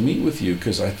meet with you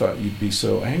because I thought you'd be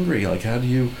so angry. Like, how do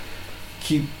you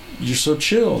you're so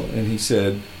chill? And he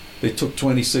said, they took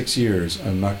 26 years.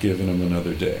 I'm not giving them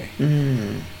another day.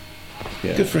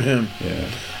 Yeah. Good for him. Yeah.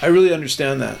 I really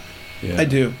understand that. Yeah. I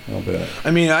do. I'll bet. I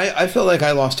mean, I feel like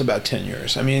I lost about 10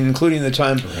 years. I mean, including the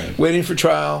time waiting for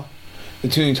trial,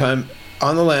 including the time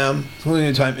on the lam, including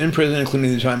the time in prison,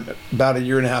 including the time about a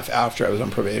year and a half after I was on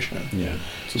probation. Yeah.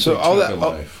 So all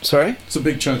that. Sorry. It's a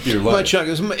big chunk of your life. My chunk.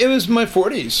 It was my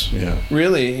 40s. Yeah.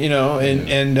 Really,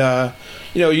 and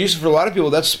usually for a lot of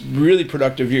people, that's really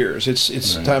productive years.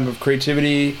 It's a time of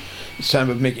creativity. It's time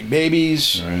of making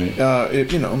babies. Right.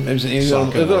 It was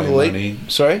Socking away money.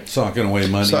 Sorry. Socking away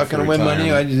money. Socking away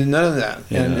money. I did none of that.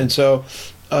 Yeah. And so,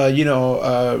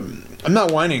 I'm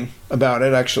not whining about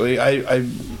it. Actually,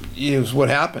 it was what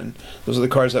happened. Those are the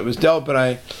cards that was dealt.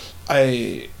 But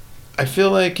I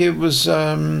feel like it was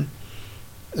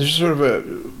there's sort of a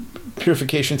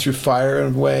purification through fire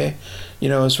in a way.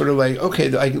 It's sort of like,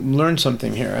 okay, I learned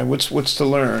something here. What's to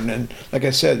learn? And like I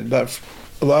said, about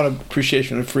a lot of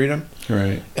appreciation of freedom,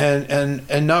 right?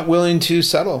 And not willing to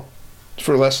settle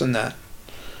for less than that.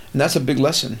 And that's a big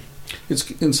lesson.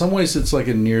 It's in some ways it's like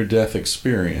a near-death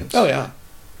experience. Oh yeah.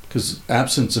 Because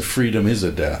absence of freedom is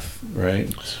a death,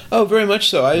 right? Oh, very much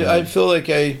so. I feel like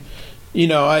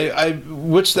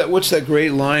what's that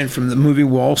great line from the movie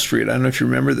Wall Street? I don't know if you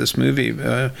remember this movie.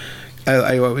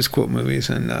 I always quote movies,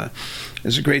 and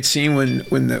there's a great scene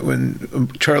when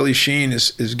Charlie Sheen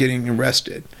is getting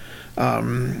arrested,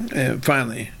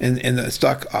 finally in the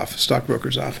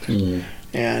stockbroker's office,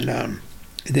 and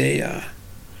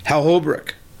Hal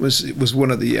Holbrook was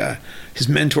one of the his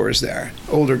mentors there,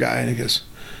 older guy, and he goes,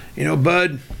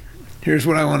 Bud, here's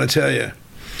what I want to tell you.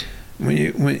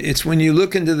 When you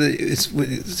look into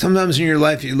sometimes in your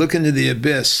life you look into the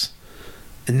abyss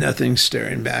and nothing's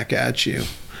staring back at you,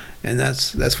 and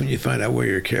that's when you find out where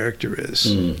your character is.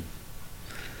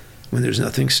 When there's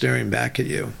nothing staring back at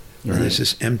you, and there's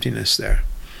this emptiness there.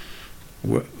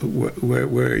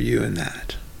 Where are you in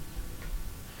that?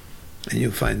 And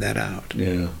you'll find that out.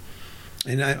 Yeah.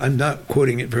 And I'm not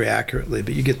quoting it very accurately,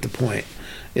 but you get the point.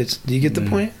 Do you get the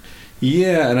point?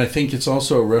 Yeah, and I think it's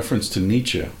also a reference to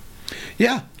Nietzsche.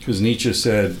 Yeah. Because Nietzsche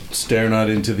said, "Stare not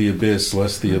into the abyss,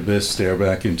 lest the abyss stare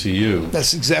back into you."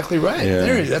 That's exactly right.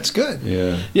 Yeah. That's good.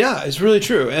 Yeah. Yeah, it's really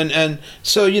true. And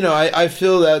so, I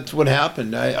feel that's what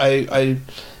happened. I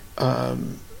have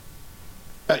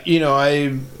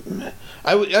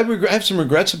some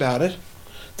regrets about it.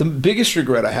 The biggest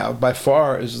regret I have, by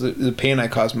far, is the pain I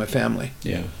caused my family.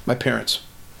 Yeah. My parents,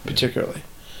 particularly.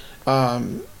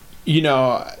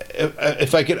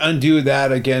 If I could undo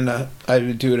that again, I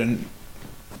would do it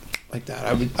like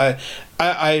that.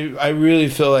 I really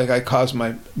feel like I caused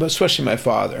especially my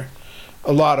father,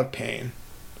 a lot of pain.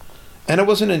 And it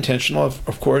wasn't intentional,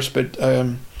 of course, but...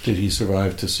 did he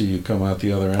survive to see you come out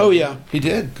the other end? Oh, yeah, he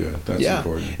did. Good. That's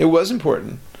important. It was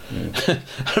important. Yeah.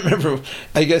 I remember,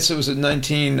 I guess it was in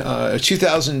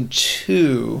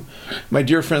 2002, my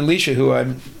dear friend Leisha, who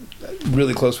I'm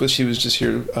really close with, she was just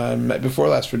here met before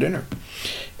last for dinner,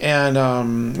 and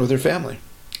with her family.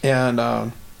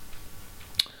 And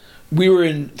we were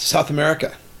in South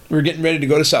America. We were getting ready to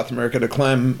go to South America to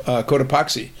climb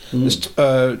Cotopaxi, this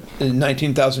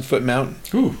 19,000-foot mountain.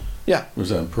 Ooh. Yeah. Was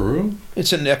that in Peru?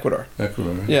 It's in Ecuador.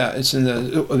 Ecuador. Right? Yeah, it's in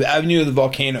the Avenue of the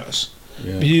Volcanoes.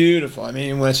 Yeah. Beautiful. I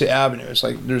mean, when I say avenue, it's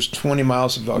like there's 20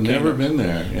 miles of volcanoes. Never been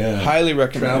there. Yeah. Highly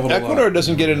recommend. Ecuador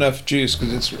doesn't get enough juice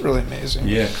because it's really amazing.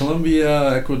 Yeah,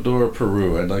 Colombia, Ecuador,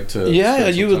 Peru. I'd like to. Yeah,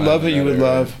 you would love it. You would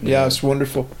love. Yeah, it's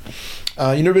wonderful.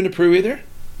 You never been to Peru either?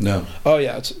 No. Oh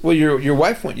yeah. Your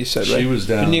wife went. You said, right? She was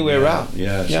down in Niue.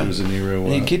 Yeah, she was in Niue.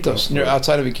 In Iquitos,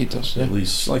 outside of Iquitos. Yeah. At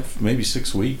least maybe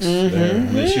 6 weeks there.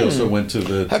 And then she also went to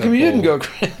the. How come you didn't go?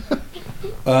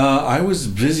 I was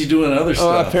busy doing other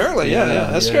stuff. Oh, apparently, yeah.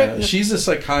 That's great. Yeah. She's a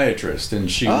psychiatrist,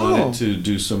 and she wanted to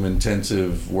do some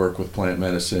intensive work with plant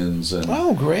medicines.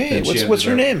 And great! And what's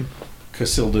her name?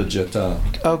 Casilda Jetta.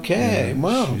 Okay, Yeah,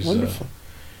 wow, wonderful.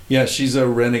 She's a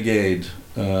renegade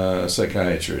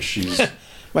psychiatrist. She's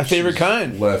my favorite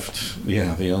kind. Left,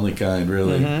 the only kind,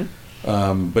 really.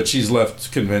 Mm-hmm. But she's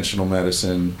left conventional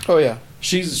medicine. Oh yeah.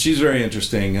 She's very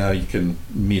interesting. You can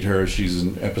meet her. She's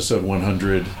in episode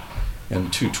 100.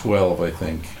 And 212, I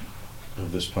think,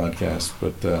 of this podcast.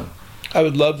 But I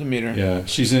would love to meet her. Yeah,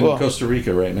 she's in Costa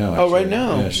Rica right now. Actually. Oh, right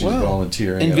now. Yeah, she's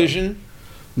volunteering. In Vision?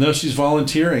 No, she's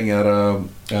volunteering at a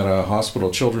hospital,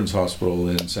 children's hospital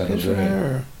in San Jose. Good for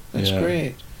her. That's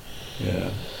great.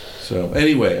 Yeah. So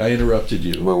anyway, I interrupted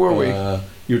you. Where were we?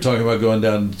 You were talking about going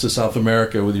down to South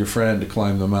America with your friend to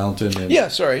climb the mountain. And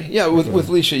with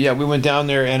Leisha. Yeah, we went down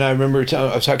there, and I remember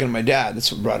I was talking to my dad.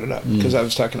 That's what brought it up, because I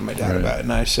was talking to my dad about it,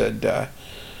 and I said,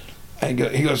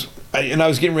 he goes, and I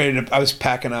was getting ready to, I was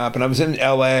packing up, and I was in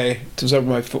L.A., because where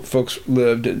my folks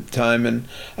lived at the time, and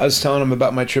I was telling him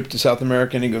about my trip to South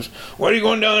America, and he goes, "What are you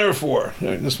going down there for?"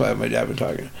 That's why my dad was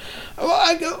talking. Well,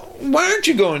 I go, "Why aren't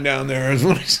you going down there?"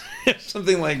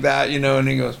 Something like that, and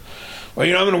he goes, "Well,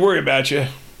 I'm going to worry about you."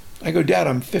 I go, "Dad,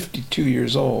 I'm 52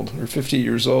 years old or 50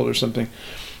 years old or something."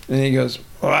 And he goes,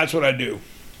 "Well, that's what I do."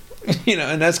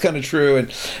 And that's kind of true.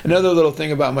 And another little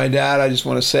thing about my dad I just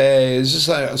want to say is just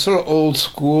like sort of old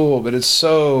school, but it's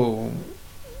so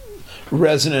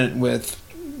resonant with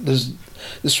this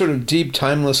sort of deep,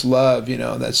 timeless love,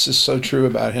 that's just so true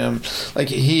about him. Like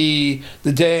the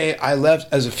day I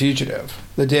left as a fugitive,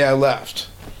 the day I left,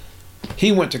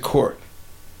 he went to court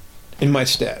in my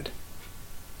stead.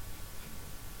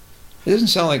 It doesn't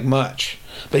sound like much,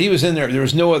 but he was in there. There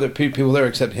was no other people there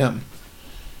except him.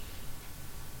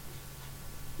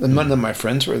 And none of my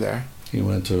friends were there. He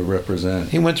went to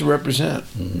represent.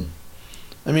 Mm-hmm.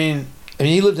 I mean,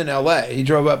 he lived in L.A. He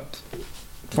drove up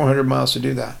 400 miles to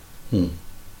do that. I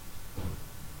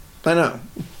know.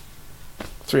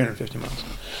 350 miles.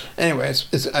 Anyway,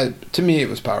 to me, it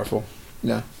was powerful.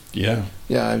 Yeah. Yeah.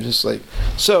 Yeah, I was just like,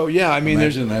 so, yeah, I mean...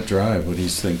 Imagine that drive, what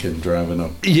he's thinking, driving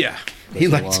up. Yeah. He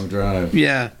liked a long drive.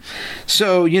 Yeah.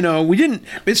 So, we didn't...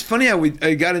 It's funny how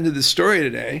I got into this story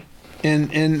today,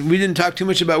 and we didn't talk too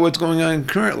much about what's going on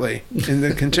currently in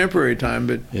the contemporary time,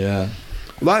 but... Yeah.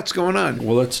 Lots going on.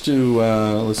 Well, let's do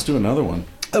another one.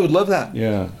 I would love that.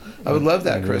 Yeah. I would love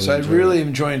that, Chris. I really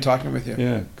enjoy talking with you.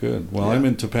 Yeah, good. Well, I'm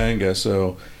in Topanga,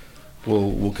 so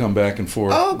we'll come back and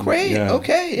forth. Oh, great. Yeah.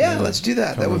 Okay, yeah, let's do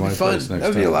that. Come That would to be my fun. place next That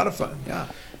would be a time. lot of fun. Yeah.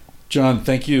 John,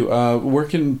 thank you. Where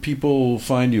can people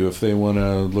find you if they want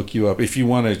to look you up? If you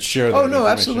want to share that Oh no,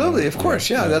 information. absolutely, of course,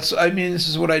 yeah. This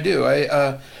is what I do.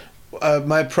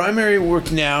 My primary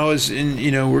work now is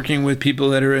in working with people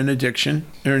that are in addiction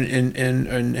or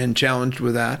and challenged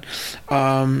with that.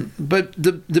 But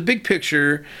the big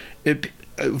picture,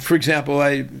 for example,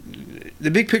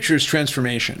 the big picture is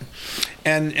transformation.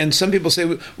 And some people say,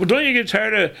 well, don't you get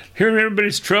tired of hearing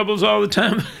everybody's troubles all the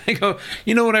time? I go,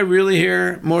 what I really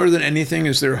hear more than anything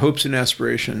is their hopes and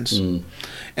aspirations.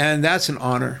 And that's an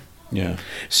honor. Yeah.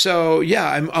 So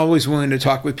I'm always willing to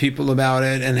talk with people about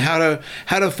it and how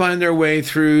to find their way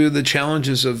through the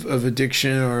challenges of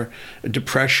addiction or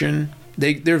depression.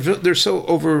 They're so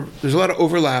over. There's a lot of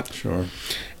overlap. Sure.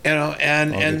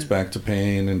 And it's back to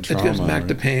pain and trauma. It goes back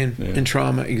to pain and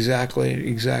trauma. Exactly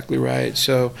right.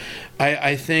 So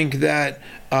I think that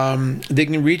they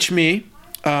can reach me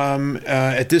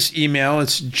at this email.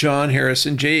 It's John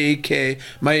Harrison, J-A-K.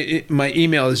 My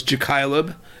email is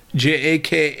Jakaileb,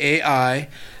 Jakaileb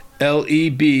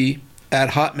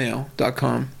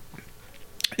 @hotmail.com.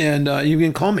 And you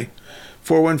can call me,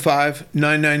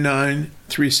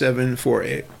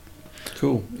 415-999-3748.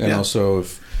 Cool. And also,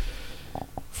 if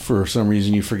for some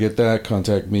reason you forget that,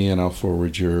 contact me and I'll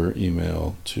forward your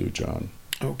email to John.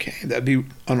 Okay, that'd be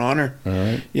an honor. All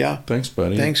right. Yeah. Thanks,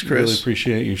 buddy. Thanks, Chris. Really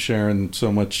appreciate you sharing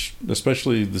so much,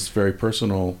 especially this very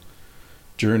personal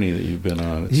journey that you've been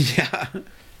on. Yeah.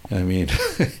 I mean,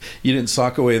 you didn't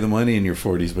sock away the money in your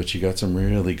 40s, but you got some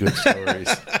really good stories.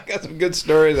 I got some good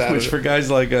stories out Which of it. for guys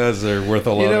like us are worth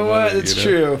a lot of money. You know what? It's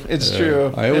true. It's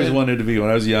true. I always wanted to be, when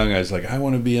I was young, I was like, I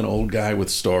want to be an old guy with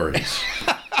stories.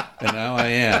 And now I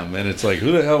am. And it's like,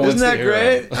 who the hell wants Isn't to that hear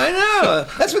great? them? I know.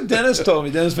 That's what Dennis told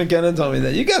me. Dennis McKenna told me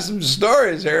that. You got some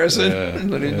stories, Harrison. Yeah, That's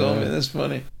what he told me. That's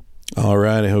funny. All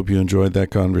right. I hope you enjoyed that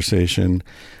conversation.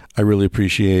 I really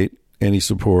appreciate any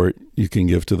support you can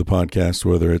give to the podcast,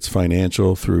 whether it's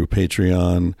financial through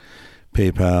Patreon,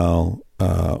 PayPal,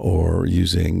 or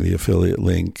using the affiliate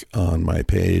link on my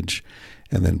page,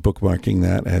 and then bookmarking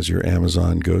that as your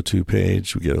Amazon go-to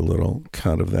page. We get a little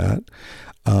cut of that.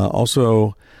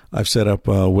 Also, I've set up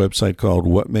a website called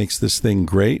What Makes This Thing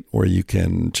Great, where you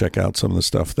can check out some of the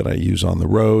stuff that I use on the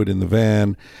road, in the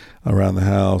van, around the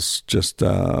house, just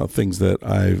things that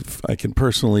I can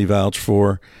personally vouch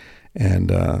for and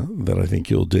that I think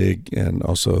you'll dig. And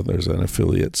also there's an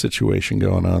affiliate situation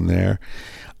going on there.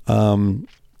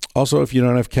 Also, if you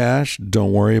don't have cash,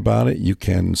 don't worry about it. You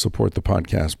can support the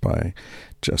podcast by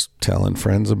just telling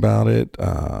friends about it,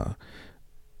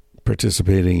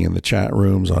 participating in the chat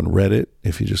rooms on Reddit.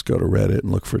 If you just go to Reddit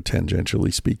and look for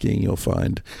Tangentially Speaking, you'll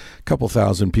find a couple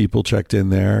thousand people checked in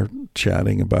there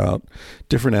chatting about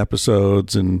different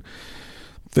episodes and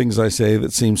things I say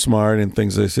that seem smart and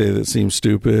things I say that seem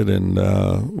stupid and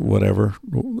whatever,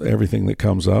 everything that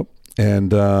comes up.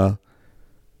 And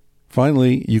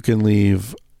finally, you can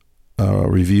leave a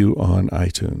review on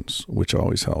iTunes, which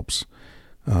always helps.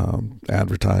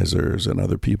 Advertisers and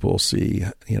other people see,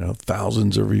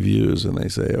 thousands of reviews and they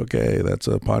say, okay, that's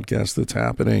a podcast that's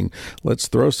happening. Let's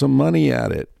throw some money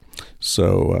at it.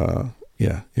 So,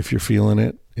 if you're feeling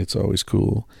it, it's always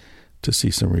cool to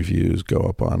see some reviews go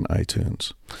up on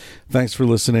iTunes. Thanks for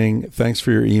listening. Thanks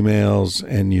for your emails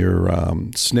and your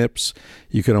snips.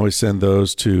 You can always send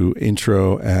those to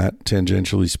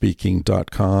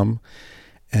intro@tangentiallyspeaking.com,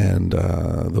 and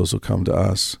those will come to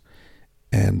us.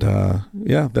 And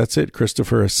that's it.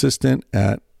 Christopher Assistant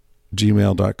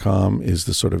 @gmail.com is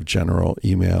the sort of general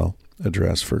email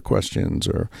address for questions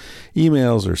or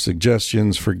emails or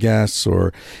suggestions for guests,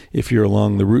 or if you're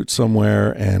along the route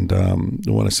somewhere and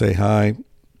want to say hi,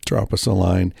 drop us a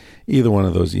line. Either one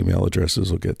of those email addresses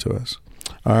will get to us.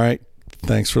 All right.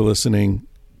 Thanks for listening.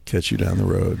 Catch you down the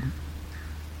road.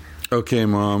 Okay,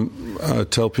 Mom,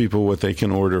 tell people what they can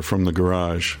order from the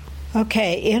garage.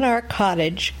 Okay, in our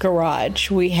cottage garage,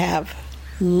 we have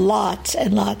lots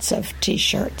and lots of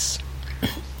T-shirts.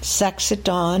 Sex at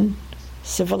Dawn,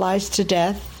 Civilized to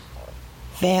Death,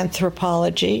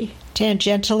 Vanthropology,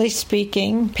 Tangentially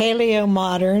Speaking, Paleo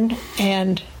Modern,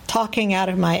 and Talking Out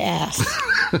of My Ass.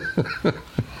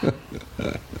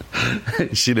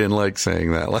 She didn't like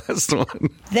saying that last one.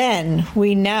 Then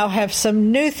we now have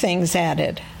some new things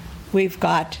added. We've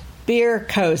got beer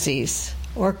cozies,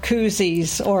 or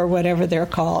koozies, or whatever they're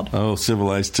called. Oh,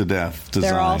 Civilized to Death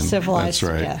design. They're all civilized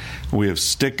That's right. to death. We have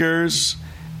stickers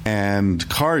and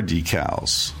car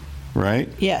decals, right?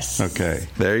 Yes. Okay,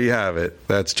 there you have it.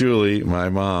 That's Julie, my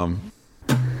mom.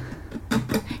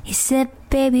 He said,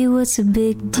 baby, what's a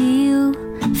big deal?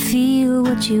 Feel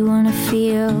what you wanna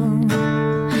feel.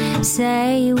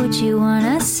 Say what you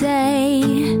wanna say.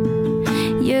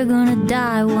 You're gonna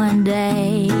die one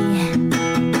day.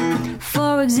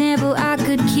 For example, I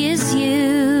could kiss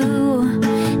you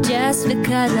just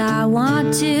because I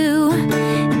want to.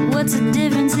 What's the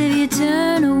difference if you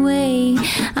turn away?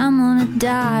 I'm gonna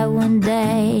die one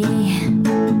day.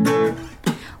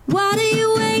 Why do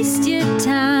you waste your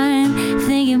time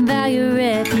thinking about your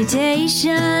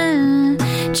reputation?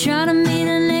 Trying to meet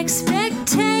an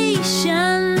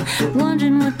expectation,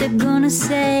 wondering what they're gonna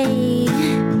say.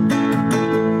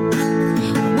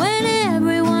 When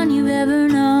everyone you've ever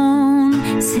known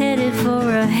is headed for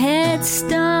a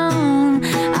headstone.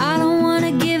 I don't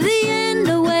wanna give the end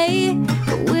away,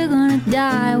 but we're gonna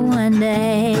die one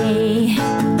day.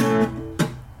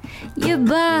 Your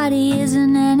body is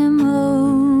an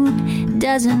animal,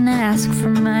 doesn't ask for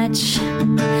much.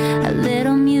 A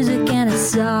little music and a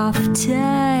soft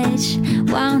touch.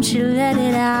 Why don't you let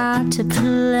it out to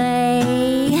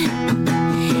play?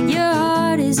 Your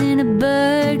heart is in a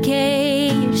bird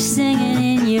cage, singing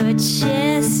in your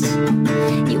chest.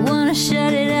 You wanna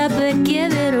shut it up but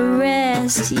give it a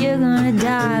rest. You're gonna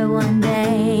die one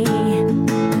day.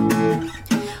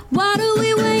 Why do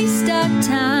we waste our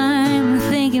time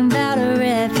thinking about a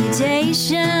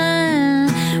reputation?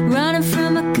 Running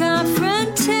from a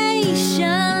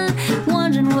confrontation,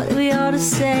 wondering what we ought to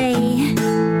say.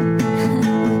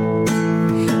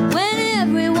 When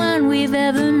everyone we've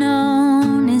ever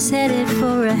known is headed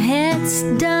for a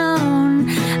headstone.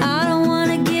 I don't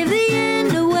want to give the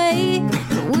end away,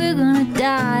 but we're gonna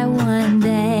die one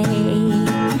day.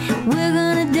 We're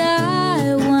gonna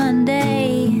die one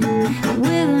day.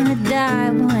 We're gonna die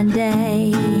one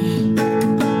day.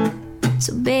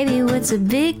 So baby, what's a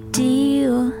big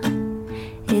deal?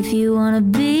 If you wanna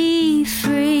be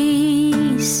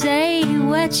free, say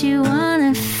what you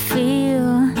wanna feel.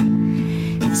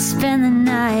 Spend the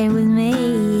night with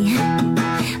me.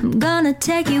 I'm gonna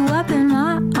take you up in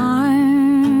my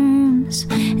arms.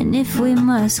 And if we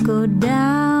must go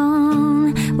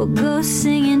down, we'll go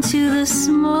singing to the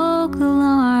smoke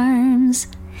alarms.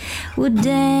 We'll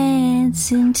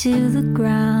dance into the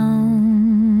ground.